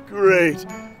 Oh, great.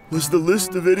 Was the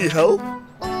list of any help?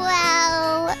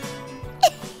 Well...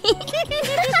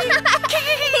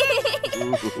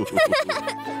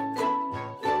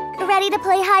 Ready to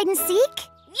play hide and seek?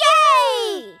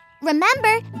 Yay!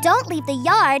 Remember, don't leave the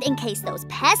yard in case those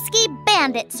pesky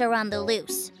bandits are on the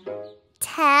loose.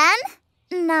 10,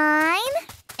 9,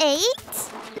 8,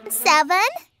 7,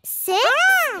 6,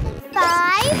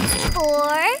 5,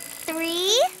 4,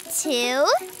 3, 2,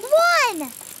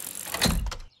 1.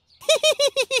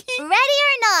 Ready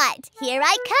or not, here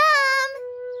I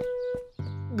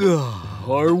come.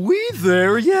 Are we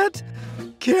there yet?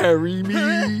 Carry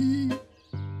me.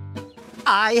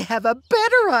 I have a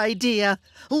better idea.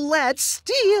 Let's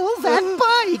steal that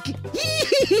bike.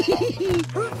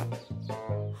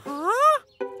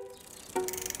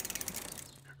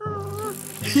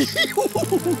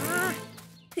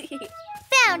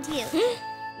 Found you.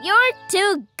 You're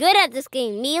too good at this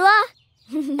game, Mila.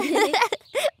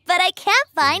 But I can't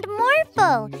find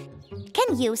Morphle.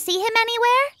 Can you see him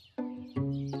anywhere?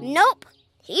 Nope.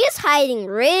 He is hiding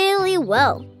really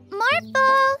well.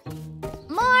 Morphle!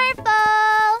 Morphle!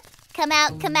 Come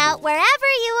out wherever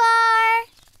you are.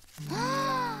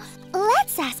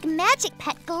 Let's ask Magic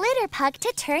Pet Glitterpug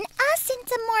to turn us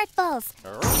into Morphles.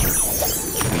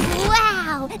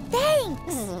 Wow,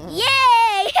 thanks.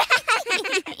 Yay!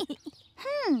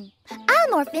 I'll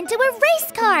morph into a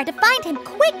race car to find him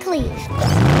quickly.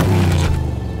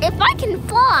 If I can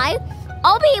fly,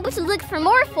 I'll be able to look for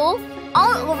Morphle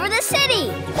all over the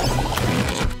city.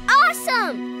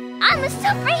 Awesome! I'm a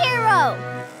superhero!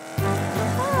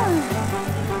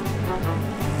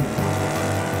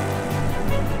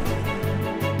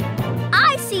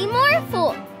 I see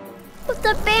Morphle! But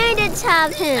the bandits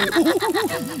have him.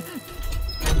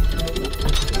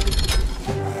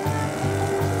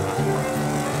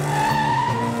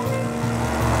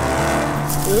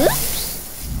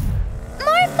 Oops!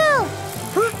 Morphle!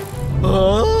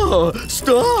 Oh,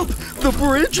 stop! The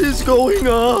bridge is going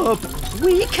up.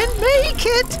 We can make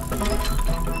it.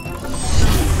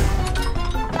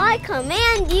 I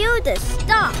command you to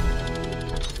stop.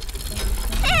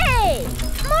 Hey!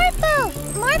 Morphle!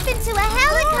 Morph into a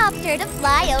helicopter to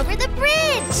fly over the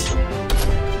bridge.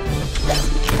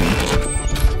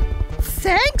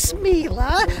 Thanks,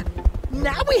 Mila.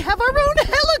 Now we have our own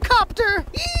helicopter.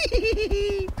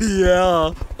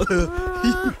 Yeah.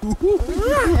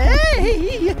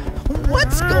 Hey,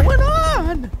 what's going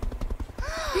on?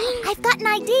 I've got an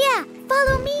idea.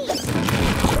 Follow me.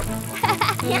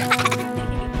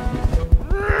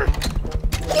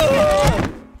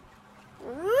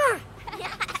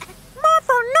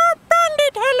 Morphle, no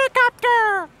bandit helicopter!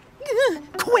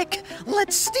 Quick,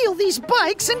 let's steal these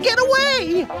bikes and get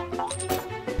away.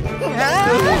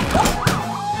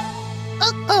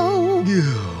 Uh-oh.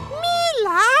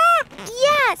 Mila?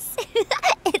 Yes.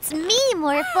 It's me,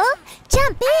 Morphle.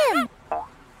 Jump in.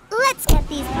 Let's get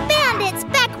these bandits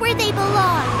back where they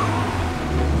belong.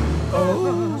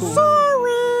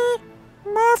 Sorry.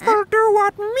 Morphle do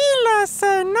what Mila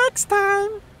say next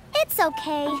time. It's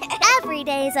okay. Every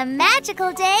day is a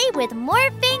magical day with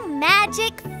morphing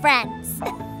magic friends.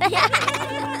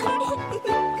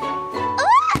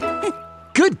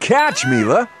 Good catch,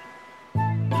 Mila.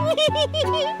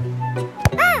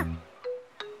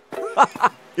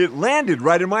 It landed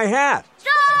right in my hat.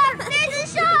 Shark! There's a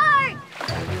shark!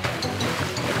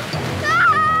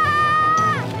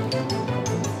 Ah!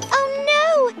 Oh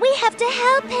no! We have to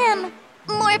help him.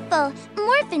 Morphle,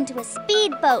 morph into a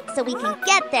speedboat so we can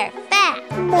get there fast.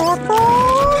 Morphle!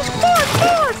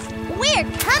 Morph! We're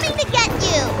coming to get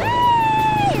you!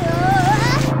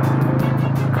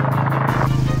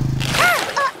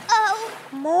 Uh-oh!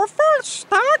 Morphle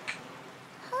stuck?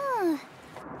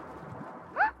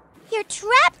 You're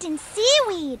trapped in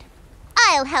seaweed.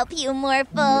 I'll help you,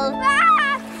 Morphle.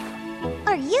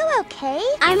 Are you okay?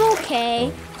 I'm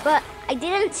okay, but I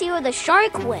didn't see where the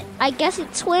shark went. I guess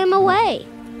it swam away.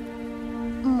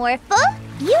 Morphle,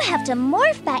 you have to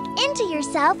morph back into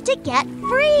yourself to get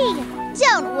free.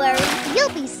 Don't worry, you'll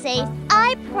be safe,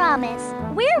 I promise.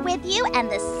 We're with you and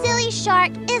the silly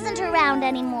shark isn't around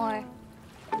anymore.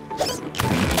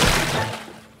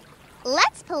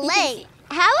 Let's play.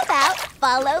 How about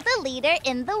follow the leader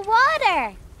in the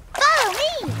water? Follow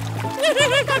me!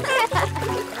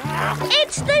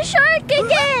 It's the shark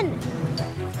again!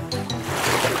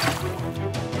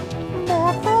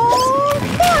 Morphle!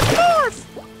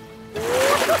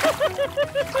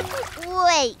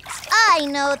 Wait, I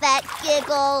know that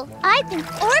giggle. I think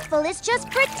Orphle is just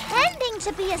pretending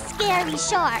to be a scary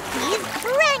shark. He's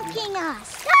pranking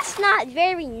us. That's not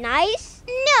very nice.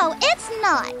 No, it's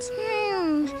not.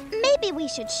 Maybe we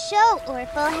should show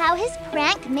Orphle how his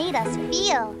prank made us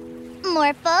feel.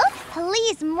 Morphle,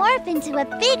 please morph into a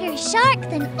bigger shark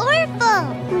than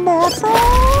Orphle. Morphle!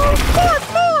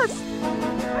 Morph!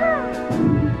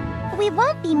 We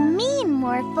won't be mean,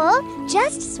 Morphle.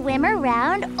 Just swim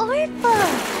around Orphle.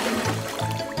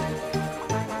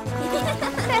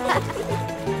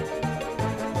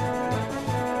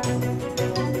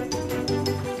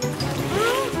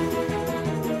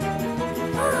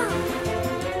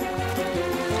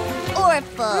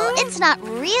 Orphle, it's not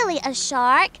really a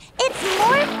shark. It's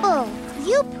Morphle.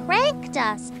 You pranked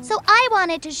us, so I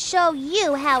wanted to show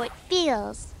you how it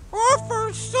feels.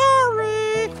 Orphle,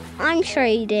 sorry. I'm sure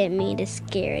you didn't mean to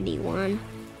scare anyone.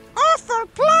 Orphle,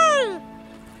 play.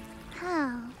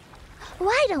 Oh.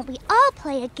 Why don't we all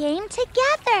play a game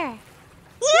together?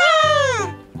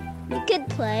 Yeah! We could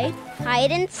play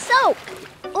hide and soak.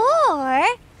 Or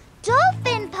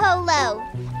dolphin polo.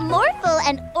 Morphle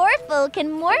and Orphle can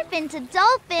morph into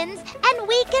dolphins and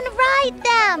we can ride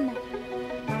them.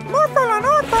 Morphle and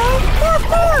Orphle, morph,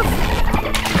 morph!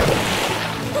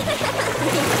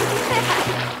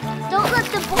 Don't let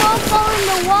the ball fall in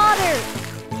the water.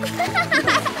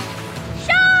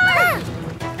 Shark!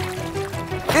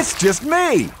 It's just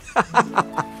me.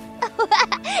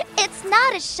 It's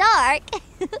not a shark.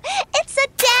 It's a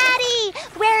daddy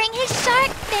wearing his shark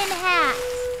fin hat.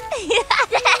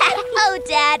 Oh,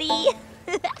 Daddy.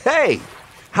 Hey,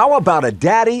 how about a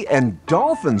daddy and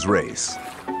dolphins race?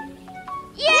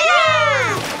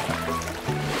 Yeah!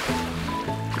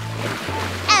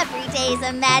 Every day's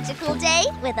a magical day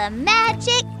with a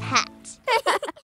magic pet.